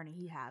had the journey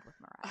he had with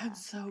Mariah. I'm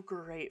so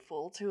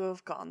grateful to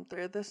have gone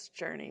through this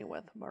journey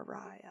with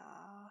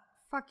Mariah.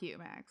 Fuck you,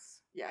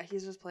 Max. Yeah,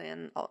 he's just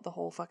playing the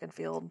whole fucking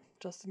field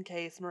just in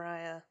case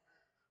Mariah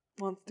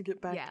wants to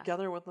get back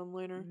together with him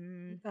later.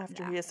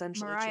 After he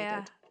essentially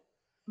cheated.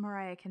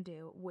 Mariah can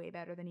do way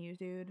better than you,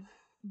 dude.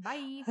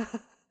 Bye.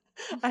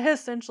 I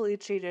essentially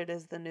cheated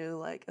is the new,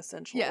 like,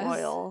 essential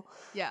oil.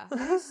 Yeah.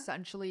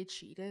 Essentially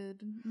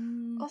cheated.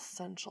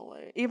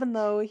 Essentially. Even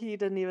though he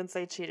didn't even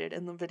say cheated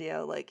in the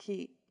video, like,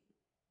 he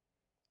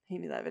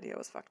knew that video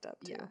was fucked up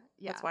too.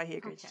 Yeah. That's why he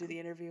agreed to do the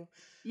interview.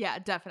 Yeah,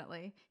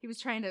 definitely. He was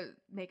trying to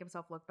make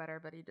himself look better,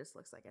 but he just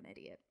looks like an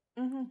idiot.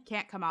 Mm-hmm.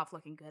 Can't come off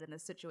looking good in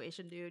this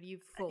situation, dude. You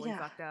fully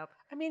fucked up.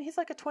 I mean, he's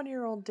like a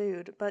 20-year-old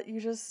dude, but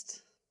you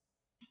just...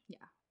 Yeah.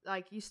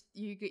 Like,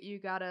 you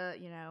gotta,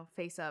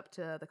 face up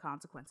to the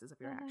consequences of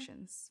your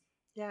actions.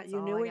 Yeah, that's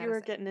you knew what you were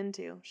getting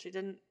into. She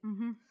didn't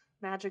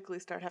magically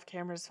have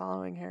cameras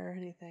following her or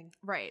anything.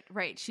 Right.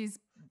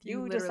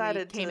 You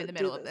decided came in the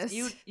middle of this.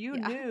 You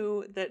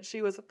knew that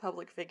she was a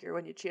public figure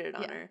when you cheated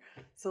on her.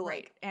 So,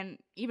 like, and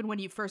even when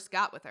you first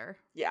got with her.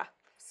 Yeah.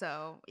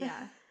 So,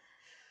 yeah.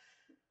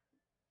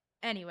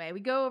 Anyway, we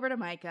go over to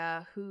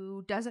Micah,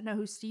 who doesn't know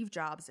who Steve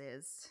Jobs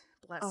is.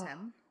 Bless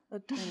him. A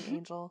tiny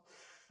angel.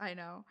 I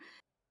know.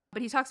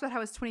 But he talks about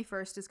how his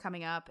 21st is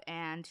coming up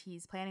and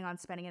he's planning on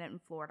spending it in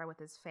Florida with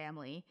his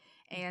family.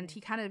 And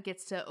he kind of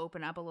gets to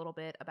open up a little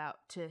bit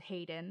to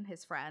Hayden,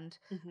 his friend,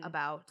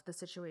 about the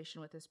situation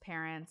with his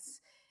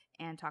parents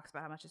and talks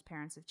about how much his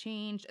parents have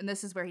changed. And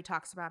this is where he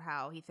talks about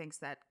how he thinks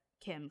that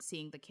Kim,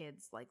 seeing the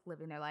kids, like,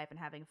 living their life and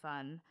having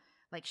fun,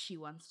 like, she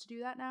wants to do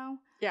that now.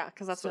 Yeah,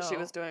 because that's what she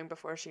was doing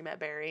before she met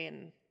Barry.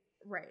 And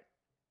right.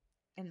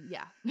 And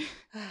yeah.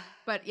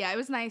 But yeah, it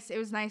was nice. It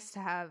was nice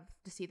to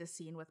see the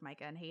scene with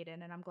Micah and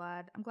Hayden, and I'm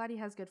glad he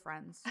has good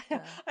friends.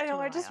 I know.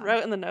 I just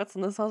wrote in the notes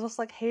on this. I was just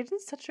like,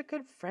 Hayden's such a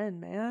good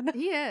friend, man.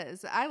 He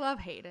is. I love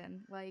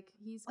Hayden. Like,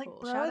 he's like,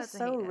 cool. Bros Shout out to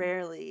so Hayden.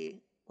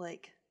 Rarely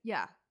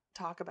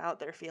talk about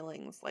their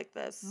feelings like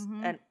this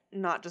and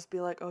not just be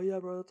like, oh yeah,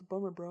 bro, that's a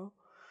bummer, bro.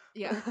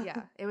 Yeah.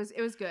 It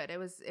was good. It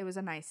was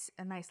a nice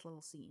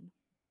little scene.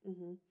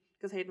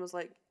 Because Hayden was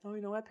like, oh,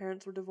 my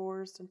parents were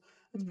divorced and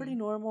it's pretty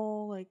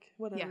normal, like,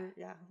 whatever.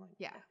 Yeah.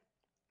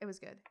 It was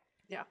good.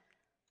 Yeah.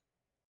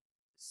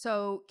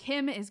 So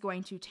Kim is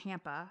going to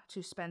Tampa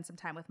to spend some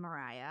time with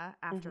Mariah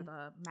after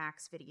the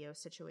Max video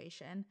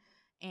situation.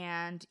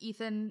 And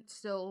Ethan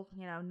still,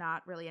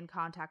 not really in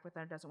contact with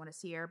her, doesn't want to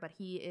see her, but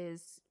he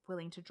is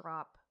willing to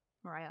drop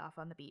Mariah off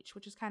on the beach,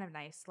 which is kind of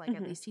nice. Like,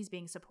 at least he's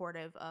being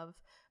supportive of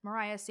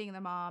Mariah seeing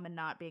the mom and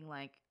not being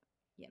like,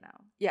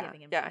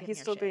 giving him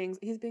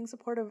he's being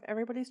supportive of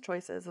everybody's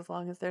choices as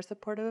long as they're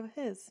supportive of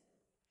his.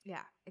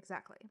 Yeah,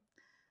 exactly.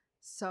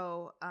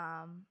 So,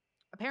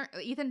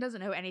 apparently Ethan doesn't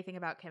know anything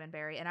about Kim and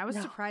Barry, and I was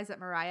surprised that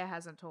Mariah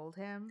hasn't told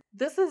him.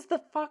 This is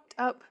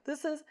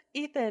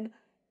Ethan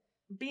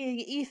being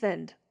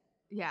Ethan.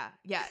 Yeah,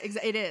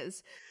 it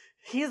is.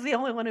 He's the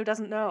only one who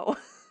doesn't know.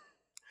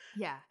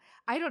 Yeah.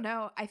 I don't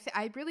know.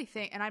 I really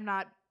think, and I'm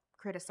not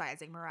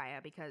criticizing Mariah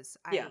because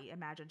I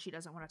imagine she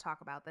doesn't want to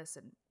talk about this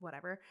and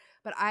whatever,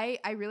 but I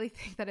really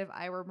think that if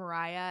I were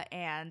Mariah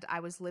and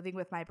I was living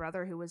with my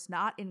brother who was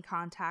not in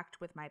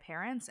contact with my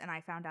parents, and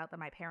I found out that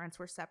my parents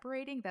were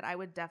separating, that I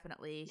would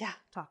definitely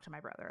talk to my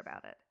brother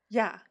about it.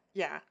 Yeah.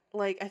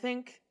 Like, I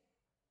think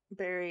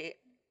Barry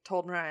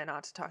told Mariah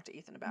not to talk to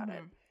Ethan about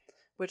it,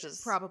 which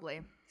is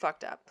probably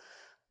fucked up.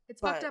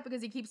 It's fucked up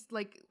because he keeps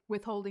like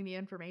withholding the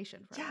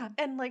information from him.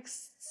 And like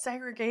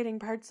segregating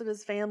parts of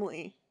his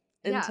family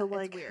into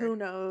like who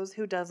knows,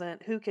 who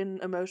doesn't, who can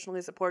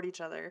emotionally support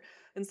each other,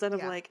 instead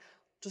of like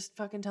just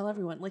fucking tell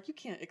everyone. Like, you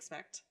can't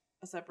expect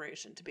a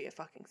separation to be a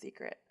fucking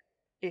secret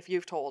if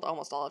you've told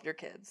almost all of your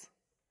kids.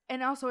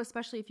 And also,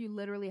 especially if you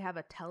literally have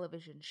a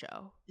television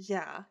show.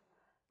 Yeah.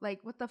 Like,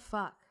 what the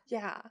fuck?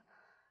 Yeah,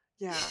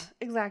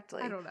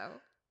 exactly. I don't know.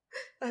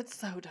 That's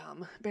so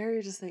dumb.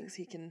 Barry just thinks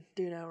he can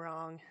do no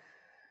wrong.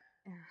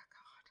 Oh,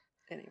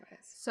 God. Anyways.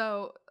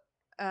 So,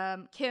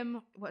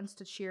 Kim wants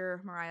to cheer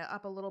Mariah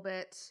up a little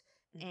bit,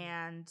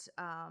 and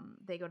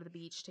they go to the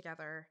beach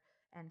together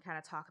and kind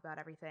of talk about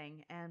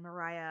everything. And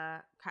Mariah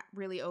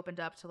really opened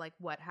up to like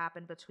what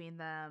happened between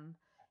them,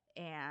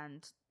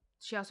 and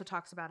she also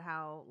talks about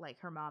how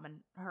like her mom and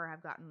her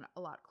have gotten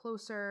a lot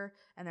closer,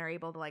 and they're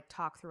able to like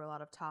talk through a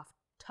lot of tough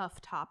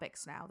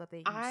topics now that they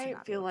used to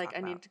not feel like I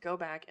about. need to go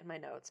back in my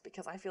notes,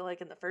 because I feel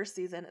like in the first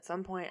season at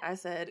some point I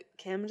said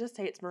Kim just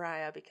hates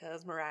Mariah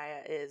because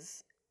Mariah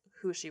is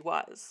who she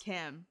was.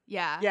 Kim.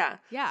 Yeah.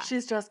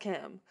 She's just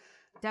Kim.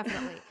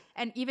 Definitely.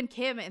 And even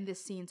Kim in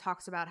this scene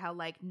talks about how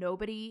like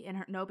nobody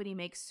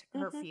makes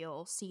her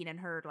feel seen and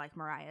heard like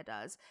Mariah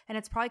does. And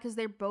it's probably because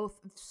they're both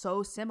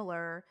so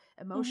similar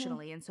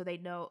emotionally, and so they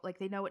know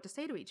what to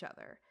say to each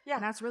other. Yeah.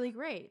 And that's really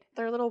great.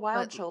 They're little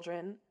wild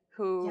children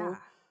who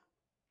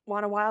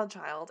want a wild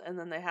child, and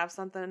then they have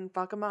something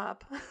fuck them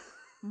up.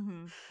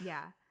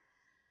 Yeah.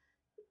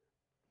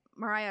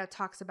 Mariah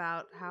talks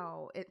about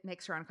how it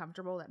makes her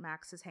uncomfortable that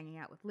Max is hanging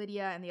out with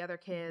Lydia and the other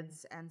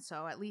kids, and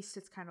so at least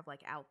it's kind of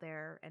like out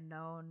there and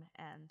known,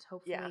 and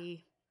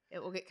hopefully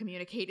it will get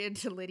communicated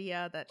to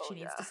Lydia that she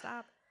needs to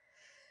stop.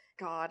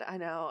 God, I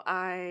know.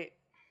 I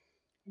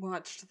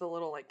watched the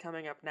little like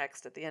coming up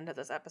next at the end of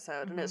this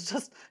episode, and it's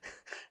just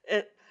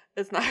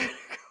it's not gonna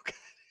go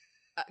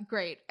good.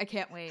 Great. I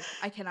can't wait.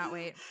 I cannot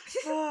wait.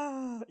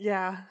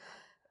 Yeah.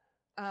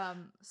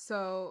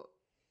 So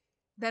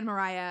then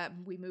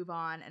we move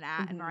on,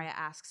 and Mariah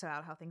asks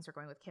about how things are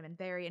going with Kim and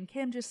Barry, and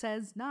Kim just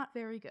says, not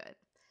very good.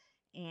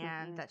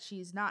 And that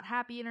she's not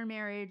happy in her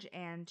marriage,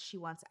 and she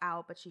wants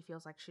out, but she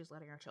feels like she's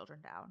letting her children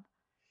down.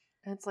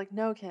 And it's like,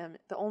 no, Kim,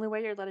 the only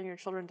way you're letting your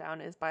children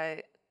down is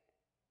by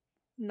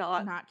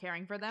not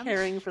caring for them.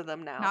 Caring for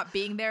them now. Not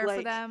being there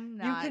for them.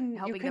 Not helping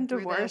them. You can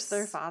divorce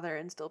their father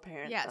and still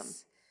parent them.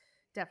 Yes.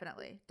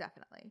 Definitely.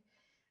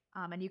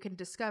 And you can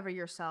discover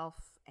yourself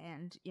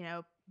and,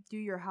 do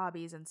your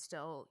hobbies and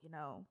still,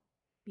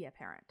 be a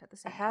parent at the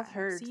same time. I have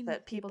heard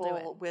that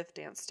people with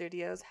dance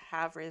studios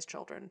have raised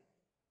children.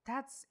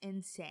 That's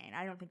insane.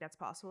 I don't think that's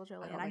possible,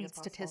 Jillian. I need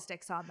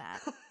statistics on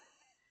that.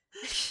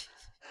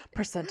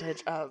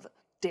 Percentage of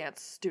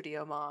dance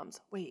studio moms.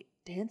 Wait,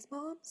 dance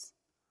moms?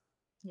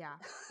 Yeah.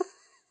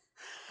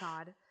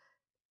 God.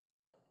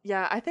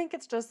 Yeah, I think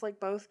it's just like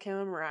both Kim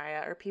and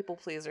Mariah are people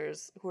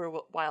pleasers who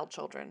are wild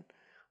children.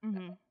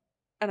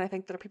 And I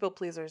think they're people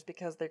pleasers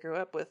because they grew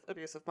up with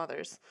abusive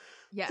mothers.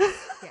 Yes.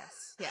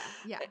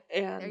 Yeah.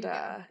 And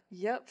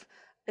yep,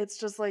 it's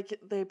just like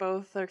they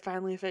both are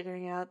finally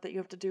figuring out that you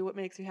have to do what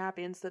makes you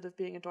happy instead of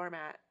being a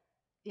doormat.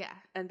 Yeah.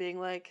 And being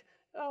like,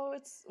 oh,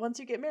 it's once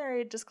you get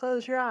married, just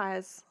close your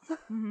eyes.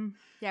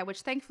 Yeah,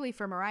 which thankfully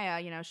for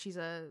Mariah, she's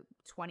a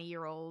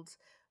 20-year-old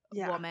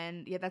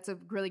woman. Yeah, that's a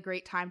really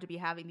great time to be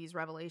having these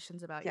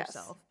revelations about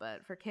yourself.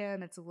 But for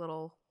Kim, it's a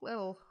little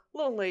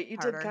late. You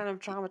did kind of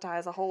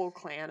traumatize a whole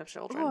clan of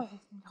children. A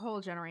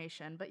whole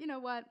generation. But you know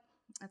what?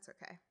 That's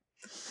okay.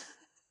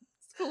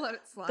 Let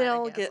it slide.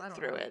 They'll get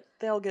through it.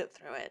 They'll get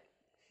through it.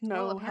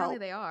 No, well, apparently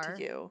they are.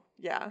 To you.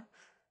 Yeah.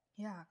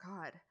 Yeah,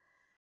 God.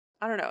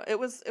 I don't know. It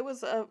was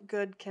a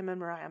good Kim and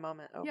Mariah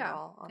moment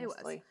overall,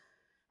 honestly. It was.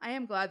 I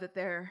am glad that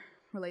their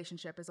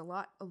relationship is a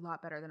lot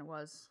better than it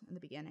was in the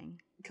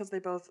beginning. Because they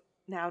both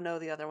now know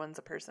the other one's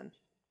a person.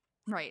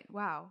 Right.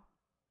 Wow.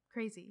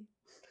 Crazy.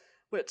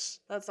 Which,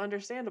 that's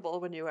understandable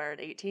when you are an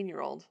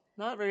 18-year-old.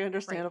 Not very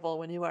understandable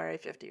when you are a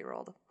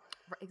 50-year-old.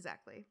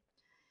 Exactly.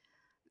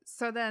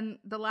 So then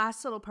the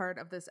last little part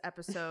of this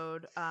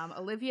episode,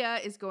 Olivia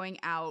is going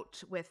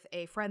out with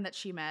a friend that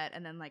she met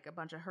and then like a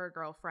bunch of her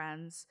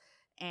girlfriends.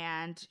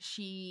 And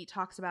she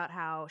talks about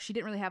how she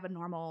didn't really have a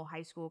normal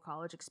high school,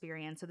 college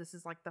experience. So this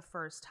is like the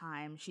first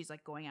time she's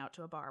like going out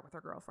to a bar with her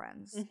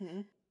girlfriends.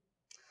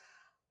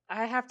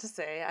 I have to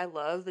say, I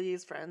love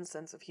these friends'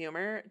 sense of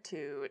humor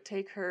to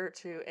take her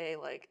to a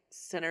like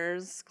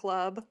sinners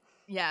club.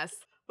 Yes.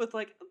 With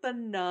like the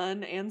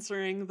nun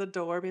answering the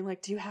door being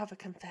like, do you have a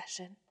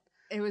confession?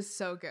 It was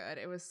so good.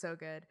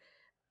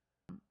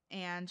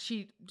 And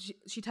she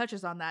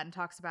touches on that and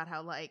talks about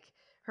how like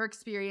her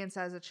experience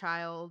as a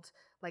child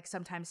like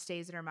sometimes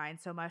stays in her mind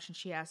so much, and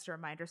she has to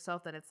remind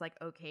herself that it's like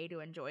okay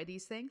to enjoy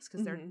these things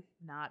because they're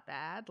not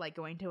bad. Like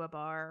going to a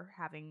bar,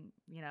 having,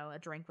 you know, a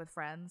drink with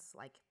friends,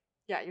 like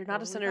yeah, you're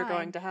not a sinner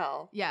going to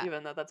hell. Yeah,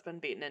 even though that's been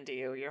beaten into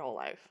you your whole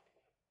life.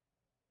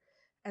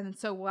 And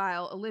so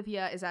while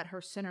Olivia is at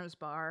her sinner's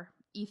bar,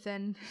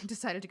 Ethan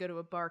decided to go to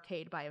a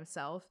barcade by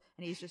himself,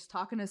 and he's just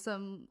talking to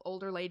some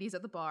older ladies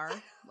at the bar.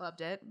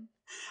 Loved it.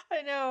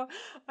 I know,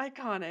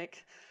 iconic.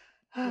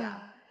 Yeah.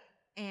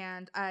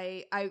 And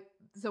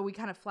so we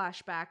kind of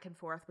flash back and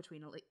forth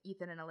between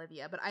Ethan and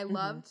Olivia, but I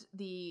loved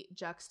the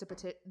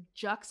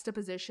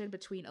juxtaposition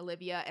between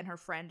Olivia and her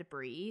friend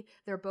Bree.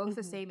 They're both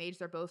the same age.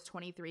 They're both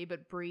 23,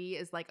 but Bree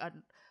is like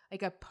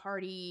a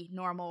party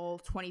normal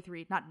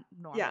 23, not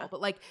normal,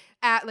 but like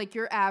like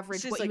your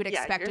average, she's what like, you would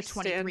expect a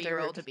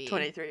 23-year-old to be.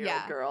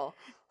 23-year-old girl.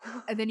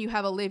 And then you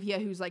have Olivia,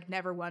 who's like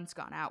never once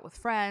gone out with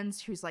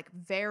friends, who's like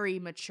very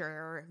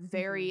mature,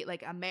 very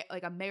like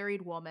a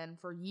married woman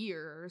for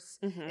years.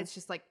 It's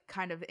just like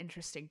kind of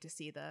interesting to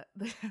see the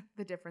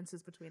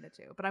differences between the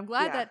two. But I'm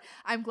glad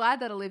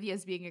that Olivia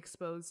is being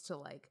exposed to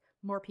like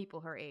more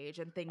people her age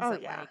and things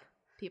like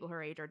people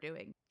her age are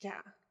doing.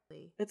 Yeah,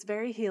 it's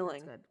very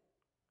healing. That's good.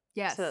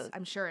 Yes,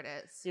 I'm sure it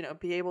is. You know,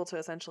 be able to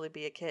essentially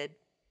be a kid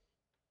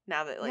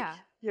now that like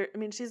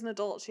she's an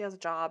adult. She has a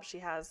job. She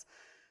has,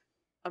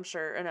 I'm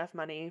sure, enough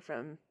money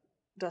from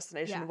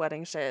destination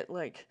wedding shit.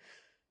 Like,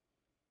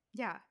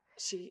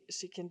 she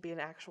can be an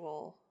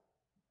actual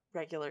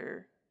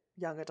regular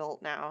young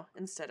adult now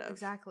instead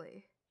of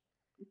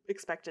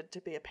expected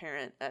to be a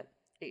parent at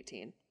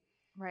 18.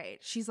 Right.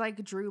 She's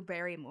like Drew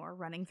Barrymore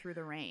running through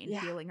the rain,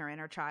 healing her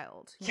inner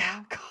child. You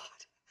know? God.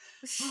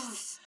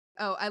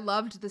 Oh, I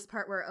loved this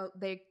part where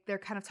they're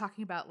kind of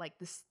talking about like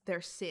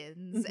their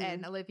sins,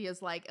 and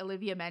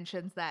Olivia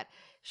mentions that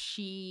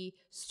she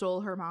stole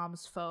her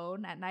mom's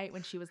phone at night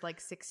when she was like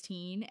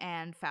 16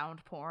 and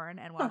found porn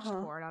and watched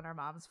porn on her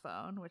mom's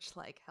phone, which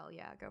like hell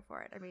yeah, go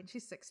for it. I mean,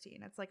 she's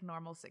 16. It's like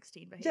normal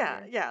 16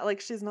 behavior. Yeah, like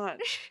she's not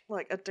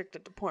like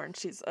addicted to porn.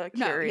 She's a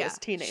curious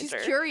teenager. She's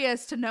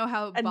curious to know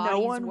how and bodies no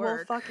one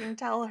work. will fucking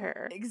tell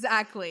her.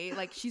 Exactly.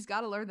 Like she's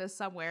got to learn this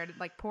somewhere.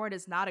 Like porn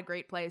is not a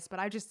great place, but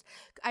I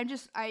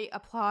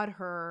applaud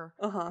her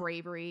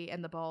bravery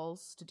and the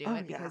balls to do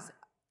it because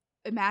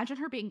imagine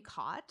her being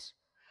caught.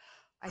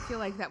 I feel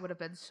like that would have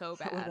been so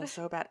bad. That would have been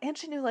so bad. And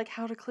she knew like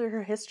how to clear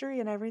her history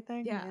and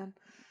everything. Yeah. Man.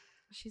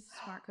 She's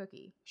a smart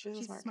cookie.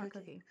 She's a smart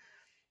cookie.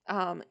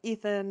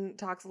 Ethan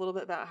talks a little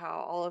bit about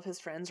how all of his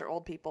friends are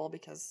old people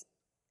because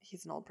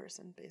he's an old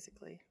person,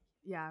 basically.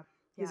 Yeah.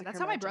 That's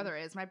how my brother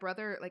is. My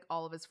brother, like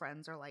all of his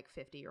friends are like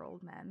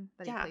 50-year-old men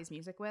that he plays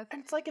music with.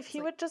 And it's like if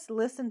he would just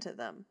listen to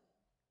them,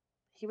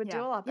 he would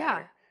do a lot better.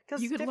 Yeah.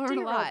 Because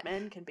 50-year-old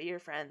men can be your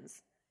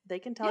friends. They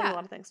can tell you a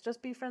lot of things.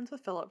 Just be friends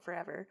with Philip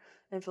forever,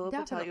 and Philip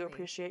will tell you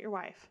appreciate your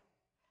wife.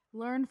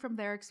 Learn from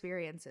their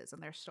experiences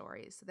and their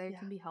stories. They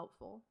can be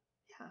helpful.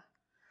 Yeah.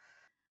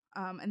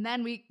 And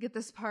then we get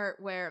this part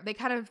where they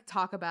kind of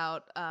talk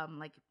about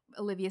like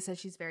Olivia says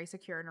she's very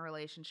secure in a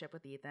relationship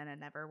with Ethan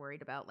and never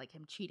worried about like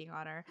him cheating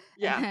on her.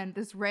 Yeah. And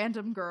this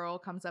random girl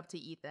comes up to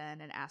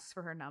Ethan and asks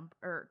for her number,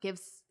 or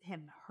gives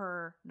him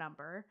her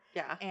number.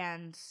 Yeah.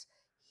 And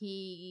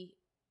he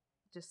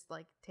just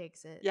like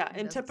takes it. Yeah,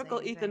 in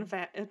typical Ethan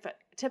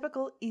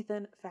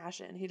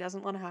fashion, he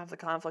doesn't want to have the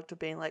conflict of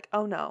being like,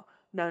 "Oh no,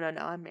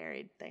 I'm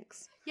married,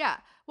 thanks." Yeah,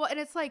 well, and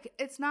it's like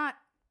it's not.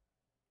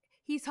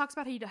 He talks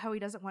about how he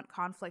doesn't want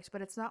conflict,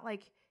 but it's not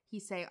like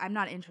he's saying I'm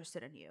not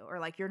interested in you or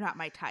like you're not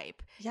my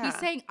type. Yeah. He's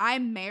saying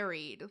I'm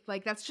married.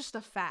 Like that's just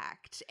a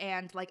fact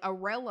and like a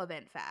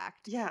relevant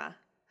fact. Yeah,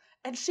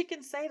 and she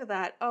can say to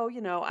that, "Oh,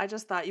 you know, I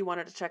just thought you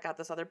wanted to check out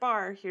this other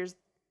bar. Here's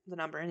the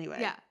number anyway."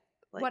 Yeah.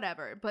 Like,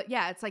 whatever. But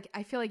yeah, it's like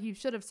I feel like you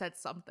should have said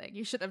something.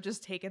 You should have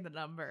just taken the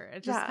number.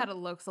 It just kind of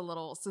looks a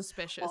little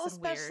suspicious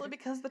and weird. Especially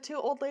because the two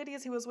old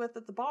ladies he was with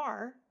at the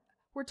bar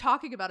were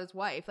talking about his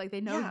wife. Like they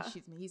know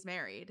he's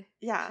married.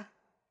 Yeah.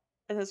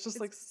 And it's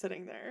just like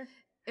sitting there.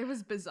 It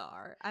was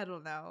bizarre. I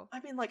don't know. I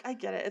mean, like I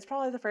get it. It's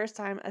probably the first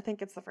time. I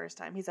think it's the first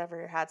time he's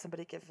ever had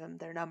somebody give him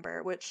their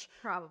number, which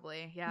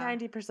probably,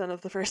 90%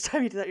 of the first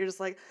time you do that, you're just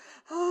like,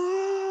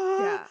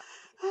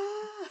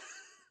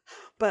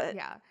 But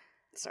yeah.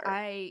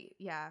 Sorry.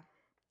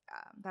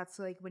 That's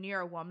like when you're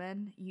a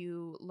woman,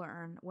 you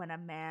learn when a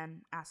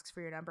man asks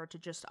for your number to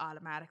just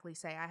automatically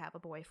say, I have a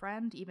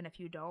boyfriend, even if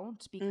you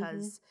don't,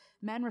 because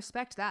men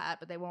respect that,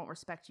 but they won't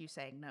respect you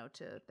saying no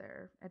to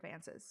their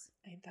advances.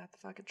 Ain't that the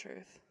fucking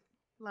truth?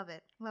 Love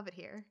it. Love it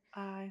here.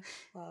 I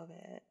love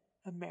it.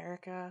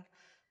 America,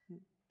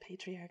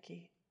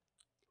 patriarchy.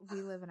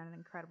 We live in an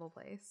incredible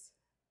place.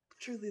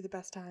 Truly the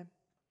best time.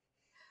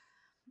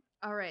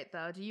 All right,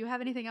 though. Do you have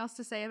anything else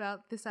to say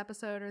about this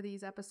episode or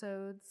these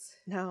episodes?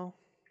 No.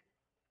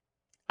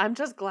 I'm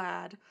just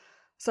glad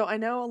So I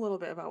know a little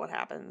bit about what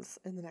happens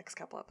in the next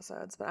couple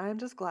episodes, but I'm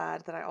just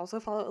glad that I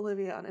also follow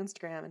Olivia on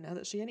Instagram and know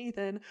that she and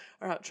Ethan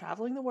are out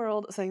traveling the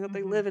world saying that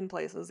they live in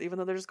places, even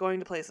though they're just going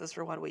to places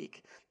for 1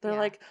 week. They're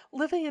like,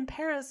 living in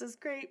Paris is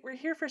great. We're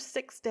here for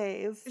 6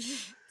 days.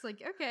 It's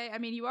like, okay. I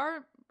mean, you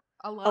are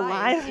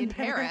alive in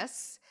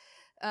Paris.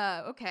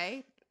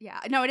 Okay.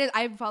 Yeah. No, it is.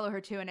 I follow her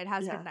too, and it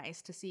has been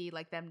nice to see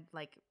like them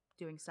like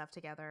doing stuff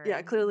together.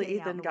 Yeah, clearly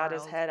Ethan got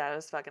his head out of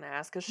his fucking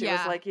ass because she was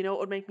like, you know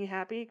what would make me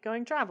happy?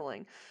 Going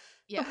traveling.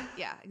 Yeah,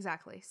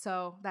 exactly.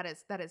 So that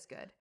is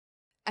good.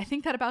 I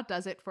think that about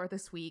does it for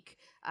this week.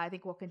 I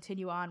think we'll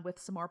continue on with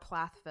some more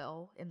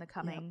Plathville in the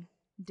coming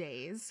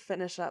days.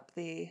 Finish up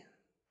the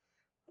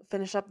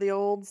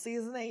old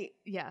season 8.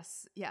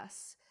 Yes.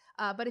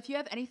 But if you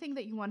have anything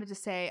that you wanted to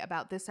say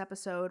about this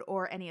episode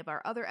or any of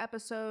our other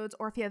episodes,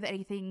 or if you have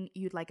anything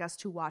you'd like us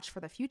to watch for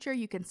the future,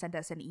 you can send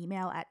us an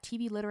email at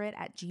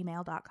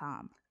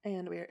tvliterate@gmail.com.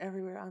 And we are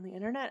everywhere on the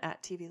internet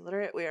at TV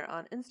Literate. We are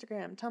on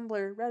Instagram,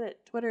 Tumblr, Reddit,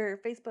 Twitter,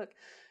 Facebook.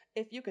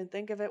 If you can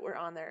think of it, we're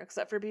on there,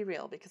 except for Be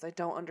Real, because I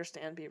don't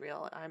understand Be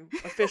Real. I'm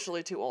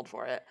officially too old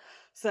for it.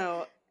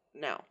 So,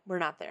 no, we're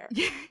not there.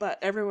 But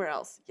everywhere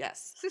else,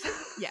 yes.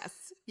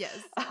 Yes.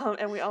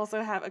 And we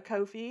also have a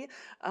Ko-fi,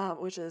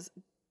 which is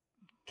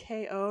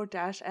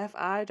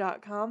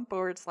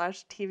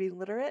ko-fi.com/TV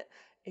Literate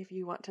if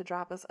you want to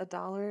drop us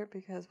 $1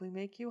 because we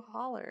make you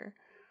holler.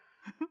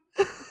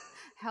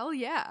 Hell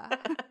yeah.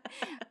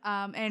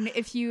 And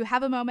if you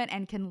have a moment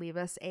and can leave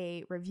us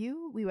a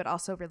review, we would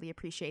also really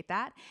appreciate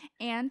that.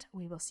 And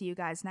we will see you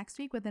guys next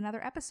week with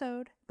another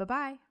episode.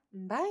 Bye-bye.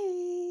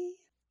 Bye.